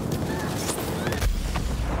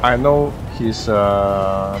 I know he's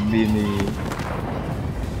a mini...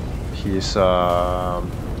 He's a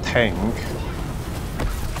tank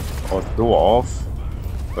or dwarf,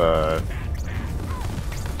 but...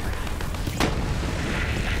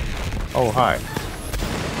 Oh, hi.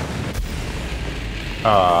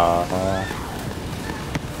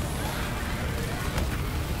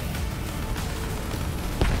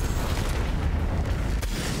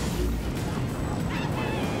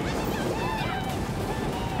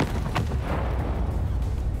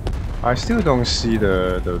 I still don't see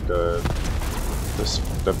the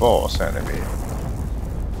boss enemy.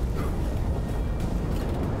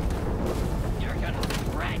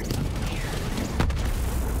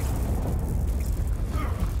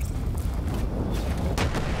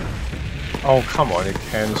 Oh come on! It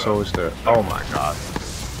cancels the. Oh my god!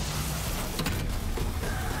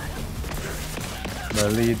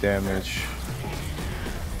 Melee damage.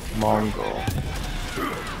 Mongol.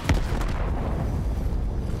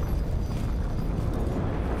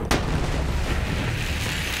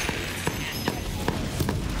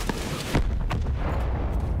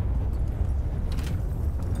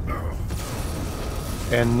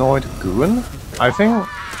 Annoyed goon? I think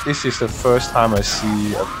this is the first time I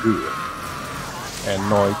see a goon.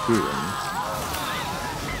 Annoyed goon.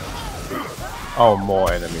 Oh,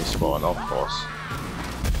 more enemies spawn, of course.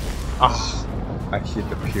 Ah, I hit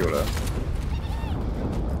the pillar.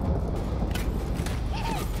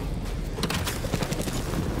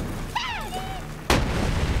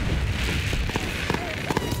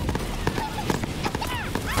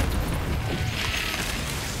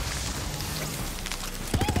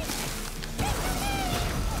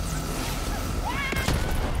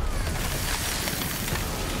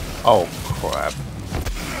 Oh crap.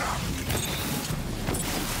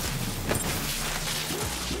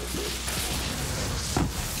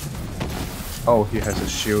 Oh, he has a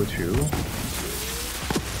shield too.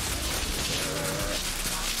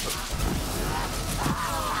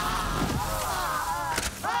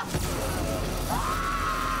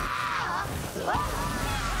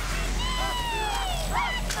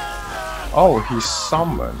 Oh, he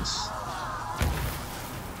summons.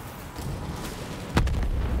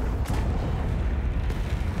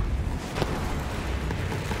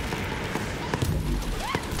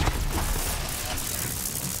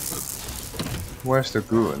 Where's the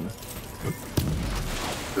goon?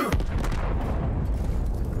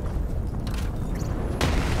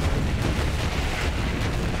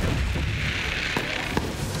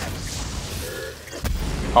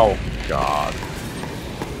 Oh god.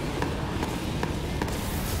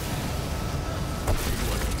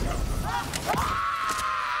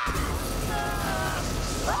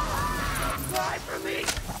 Fly for me!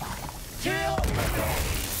 Kill!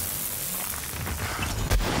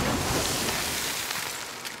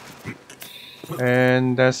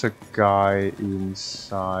 And there's a guy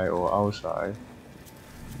inside or outside.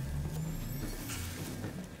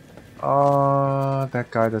 That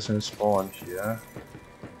guy doesn't spawn here.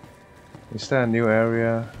 Is there a new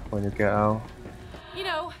area when you get out? You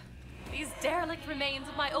know, these derelict remains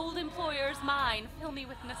of my old employer's mine fill me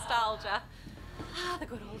with nostalgia. Ah, the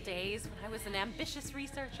good old days when I was an ambitious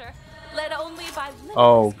researcher, led only by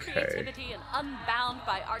limitless creativity and unbound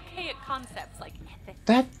by archaic concepts like ethics.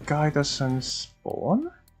 That guy doesn't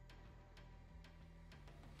spawn?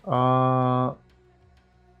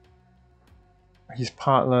 His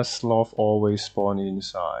partner Sloth always spawn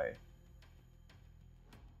inside.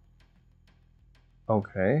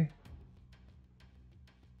 Okay.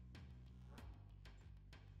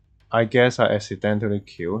 I guess I accidentally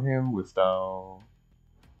killed him without...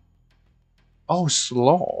 Oh,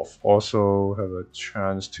 Sloth also have a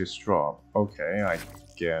chance to drop. Okay, I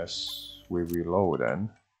guess we reload then,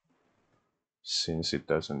 since it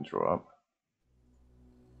doesn't drop.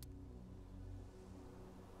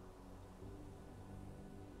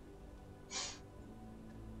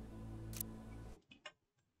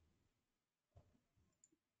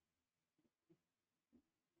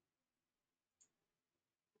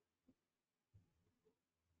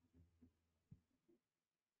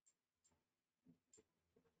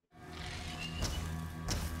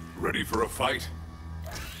 Ready for a fight?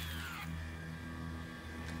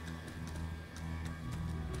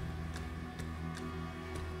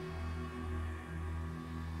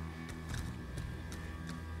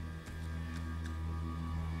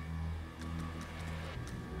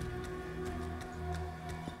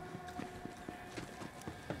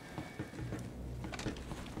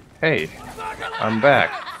 Hey, I'm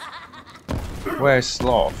back. Where's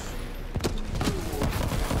Sloth?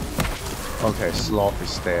 Okay, Sloth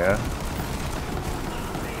is there.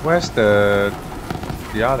 Where's the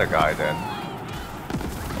other guy then?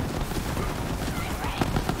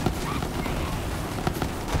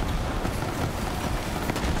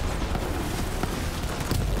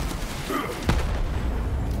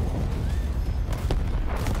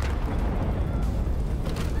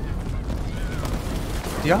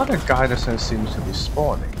 The other guy doesn't seem to be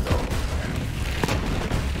spawning though.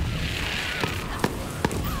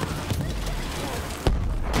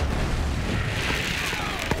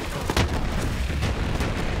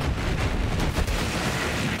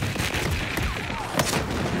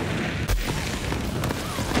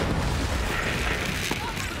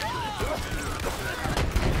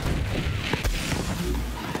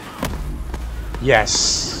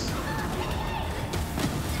 Yes.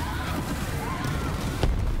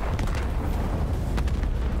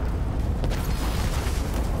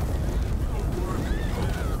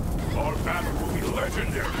 Our battle will be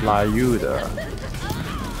legendary. Lyuda.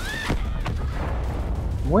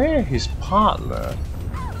 Where his partner?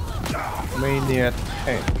 Mania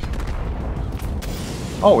Tank.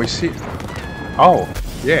 Oh, is he? Oh,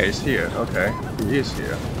 yeah, he's here. Okay, he is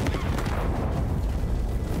here.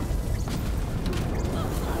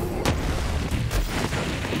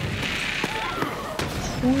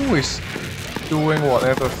 Who is doing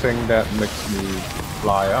whatever thing that makes me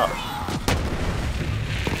fly up?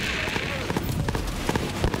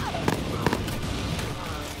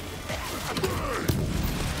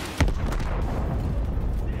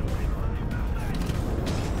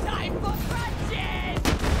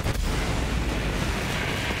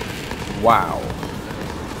 Wow.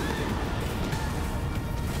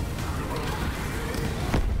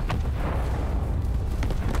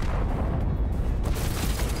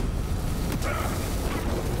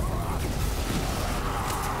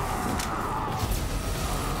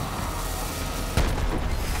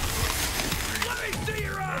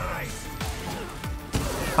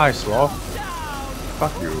 Hi, Sloth.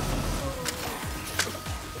 Fuck you.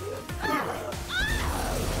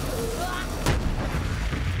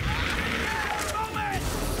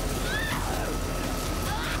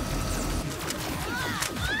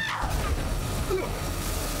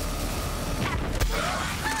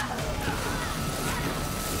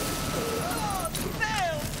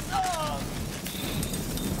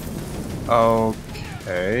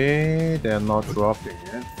 Okay, they're not dropping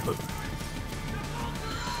it.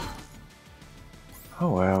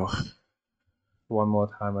 Oh well. One more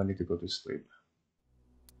time, I need to go to sleep.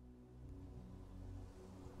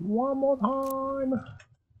 One more time!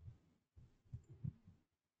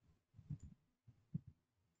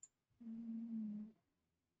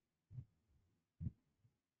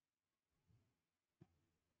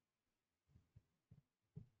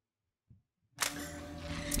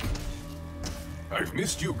 I've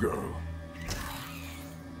missed you, girl.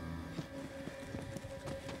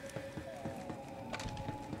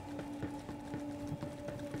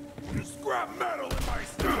 Scrap metal in my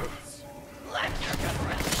stance.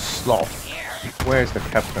 Sloth. Where's the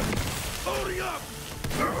captain?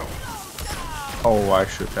 Oh, I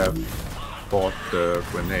should have bought the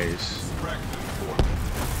grenades.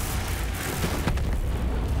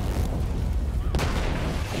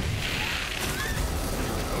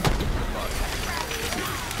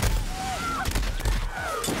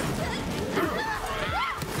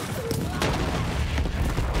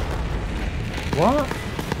 What?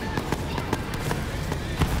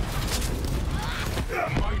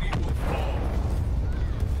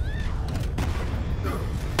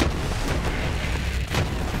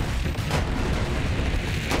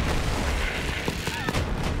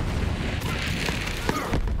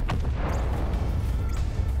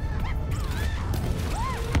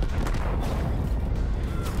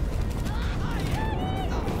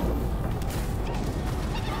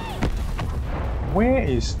 Where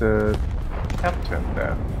is the captain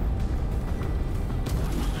then?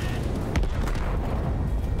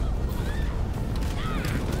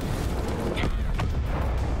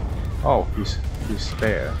 Oh, he's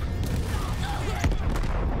there.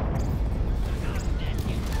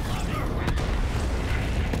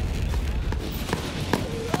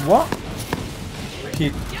 What?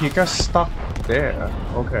 He got stuck there.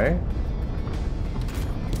 Okay.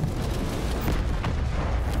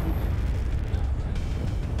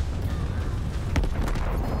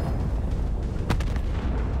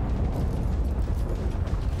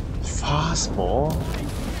 Fastball?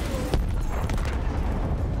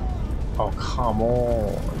 Oh, come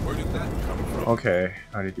on. Where did that come from? Okay,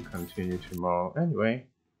 I need to continue tomorrow. Anyway,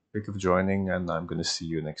 thank you for joining, and I'm gonna see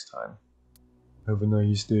you next time. Have a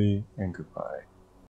nice day, and goodbye.